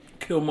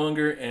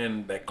 Killmonger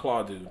and that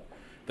Claw dude.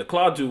 The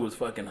Claw dude was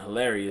fucking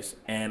hilarious,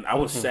 and I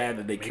was sad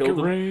that they killed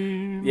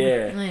him.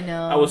 Yeah, I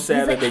know. I was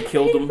sad He's that they like,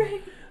 killed him.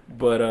 "Rain."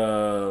 But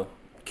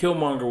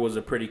Killmonger was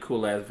a pretty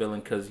cool ass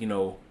villain because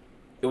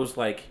it was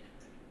like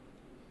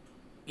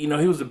he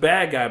was a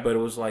bad guy, but it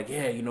was like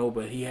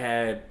but he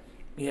had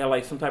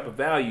like some type of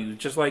value,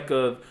 just like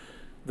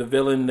the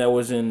villain that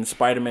was in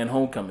Spider-Man: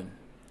 Homecoming.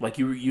 Like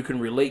you can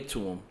relate to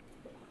him,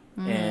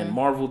 and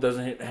Marvel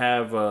doesn't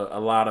have a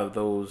lot of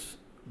those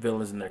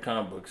villains in their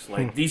comic books.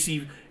 Like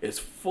DC is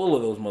full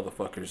of those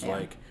motherfuckers. Yeah.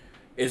 Like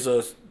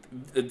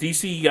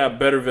DC got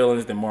better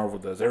villains than Marvel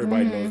does.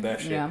 Everybody knows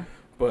that shit. Yeah.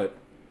 But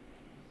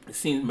it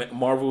seems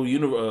Marvel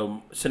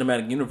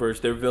Cinematic Universe,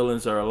 their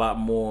villains are a lot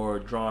more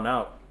drawn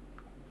out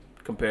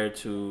compared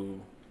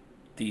to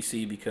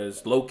DC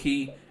because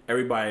Loki,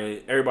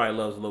 everybody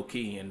loves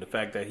Loki, and the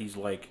fact that he's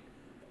like,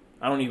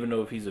 I don't even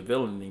know if he's a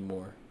villain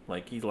anymore.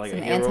 Like he's like An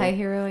a hero.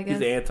 anti-hero, I guess. He's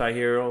the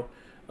anti-hero.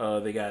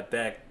 They got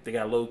that. They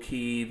got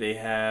Loki. They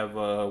have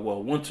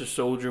Winter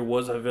Soldier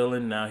was a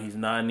villain. Now he's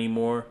not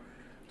anymore.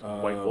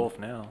 White Wolf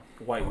now.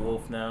 White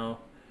Wolf now.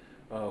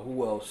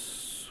 Who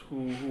else?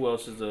 Who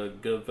else is a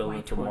good villain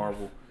White for Wolf.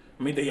 Marvel?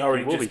 I mean, they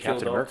already He will be just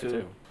killed Captain off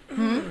America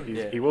too. too.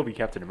 Yeah. He will be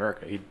Captain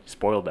America. He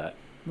spoiled that.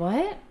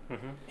 What?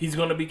 He's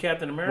gonna be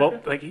Captain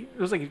America. Well, it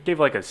was like he gave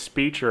like a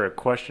speech or a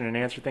question and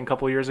answer thing a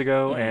couple of years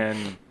ago,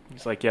 and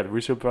he's like, "Yeah, the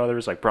Russo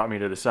brothers like brought me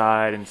to the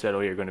side and said, oh,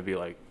 you're going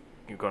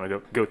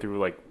to go through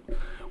like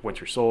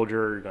Winter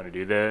Soldier. You're going to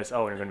do this.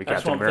 Oh, and you're going to be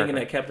That's Captain why I'm America."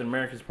 thinking that Captain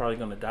America is probably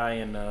gonna die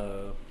in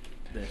the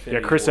Infinity Yeah,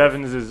 Chris War.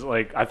 Evans is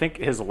like, I think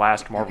his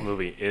last Marvel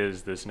movie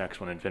is this next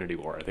one, Infinity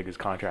War. I think his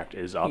contract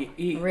is up.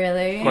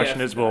 Really? Yeah.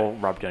 Question is, will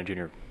Robert Downey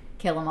Jr.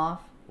 Kill him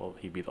off? will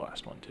he be the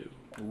last one too?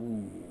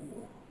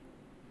 Ooh,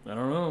 I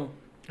don't know.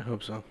 I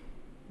hope so.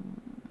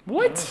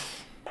 What?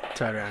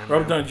 Tired of Iron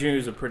Robert Man. Downey Jr.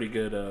 is a pretty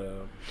good.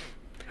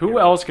 Who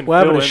else can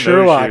What fill happened in to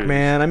Sherlock, those shoes?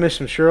 man? I miss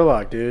some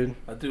Sherlock, dude.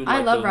 I do. I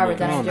like love those Robert movies.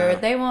 Downey on Jr. now.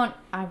 They won't.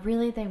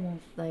 They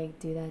won't like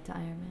do that to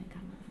Iron Man.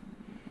 Come on.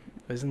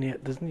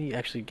 Doesn't he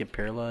actually get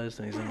paralyzed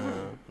and he's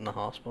in the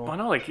hospital? Well,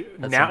 no, like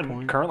At now, some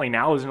point? currently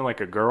now isn't it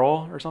like a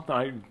girl or something?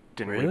 I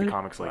didn't read Really? the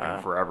comics like Wow.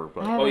 in forever,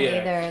 but I haven't yeah. either.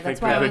 I That's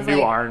think why I the was new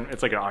like. Iron.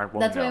 It's like an Iron Woman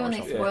That's why now when or they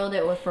something. spoiled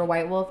it for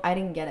White Wolf, I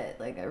didn't get it.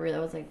 Like I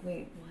was like,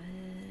 wait,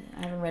 what?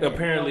 I haven't read it.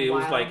 Apparently, in it a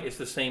was while. like it's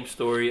the same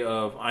story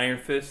of Iron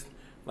Fist.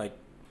 Like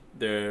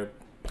their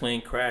plane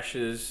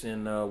crashes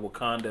in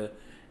Wakanda,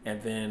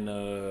 and then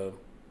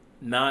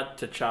not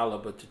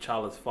T'Challa, but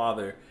T'Challa's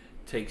father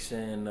takes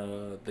in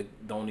the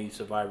only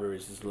survivor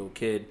is this little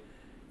kid,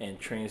 and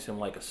trains him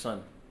like a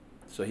son.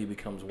 So he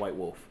becomes White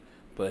Wolf,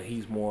 but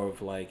he's more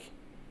of like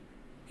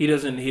he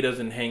doesn't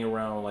hang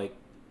around like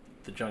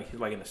the junk. He's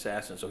like an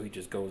assassin, so he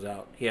just goes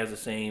out. He has the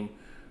same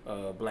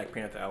Black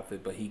Panther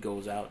outfit, but he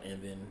goes out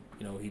and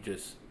then he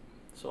just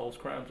solves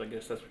crimes. I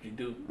guess that's what you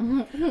do. I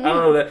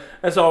don't know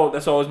that's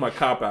always my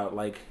cop out.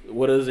 Like,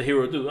 what does a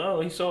hero do? Oh,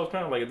 he solves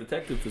crime like a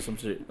detective or some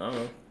shit. I don't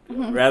know.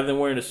 Rather than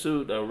wearing a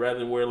suit, rather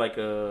than wear like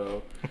a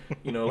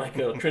like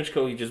a trench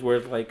coat, he just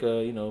wears like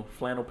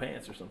flannel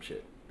pants or some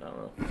shit. I don't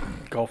know.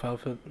 Golf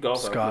outfit?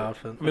 Golf Ska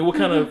outfit. outfit. I mean, what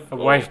kind of A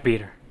wife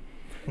beater.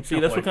 See,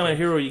 that's what kind of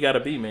hero you got to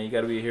be, man. You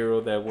got to be a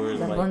hero that wears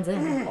That blends like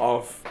in.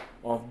 off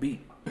beat.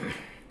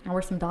 I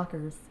wear some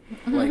Dockers.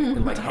 like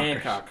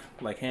Hancock,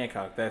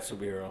 that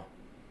superhero,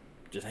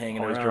 just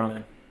hanging Always around, drunk.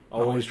 man.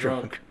 Always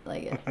drunk,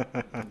 Like it.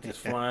 just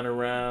flying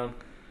around,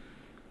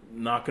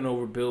 knocking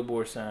over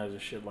billboard signs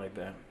and shit like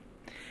that.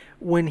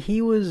 When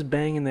he was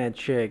banging that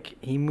chick,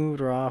 he moved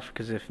her off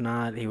because if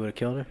not, he would have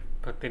killed her.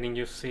 But didn't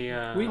you see?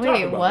 We Wait,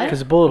 talking about? what? Because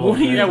the bullet hole. What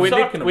are you Yeah, we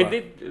talking did. We about?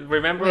 did.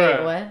 Remember?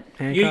 Wait,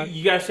 what? You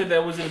Hancock? guys said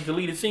that was in the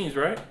deleted scenes,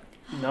 right?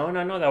 No,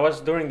 that was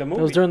during the movie.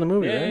 That was during the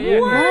movie, Yeah, right? yeah.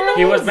 What?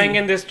 He was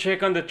banging this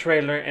chick on the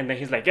trailer, and then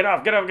he's like, "Get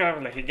off, get off, get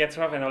off!" Like he gets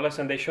off, and all of a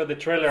sudden they show the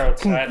trailer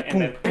outside,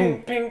 and then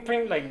ping, ping,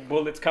 ping, like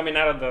bullets coming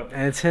out of the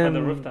And it's on the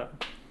him.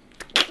 rooftop.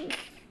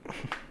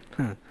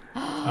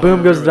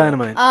 Boom goes the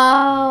dynamite.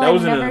 Oh, That I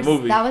wasn't in never the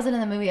movie. That wasn't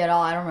in the movie at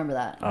all. I don't remember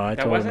that. Oh, I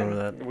That totally wasn't.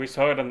 remember that. We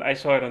saw it on. I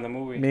saw it on the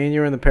movie. Me and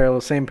you were in the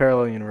same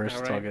parallel universe.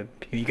 It's all Alright.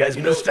 good. You guys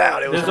missed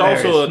out. It was There's also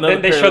hilarious. another.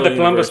 Then they showed the parallel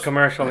Columbus universe.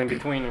 commercial in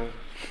between. Did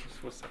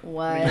you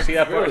What? see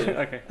that part? Really?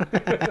 Okay.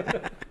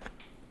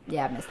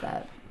 Yeah, I missed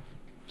that.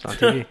 It's on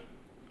TV.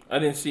 I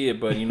didn't see it,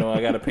 but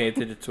I got to pay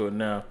attention to it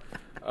now.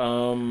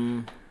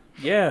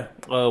 Yeah.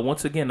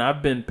 Once again,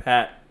 I've been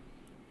Pat.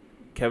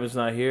 Kevin's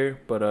not here,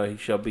 but he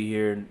shall be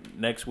here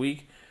next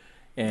week.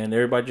 And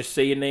everybody, just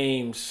say your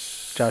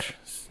names. Josh.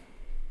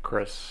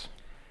 Chris.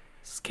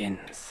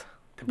 Skins.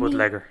 The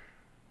bootlegger.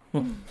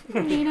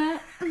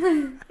 Nina.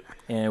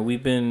 And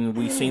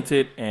we seen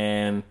it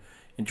and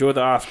enjoy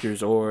the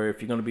Oscars. Or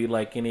if you're gonna be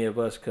like any of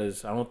us,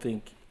 because I don't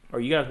think. Are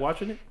you guys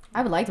watching it?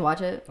 I would like to watch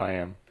it. I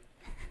am.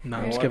 No,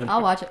 I'm just kidding.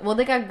 I'll watch it. Well,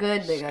 they got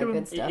good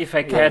stuff. If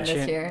I coming catch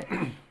this it. year.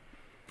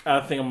 I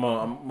think I'm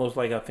most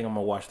likely. I think I'm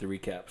gonna watch the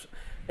recaps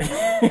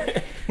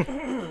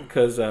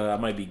because I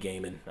might be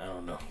gaming. I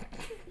don't know.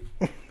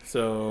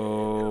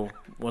 So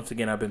once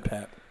again, I've been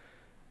Pat.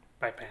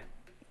 Bye, Pat.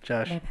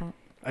 Josh. Bye, Pat.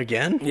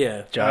 Again?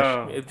 Yeah,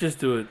 Josh. Oh. Just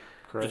do it.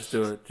 Chris. Just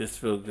do it. Just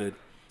feel good.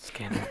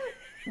 Skin.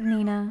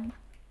 Nina.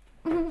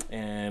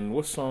 And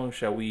what song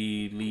shall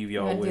we leave You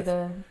y'all want to do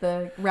with?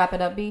 the wrap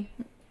it up B?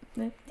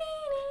 The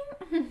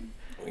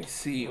Let me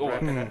see. Oh,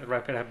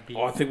 Wrap it up. B.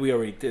 I think we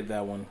already did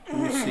that one. Let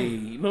me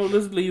see.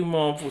 Let's leave them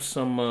off with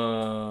some.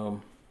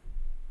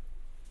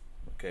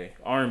 Okay,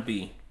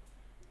 R&B.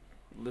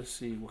 Let's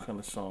see what kind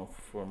of song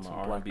for my Some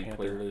Black R&B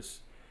Panther. playlist.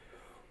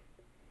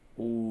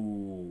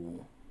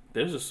 Ooh,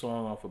 there's a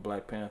song off of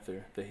Black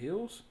Panther. The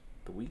Hills?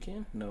 The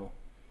Weeknd? No.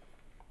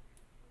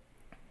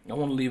 I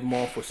want to leave them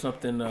off with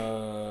something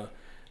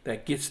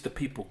that gets the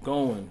people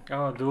going.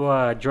 Oh, do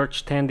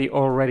George Tandy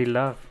Already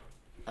Love.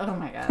 Oh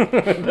my god.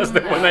 That's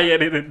the one I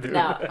edited. Do.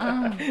 No.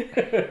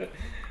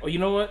 Oh, you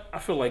know what? I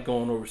feel like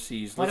going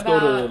overseas. What Let's go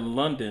to about-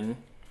 London.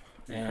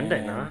 And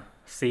then,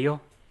 Seal.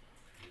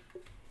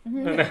 Go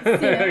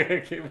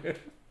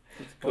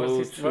What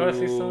was his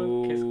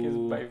song? Kiss Kiss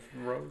to by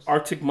Rose.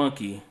 Arctic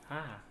Monkey.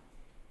 Ah.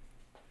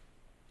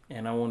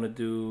 And I want to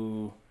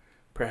do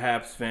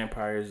perhaps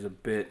Vampires is a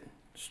bit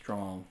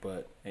strong,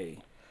 but hey,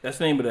 that's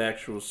the name of the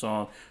actual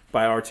song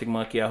by Arctic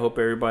Monkey. I hope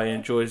everybody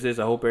enjoys this.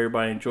 I hope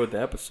everybody enjoyed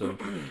the episode,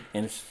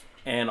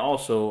 and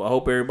also I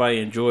hope everybody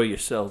enjoy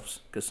yourselves,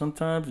 because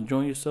sometimes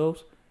enjoying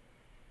yourselves,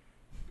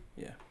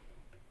 yeah.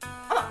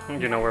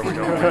 You know where we're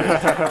going with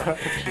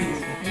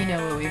this. You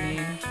know what we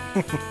mean.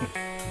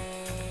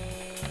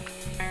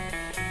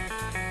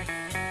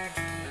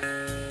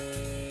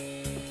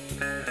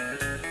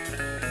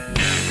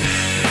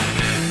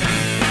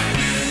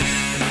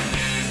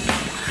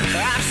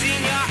 I've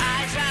seen your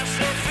eyes, I'm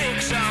so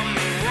fixed on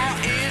me. What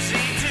is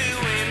he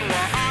doing?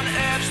 What on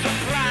earth's the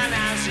plan?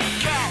 Has he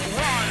got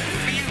one?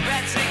 You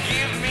better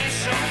give me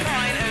some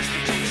pointers,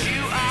 since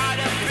you are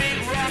the big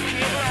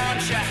rocket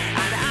launcher,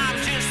 and I'm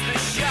just the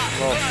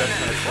shotgun.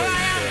 I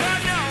have got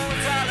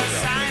notes, all the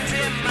signs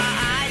in my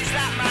eyes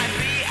that might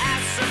be a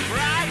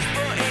surprise,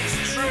 but it's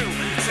true.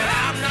 So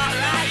I'm not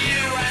like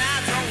you, and I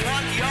don't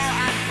want your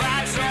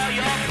advice or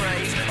your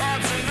praise, or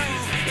to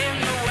move in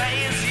the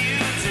ways you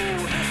do,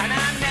 and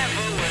I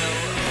never will.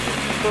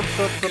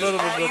 'Cause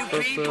all you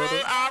people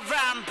are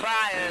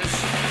vampires,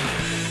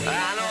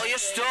 and all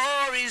your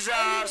stories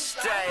are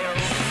stale.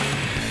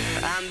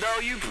 And though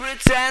you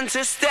pretend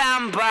to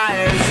stand by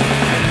us,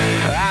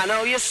 I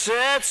know you're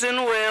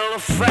certain we'll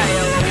fail.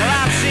 Well,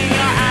 I've seen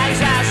your eyes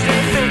as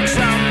they fix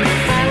on me,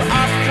 full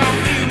of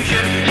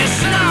confusion. You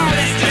snarl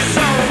at your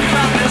soul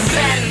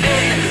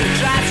condescending.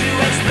 Try to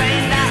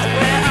explain that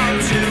we're on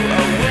to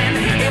a win.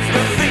 If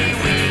the fee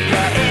we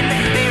get in,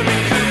 they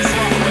recoup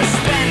what we're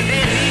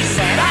spending. He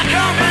said, I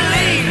can't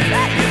believe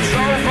that you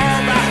drove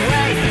all that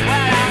way.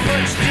 Well, how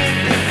much did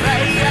they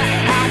pay you?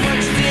 How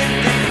much did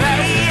they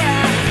pay you?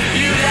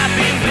 You'd have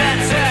been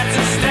better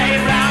to stay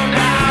round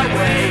our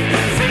way,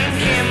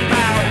 thinking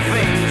about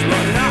things,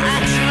 but not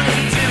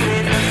actually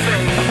doing the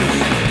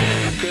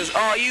things. 'Cause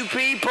all you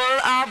people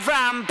are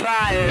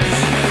vampires,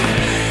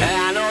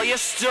 and all your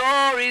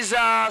stories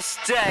are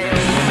stale.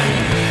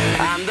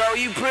 And though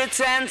you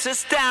pretend to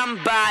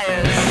stand by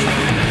us,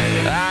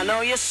 I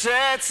know you're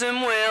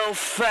certain we'll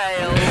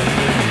fail.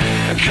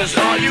 'Cause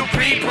all you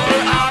people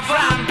are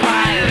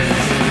vampires,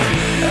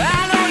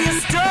 I know your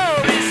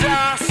stories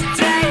are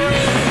stale.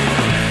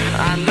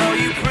 I know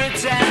you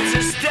pretend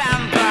to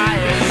stand by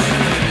us,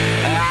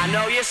 I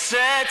know you're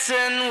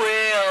certain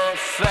we'll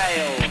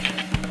fail.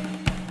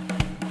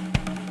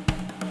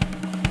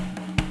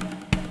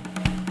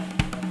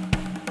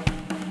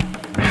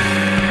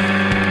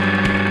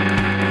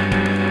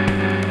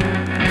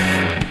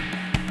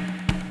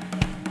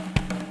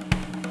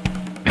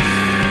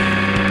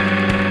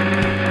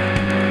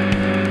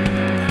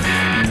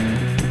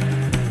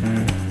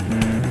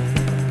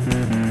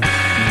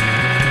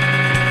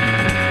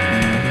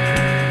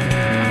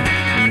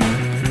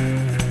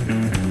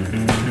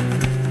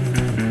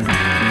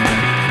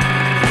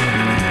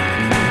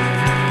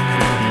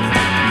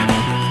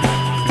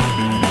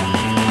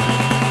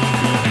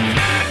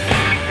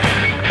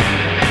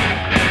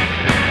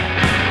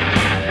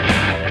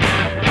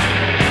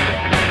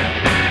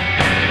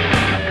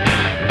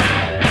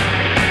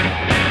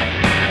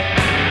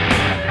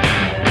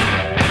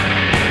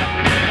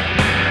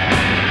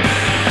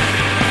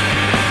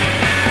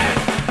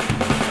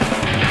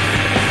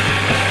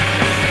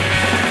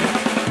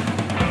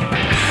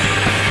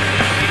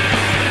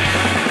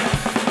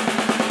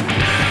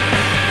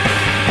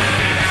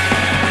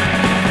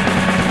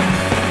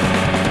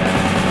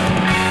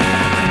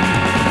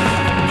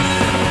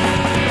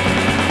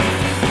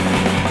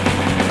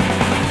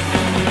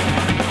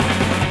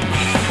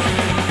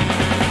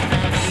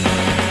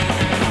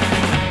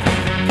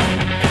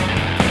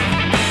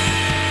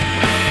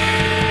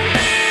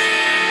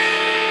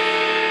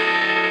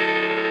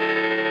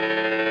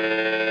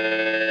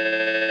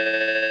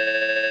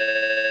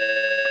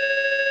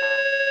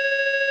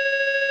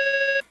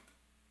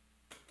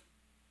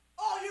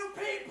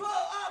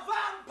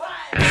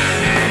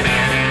 Thank